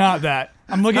 It is not that.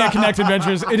 I'm looking at Kinect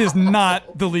Adventures. It is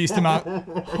not the least amount.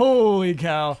 Holy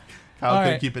cow. Kyle All could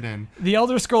right. keep it in. The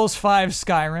Elder Scrolls V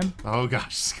Skyrim. Oh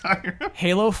gosh, Skyrim.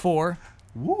 Halo 4.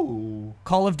 Woo.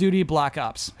 Call of Duty Black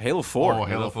Ops. Halo 4. Oh,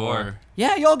 Halo 4. 4.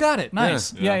 Yeah, y'all got it.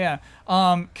 Nice. Yeah. Yeah.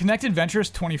 Kinect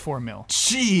Adventures 24 mil.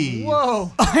 Gee.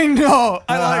 Whoa. I know.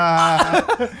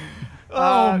 I like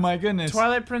Oh my goodness.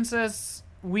 Twilight Princess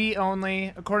Wii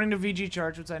only, according to VG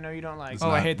charts, which I know you don't like. It's Oh,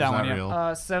 I not- hate that it's one, not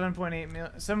yeah.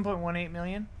 real. 7.18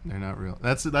 million. They're not real.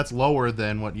 That's lower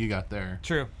than what you got there.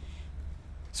 True.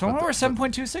 So I wonder where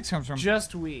 7.26 comes from.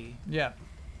 Just Wii. Yeah.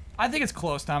 I think it's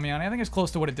close, Damiani. I think it's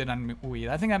close to what it did on Wii.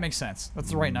 I think that makes sense. That's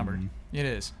the right number. It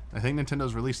is. I think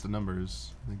Nintendo's released the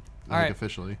numbers. I think All right.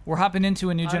 officially. We're hopping into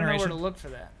a new I don't know where generation. to look for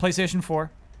that. PlayStation 4.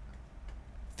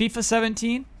 FIFA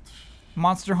 17.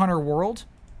 Monster Hunter World.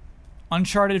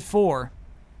 Uncharted 4.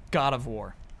 God of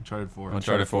War. Uncharted 4.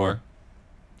 Uncharted 4.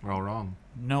 We're all wrong.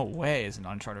 No way is an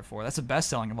Uncharted 4. That's the best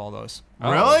selling of all those.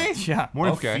 Oh. Really? Yeah. More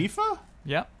than Okay. FIFA?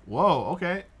 Yep. Whoa.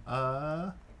 Okay.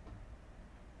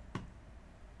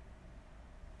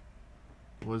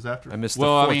 What was after? I missed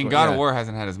Well, the I fourth mean, one, God yeah. of War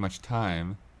hasn't had as much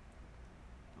time.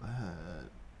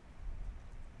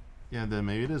 Yeah, then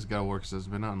maybe it is God of War because it's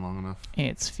been out long enough.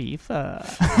 It's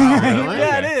FIFA. Really?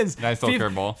 Yeah, Okay. it is. Nice little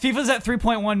curveball. FIFA's at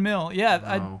 3.1 mil. Yeah,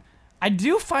 Oh. I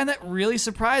do find that really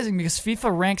surprising because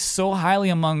FIFA ranks so highly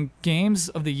among games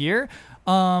of the year.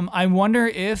 I wonder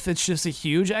if it's just a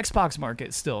huge Xbox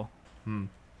market still. Who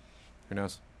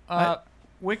knows?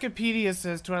 Wikipedia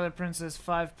says Twilight Princess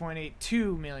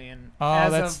 5.82 million Oh,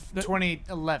 as that's- of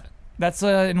 2011. That's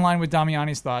in line with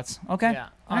Damiani's thoughts. Okay. Yeah,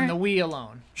 All on right. the Wii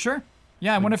alone. Sure.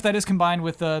 Yeah, I wonder if that is combined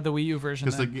with the Wii U version.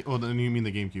 Because then. then you mean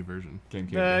the GameCube version?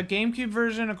 GameCube. The GameCube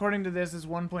version, according to this, is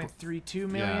 1.32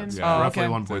 million. Yeah, Oh, roughly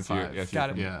okay. 1.5. Yes,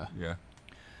 Got it. Yeah.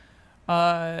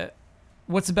 Yeah.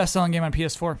 What's the best-selling game on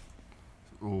PS4?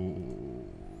 Ooh.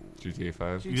 GTA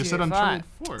 5. You just said GTA Uncharted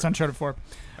 5. 4. It's Uncharted 4.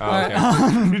 Oh,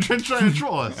 okay. You're trying to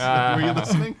troll us. Were you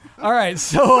listening? All right,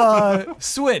 so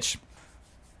Switch.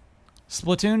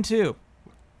 Splatoon 2.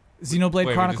 Xenoblade Wait,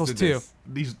 we Chronicles just did 2. this.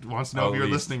 These wants to know if you were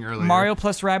these- listening earlier. Mario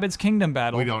plus Rabbids Kingdom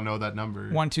Battle. We don't know that number.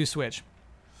 1-2 Switch.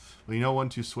 Well, you know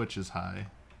 1-2 Switch is high.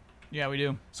 Yeah, we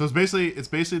do. So it's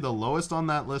basically the lowest on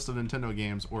that list of Nintendo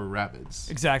games or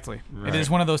Rabbids. Exactly. It Right. is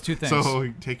one of those two things. So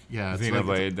it's Xenoblade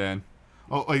like, then.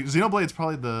 oh, wait, Xenoblade's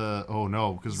probably the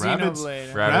because Rabbids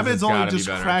Xenoblade. Rabbids has Rabbids only gotta be just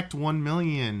better. cracked 1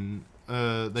 million.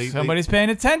 Somebody's paying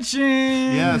attention.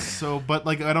 Yes, so but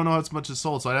like I don't know how much is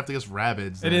sold, so I'd have to guess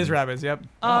Rabbids. It then. is Rabbids, yep.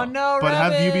 Oh no, But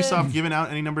have Rabbids! Ubisoft given out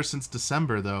any numbers since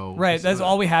December though? Right, So that's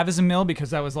all we have is a mill because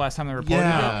that was the last time they reported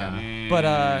Yeah. it. But,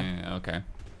 okay.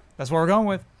 That's what we're going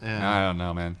with. Yeah. I don't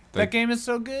know, man. That game is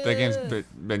so good. That game's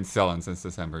been selling since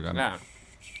December. Doesn't it?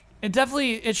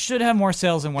 It should have more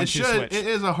sales than 1-2 It should. Switch. It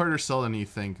is a harder sell than you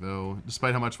think, though.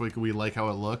 Despite how much we like how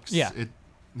it looks. Yeah.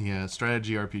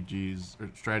 Strategy RPGs or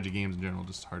strategy games in general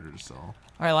just harder to sell. All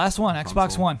right, last one, Xbox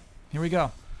Console. One. Here we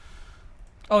go.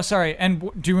 Oh, sorry. And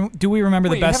do we remember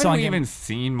Wait, the best haven't selling we game? even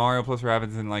seen Mario plus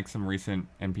Rabbids in like some recent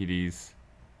NPDs?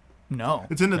 No.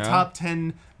 It's in the Yeah. top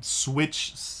 10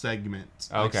 Switch segment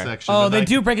Okay. section. Oh, but they that-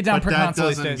 do break it down but per that console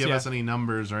these doesn't days, give yeah. us any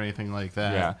numbers or anything like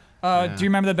that. Yeah. Yeah. Do you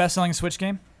remember the best selling Switch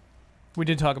game? We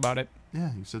did talk about it.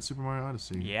 Yeah, you said Super Mario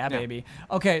Odyssey. Yeah, baby.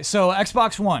 Okay, so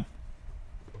Xbox One.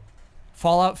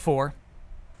 Fallout 4.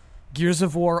 Gears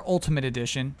of War Ultimate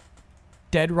Edition.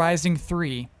 Dead Rising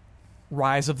 3.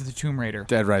 Rise of the Tomb Raider.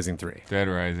 Dead Rising 3. Dead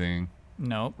Rising.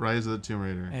 Nope. Rise of the Tomb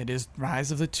Raider. It is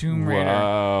Rise of the Tomb Raider.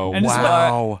 Whoa. And this is what-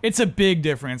 Wow. it's a big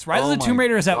difference. Rise Oh of the Tomb my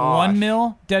Raider is at gosh. 1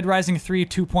 mil. Dead Rising 3,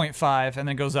 2.5, and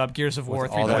then goes up. Gears of War,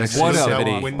 With all that 3.6. What a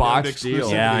exclusivity. Windowed botched deal.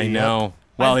 exclusivity. Yeah, I know.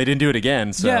 Well, they didn't do it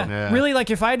again, so. Yeah, really,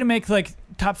 like if I had to make like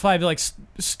top 5 like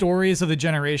stories of the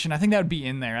generation, I think that would be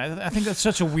in there. I think that's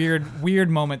such a weird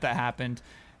moment that happened.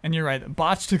 And you're right,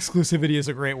 botched exclusivity is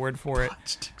a great word for it.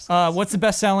 What's the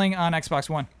best selling on Xbox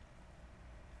One?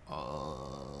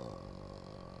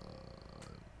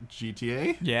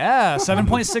 GTA? Yeah,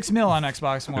 7.6 mil on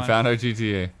Xbox I One. found out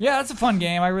GTA. Yeah, that's a fun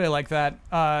game. I really like that.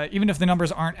 Even if the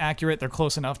numbers aren't accurate, they're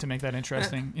close enough to make that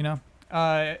interesting. You know.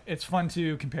 It's fun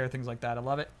to compare things like that. I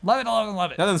love it. Love it, love it,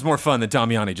 love it. Nothing's more fun than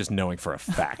Damiani just knowing for a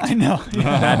fact. I know.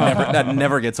 that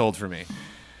never gets old for me.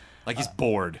 Like he's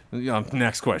bored.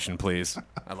 Next question, please.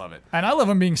 I love it. And I love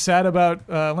him being sad about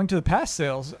Link to the Past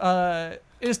sales. It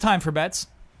is time for bets.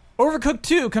 Overcooked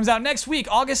 2 comes out next week,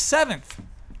 August 7th.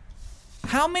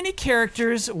 How many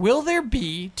characters will there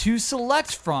be to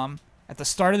select from at the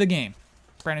start of the game?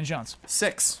 Brandon Jones.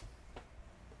 6.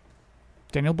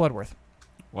 Daniel Bloodworth.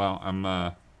 Wow,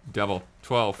 I'm Devil.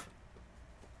 12.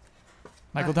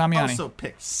 Michael Damiani. Also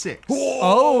picked 6.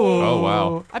 Oh,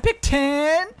 wow. I picked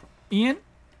 10. Ian.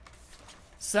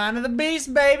 Sign of the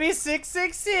Beast, baby.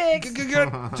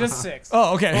 666. Just 6.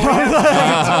 Oh, okay.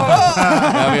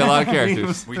 That'll be a lot of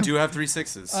characters. We do have 3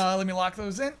 6s. Let me lock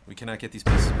those in. We cannot get these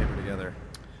pieces of paper together.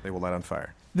 They will light on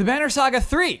fire. The Banner Saga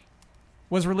 3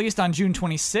 was released on June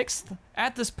 26th.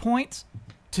 At this point,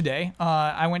 today,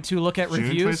 I went to look at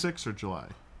reviews. June 26th or July?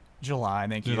 July,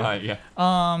 thank you. July, yeah.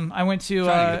 I went to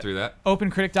Trying to get through that.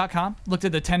 OpenCritic.com, looked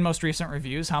at the 10 most recent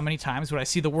reviews. How many times would I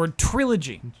see the word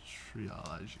trilogy?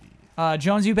 Trilogy.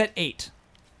 Jones, you bet 8.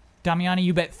 Damiani,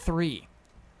 you bet 3.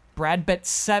 Brad bet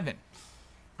 7.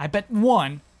 I bet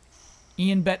 1.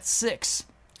 Ian bet 6.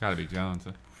 Gotta be Jones.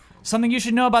 Something you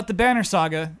should know about the Banner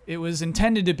Saga, it was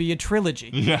intended to be a trilogy.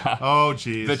 Yeah. Oh,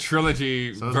 jeez. The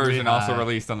trilogy version also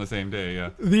released on the same day,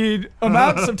 yeah. The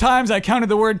amounts of times I counted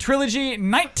the word trilogy,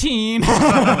 19.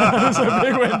 That's a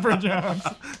big win for Jones.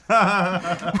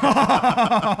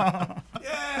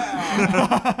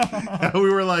 We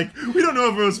were like, we don't know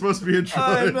if it was supposed to be a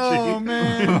trilogy. I know,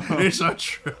 man. It's a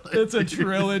trilogy. It's a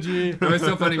trilogy. It was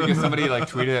so funny because somebody like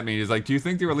tweeted at me. He's like, "Do you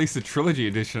think they released a trilogy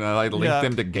edition?" And I linked Yeah.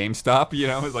 them to GameStop. You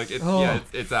know, it's like, Oh.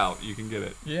 it's out. You can get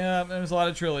it. Yeah, there's a lot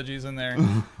of trilogies in there.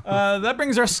 That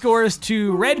brings our scores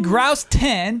to Red Grouse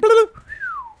 10,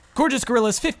 Gorgeous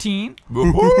Gorillas 15,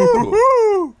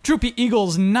 Troopy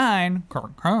Eagles 9,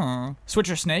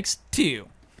 Switcher Snakes 2.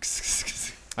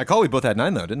 I call we both had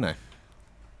 9 though, didn't I?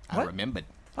 I What? remembered.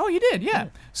 Oh, you did, yeah.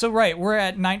 So right, we're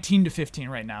at 19 to 15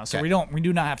 right now. So Okay. we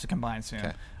do not have to combine soon.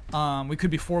 Okay. We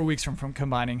could be 4 weeks from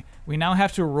combining. We now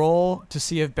have to roll to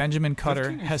see if Benjamin Cutter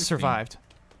 15 or has 16? survived.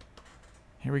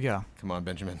 Here we go. Come on,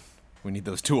 Benjamin. We need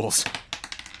those tools.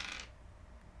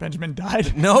 Benjamin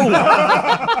died. No. What?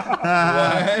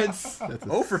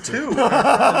 0 for 2. What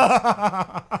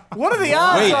are the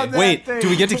odds on that Wait. thing? Do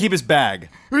we get to keep his bag?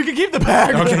 We can keep the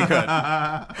bag. Okay,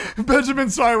 good. Benjamin,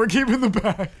 sorry, we're keeping the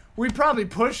bag. We probably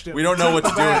pushed it. We don't know what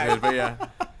to do with it, but yeah.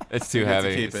 It's too have to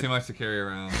heavy. keep It's it. too much to carry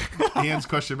around. Ian's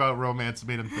question about romance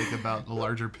made him think about the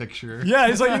larger picture. Yeah,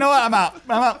 he's like, you know what? I'm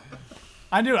out.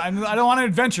 I do. I don't want an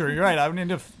adventure. You're right. I need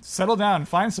to settle down and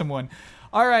find someone.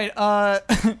 All right.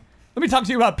 Let me talk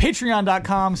to you about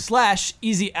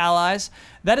patreon.com/easyallies.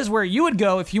 That is where you would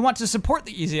go if you want to support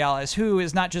the Easy Allies, who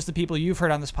is not just the people you've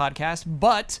heard on this podcast,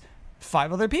 but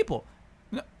 5 other people.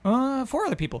 4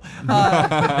 other people.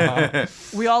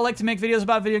 We all like to make videos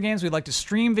about video games. We like to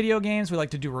stream video games. We like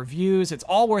to do reviews. It's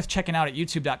all worth checking out at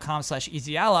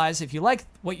youtube.com/easyallies. If you like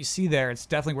what you see there, it's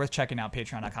definitely worth checking out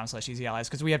patreon.com/easyallies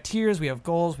because we have tiers, we have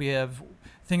goals, we have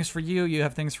things for you, you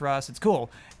have things for us. It's cool.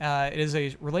 It is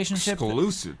a relationship.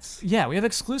 Exclusives. Yeah, we have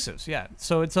exclusives. Yeah.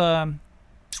 So it's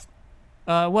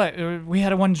we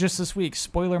had one just this week.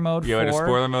 Spoiler mode You for had a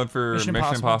spoiler mode for Mission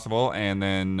Mission Impossible. Impossible, and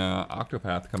then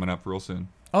Octopath coming up real soon.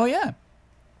 Oh yeah.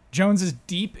 Jones is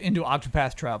deep into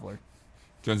Octopath Traveler.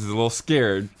 Jones is a little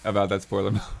scared about that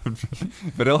spoiler mode,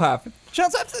 but it'll happen.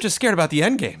 Jones, Just scared about the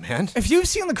end game, man. if you've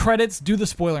seen the credits, do the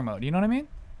spoiler mode. You know what I mean?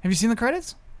 Have you seen the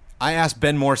credits? I asked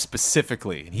Ben Moore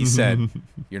specifically, and he said,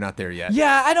 "You're not there yet."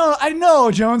 Yeah, I know,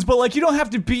 Jones, but like you don't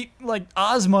have to beat like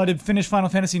Ozma to finish Final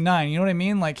Fantasy IX. You know what I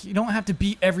mean? Like you don't have to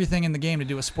beat everything in the game to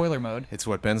do a spoiler mode. It's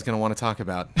what Ben's gonna want to talk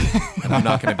about, and I'm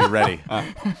not gonna be ready.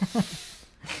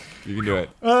 You can do it.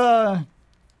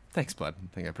 Thanks, bud.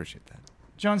 I think I appreciate that.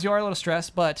 Jones, you are a little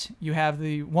stressed, but you have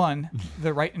the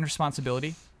right and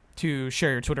responsibility to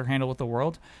share your Twitter handle with the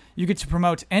world. You get to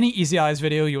promote any Easy Eyes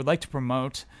video you would like to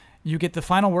promote. You get the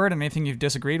final word on anything you've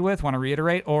disagreed with, want to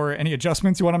reiterate, or any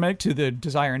adjustments you want to make to the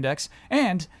Desire Index.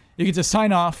 And you get to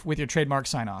sign off with your trademark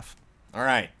sign-off. All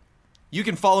right. You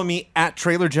can follow me at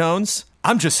Trailer Jones.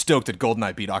 I'm just stoked that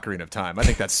GoldenEye beat Ocarina of Time. I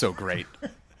think that's so great.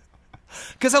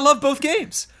 Because I love both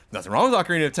games. Nothing wrong with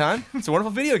Ocarina of Time. It's a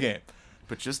wonderful video game.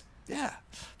 But just, yeah,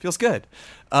 feels good.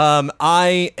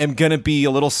 I am going to be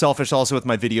a little selfish also with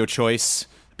my video choice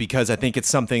because I think it's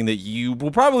something that you will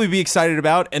probably be excited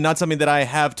about and not something that I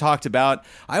have talked about.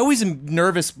 I always am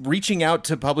nervous reaching out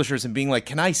to publishers and being like,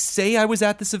 can I say I was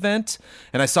at this event?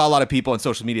 And I saw a lot of people on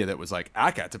social media that was like, I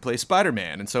got to play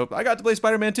Spider-Man. And so I got to play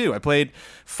Spider-Man too. I played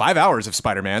 5 hours of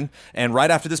Spider-Man. And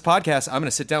right after this podcast, I'm going to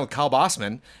sit down with Kyle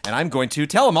Bossman and I'm going to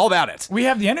tell him all about it. We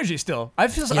have the energy still. I'm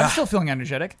still feeling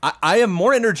energetic. I am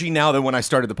more energy now than when I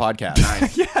started the podcast.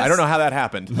 Yes. I don't know how that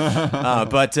happened.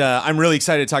 But I'm really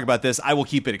excited to talk about this. I will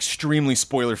keep it extremely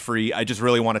spoiler free. I just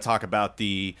really want to talk about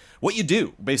what you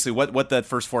do, basically what the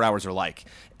first 4 hours are like.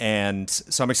 And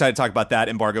so I'm excited to talk about that.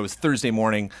 Embargo is Thursday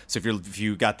morning. So if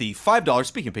you got the $5,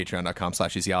 speaking of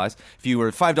patreon.com/EasyAllies, if you were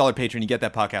a $5 patron, you get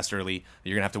that podcast early.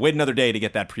 You're going to have to wait another day to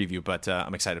get that preview, but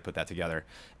I'm excited to put that together.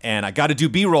 And I got to do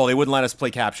B-roll. They wouldn't let us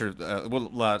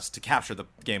wouldn't let us to capture the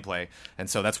gameplay. And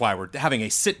so that's why we're having a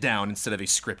sit down instead of a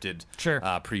scripted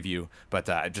preview. But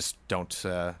I just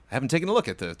I haven't taken a look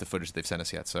at the footage they've sent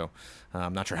us yet. So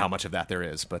I'm not sure how much of that there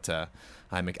is, but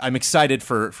I'm excited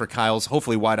for Kyle's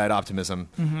hopefully wide-eyed optimism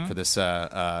for this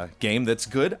game that's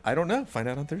good. I don't know. Find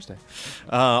out on Thursday.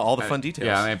 All the fun details.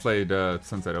 Yeah, I played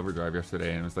Sunset Overdrive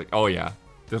yesterday, and it was like, oh yeah,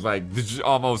 just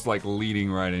almost like leading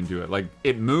right into it. Like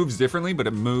it moves differently, but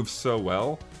it moves so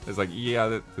well. It's like,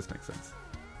 yeah, this makes sense.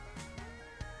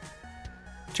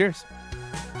 Cheers.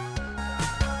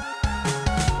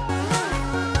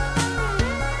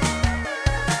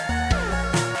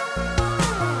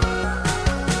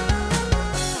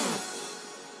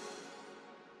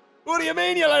 What do you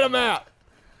mean you let him out?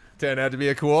 Turned out to be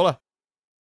a koala.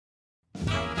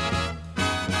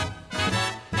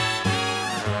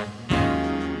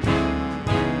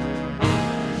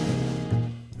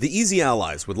 The Easy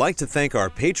Allies would like to thank our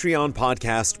Patreon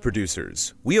podcast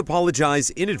producers. We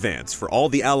apologize in advance for all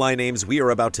the ally names we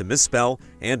are about to misspell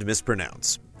and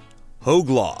mispronounce. Hogue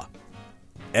Law,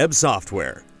 Ebb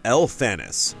Software, L.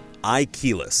 Thanis, I.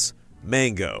 Keyless,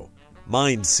 Mango,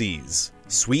 Mind Seize,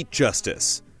 Sweet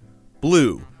Justice,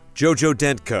 Blue, Jojo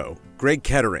Dentco, Greg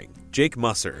Kettering, Jake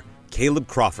Musser, Caleb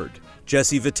Crawford,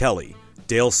 Jesse Vitelli,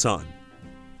 Dale Sun,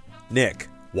 Nick,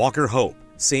 Walker Hope,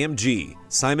 Sam G.,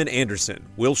 Simon Anderson,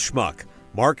 Will Schmuck,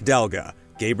 Mark Dalga,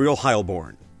 Gabriel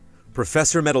Heilborn,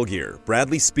 Professor Metal Gear,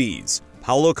 Bradley Spees,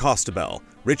 Paolo Costabel,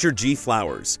 Richard G.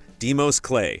 Flowers, Demos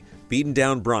Clay, Beaten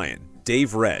Down Brian,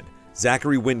 Dave Red,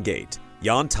 Zachary Wingate,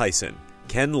 Jan Tyson,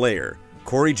 Ken Lair,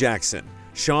 Corey Jackson,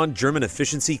 Sean German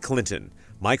Efficiency Clinton,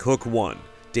 Mike Hook 1,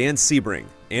 Dan Sebring,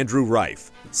 Andrew Reif,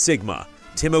 Sigma,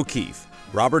 Tim O'Keefe,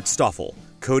 Robert Stoffel,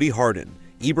 Cody Harden,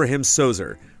 Ibrahim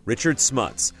Sozer, Richard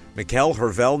Smuts, Mikkel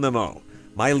Hervel Nemo,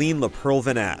 Mylene LaPearl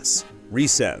Vanass,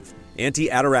 Resev,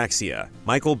 Anti-Ataraxia,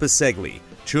 Michael Bisegli,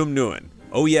 Chum Nguyen,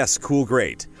 Oh Yes Cool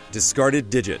Great, Discarded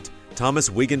Digit, Thomas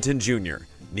Wigginton Jr.,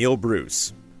 Neil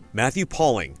Bruce, Matthew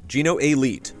Pauling, Gino A.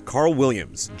 Leet, Carl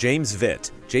Williams, James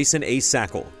Vitt, Jason A.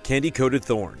 Sackle, Candy Coated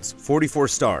Thorns, 44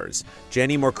 Stars,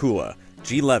 Jenny Markula,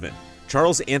 G. Levin,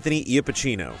 Charles Anthony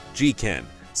Iapicino, G. Ken,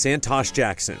 Santosh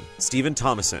Jackson, Stephen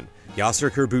Thomason, Yasser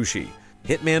Kerbushi,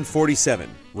 Hitman 47,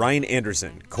 Ryan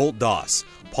Anderson, Colt Doss,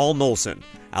 Paul Nolson,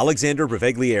 Alexander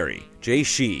Breveglieri, Jay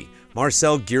Shee,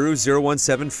 Marcel Giru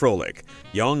 017 Froelich,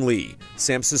 Yong Lee,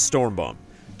 Samsa Stormbum,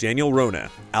 Daniel Rona,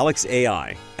 Alex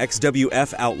AI,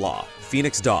 XWF Outlaw,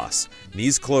 Phoenix Doss,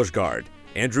 Nies Klojgard,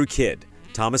 Andrew Kidd,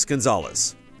 Thomas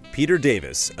Gonzalez, Peter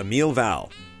Davis, Emil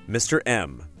Val, Mr.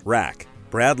 M, Rack,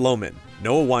 Brad Lohman,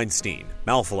 Noah Weinstein,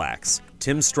 Malphalax,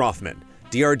 Tim Strothman,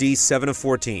 DRD 7 of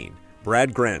 14,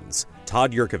 Brad Grenz,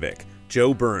 Todd Yurkovic,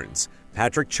 Joe Burns,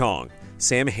 Patrick Chong,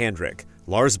 Sam Handrick,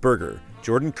 Lars Berger,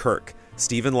 Jordan Kirk,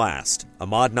 Stephen Last,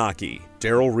 Ahmad Naki,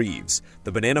 Daryl Reeves,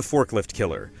 The Banana Forklift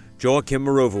Killer, Joachim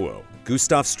Morovuo,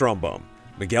 Gustav Strombaum,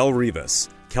 Miguel Rivas,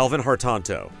 Calvin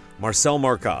Hartanto, Marcel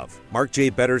Markov, Mark J.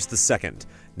 Betters II,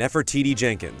 Nefertiti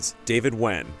Jenkins, David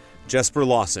Wen, Jesper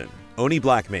Lawson, Oni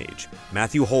Blackmage,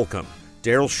 Matthew Holcomb,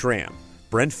 Daryl Schramm,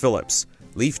 Brent Phillips,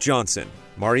 Leif Johnson,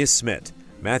 Marius Smith,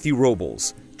 Matthew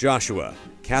Robles, Joshua,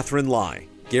 Catherine Lai,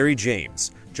 Gary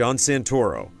James, John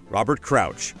Santoro, Robert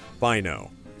Crouch, Bino,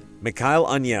 Mikhail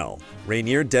Aniel,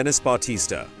 Rainier Dennis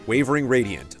Bautista, Wavering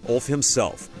Radiant, Ulf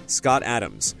himself, Scott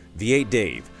Adams, V8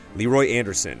 Dave, Leroy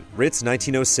Anderson, Ritz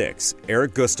 1906,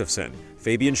 Eric Gustafson,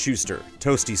 Fabian Schuster,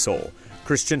 Toasty Soul,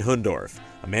 Christian Hundorf,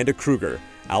 Amanda Kruger,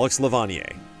 Alex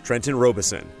Lavanier, Trenton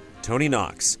Robeson, Tony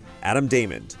Knox, Adam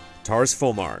Damon, Tars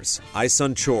Fomars,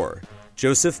 Isun Chor,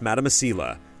 Joseph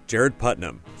Matamasila, Jared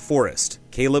Putnam, Forrest,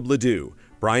 Caleb Ledoux,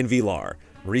 Brian Villar,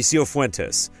 Mauricio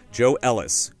Fuentes, Joe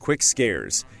Ellis, Quick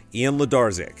Scares, Ian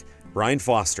Ladarzik, Brian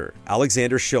Foster,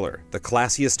 Alexander Schiller, The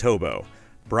Classiest Hobo,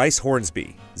 Bryce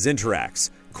Hornsby, Zinterax,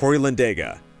 Corey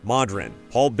Lindega, Modron,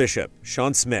 Paul Bishop,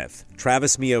 Sean Smith,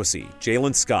 Travis Miosi,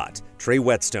 Jalen Scott, Trey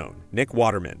Whetstone, Nick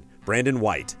Waterman, Brandon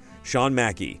White, Sean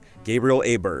Mackey, Gabriel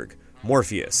Aberg,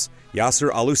 Morpheus,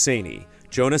 Yasser Al-Husseini,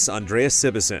 Jonas Andreas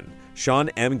Sibison, Sean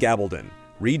M. Gabaldon,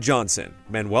 Reed Johnson,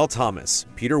 Manuel Thomas,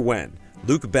 Peter Wen,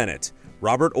 Luke Bennett,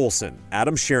 Robert Olson,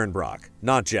 Adam Scherenbrock,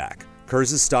 Not Jack,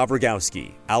 Kurzes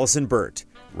Stavrogowski, Allison Burt,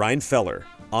 Ryan Feller,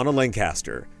 Anna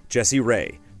Lancaster, Jesse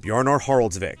Ray, Bjarnar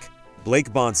Haraldsvik,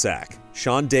 Blake Bonsack,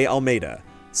 Sean De Almeida,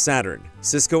 Saturn,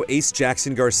 Cisco Ace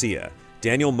Jackson Garcia,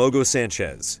 Daniel Mogo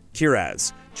Sanchez,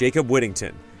 Kiraz, Jacob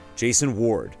Whittington, Jason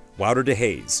Ward, Wouter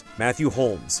DeHaze, Matthew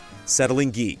Holmes,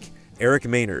 Settling Geek, Eric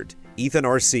Maynard, Ethan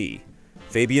R.C.,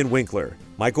 Fabian Winkler,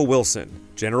 Michael Wilson,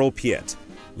 General Piet,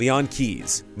 Leon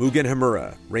Keys, Mugen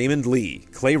Hamura, Raymond Lee,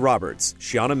 Clay Roberts,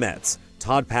 Shiana Metz,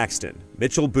 Todd Paxton,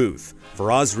 Mitchell Booth,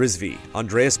 Faraz Rizvi,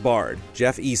 Andreas Bard,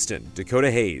 Jeff Easton, Dakota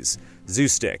Hayes,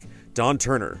 Zoostick, Don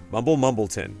Turner, Mumble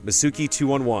Mumbleton, Masuki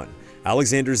 211,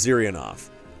 Alexander Zirianov,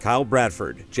 Kyle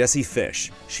Bradford, Jesse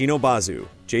Fish, Shino Bazu,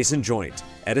 Jason Joint,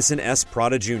 Edison S.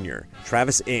 Prada Jr.,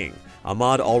 Travis Ing,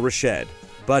 Ahmad Al-Rashed,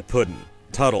 Butt Puddin,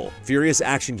 Tuttle, Furious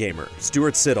Action Gamer,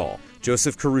 Stuart Siddall,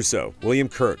 Joseph Caruso, William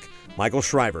Kirk, Michael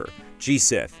Shriver,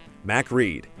 G-Sith, Mac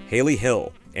Reed, Haley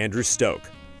Hill, Andrew Stoke,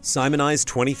 Simonize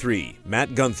 23,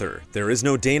 Matt Gunther, There Is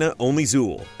No Dana, Only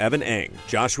Zool, Evan Eng,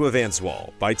 Joshua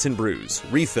Vanswall, Bites and Brews,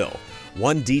 Refill,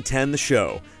 1D10 The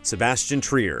Show, Sebastian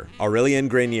Trier, Aurelien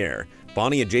Grenier,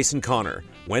 Bonnie and Jason Connor,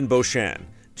 Wen Beauchamp,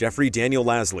 Jeffrey Daniel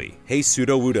Lasley, Hey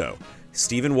Pseudo Wudo,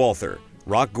 Stephen Walther,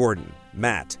 Rock Gordon,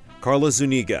 Matt, Carla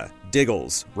Zuniga,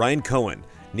 Diggles, Ryan Cohen,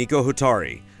 Nico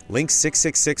Hotari,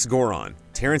 Link666 Goron,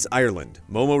 Terrence Ireland,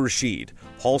 Momo Rashid,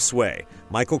 Paul Sway,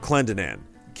 Michael Clendenan,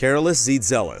 Carolus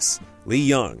Zeedzelis, Lee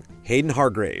Young, Hayden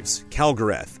Hargraves, Cal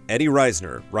Gareth, Eddie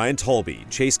Reisner, Ryan Talby,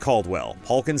 Chase Caldwell,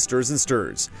 Paulkin Stirs and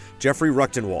Stirs, Jeffrey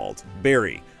Ruchtenwald,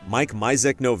 Barry, Mike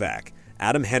Mizek Novak,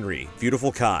 Adam Henry,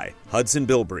 Beautiful Kai, Hudson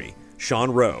Bilbrey,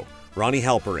 Sean Rowe, Ronnie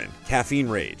Halperin, Caffeine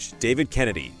Rage, David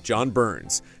Kennedy, John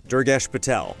Burns, Durgesh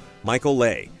Patel, Michael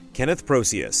Lay, Kenneth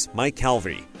Procius, Mike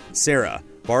Calvey, Sarah,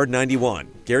 Bard91,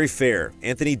 Gary Fair,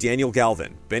 Anthony Daniel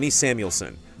Galvin, Benny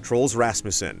Samuelson, Trolls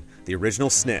Rasmussen, The Original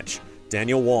Snitch,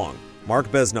 Daniel Wong, Mark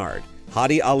Besnard,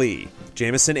 Hadi Ali,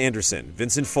 Jameson Anderson,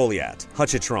 Vincent Foliat,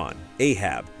 Hutchitron,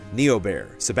 Ahab,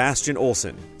 Neobear, Sebastian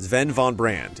Olson, Sven von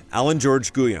Brand, Alan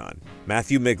George Guyon,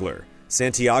 Matthew Migler,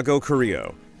 Santiago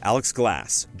Carrillo, Alex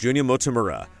Glass, Junya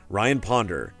Motomura, Ryan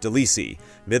Ponder, Delisi,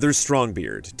 Mithers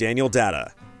Strongbeard, Daniel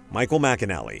Data, Michael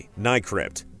McAnally,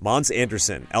 Nycrypt, Mons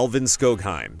Anderson, Elvin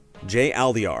Skogheim, Jay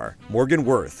Aldiar, Morgan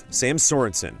Worth, Sam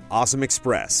Sorensen, Awesome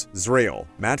Express, Zrael,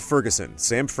 Matt Ferguson,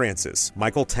 Sam Francis,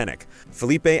 Michael Tennick,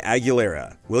 Felipe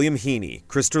Aguilera, William Heaney,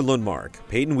 Krister Lundmark,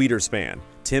 Peyton Wiederspan,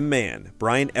 Tim Mann,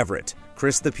 Brian Everett,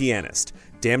 Chris the Pianist,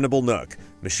 Damnable Nook,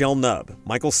 Michelle Nubb,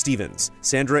 Michael Stevens,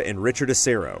 Sandra and Richard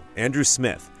Acero, Andrew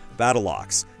Smith,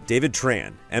 Battleox, David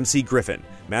Tran, MC Griffin,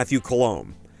 Matthew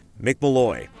Colomb, Mick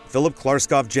Malloy, Philip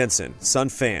Klarskov Jensen, Sun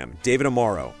Pham, David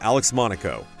Amaro, Alex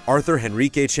Monaco, Arthur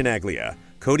Henrique Chinaglia,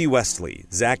 Cody Westley,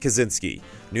 Zach Kaczynski,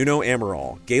 Nuno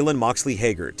Amaral, Galen Moxley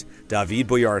Hagert, David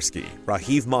Boyarski,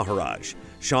 Rahiv Maharaj,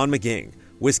 Sean McGing,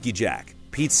 Whiskey Jack,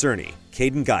 Pete Cerny,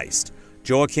 Caden Geist,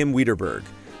 Joachim Wiederberg,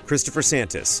 Christopher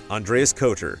Santis, Andreas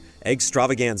Koter, Egg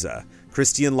Stravaganza,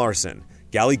 Christian Larson,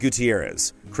 Gali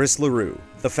Gutierrez, Chris LaRue,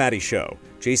 The Fatty Show,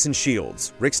 Jason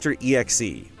Shields, Rickster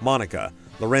EXE, Monica,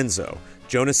 Lorenzo,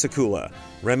 Jonas Sakula,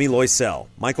 Remy Loisel,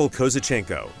 Michael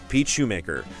Kozachenko, Pete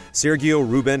Shoemaker, Sergio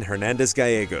Ruben Hernandez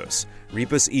Gallegos,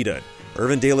 Repas Edud,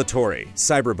 Irvin De La Torre,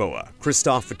 Cyberboa,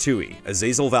 Christoph Fatui,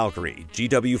 Azazel Valkyrie,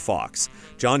 GW Fox,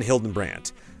 John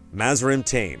Hildenbrandt, Mazrim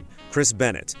Tame, Chris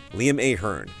Bennett, Liam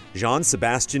Ahern,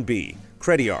 Jean-Sebastian B.,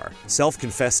 Crediar,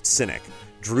 Self-Confessed Cynic,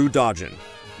 Drew Dodgen,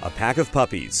 A Pack of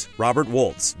Puppies, Robert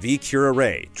Woltz, V. Kira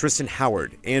Ray, Tristan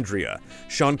Howard, Andrea,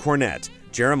 Sean Cornett,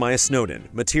 Jeremiah Snowden,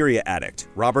 Materia Addict,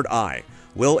 Robert I.,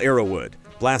 Will Arrowwood,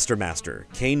 Blastermaster,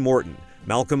 Kane Morton,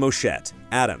 Malcolm Moschette,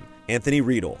 Adam, Anthony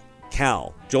Riedel,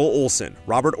 Cal, Joel Olson,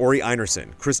 Robert Ori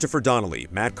Einerson, Christopher Donnelly,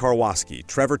 Matt Karwoski,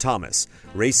 Trevor Thomas,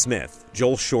 Ray Smith,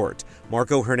 Joel Short,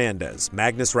 Marco Hernandez,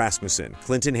 Magnus Rasmussen,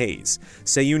 Clinton Hayes,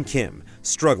 Seyun Kim,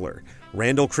 Struggler,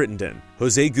 Randall Crittenden,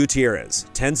 Jose Gutierrez,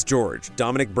 Tense George,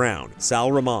 Dominic Brown,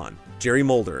 Sal Rahman, Jerry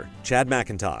Mulder, Chad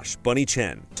McIntosh, Bunny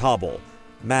Chen, Tobble,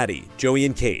 Maddie, Joey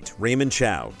and Kate, Raymond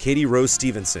Chow, Katie Rose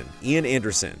Stevenson, Ian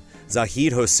Anderson,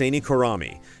 Zahid Hosseini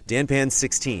Korami, Danpan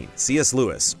 16, C.S.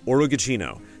 Lewis, Oro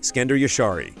Gacino, Skender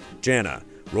Yashari, Jana,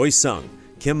 Roy Sung,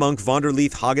 Kim Monk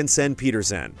Vonderleith Hagensen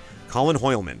Petersen, Colin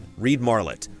Hoylman, Reed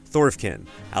Marlett, Thorfkin,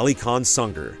 Ali Khan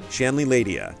Sunger, Shanley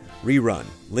Ladia, Rerun,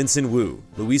 Linson Wu,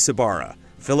 Luis Ibarra,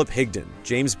 Philip Higdon,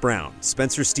 James Brown,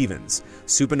 Spencer Stevens,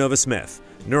 Supernova Smith,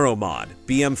 Neuromod,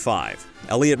 BM5,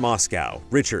 Elliot Moscow,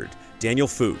 Richard, Daniel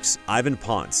Fuchs, Ivan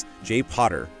Ponce, Jay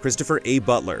Potter, Christopher A.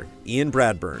 Butler, Ian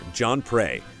Bradburn, John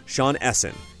Prey, Sean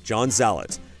Essen, John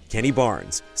Zalat, Kenny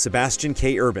Barnes, Sebastian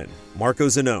K. Urban, Marco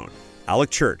Zanone, Alec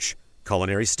Church,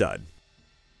 Culinary Stud.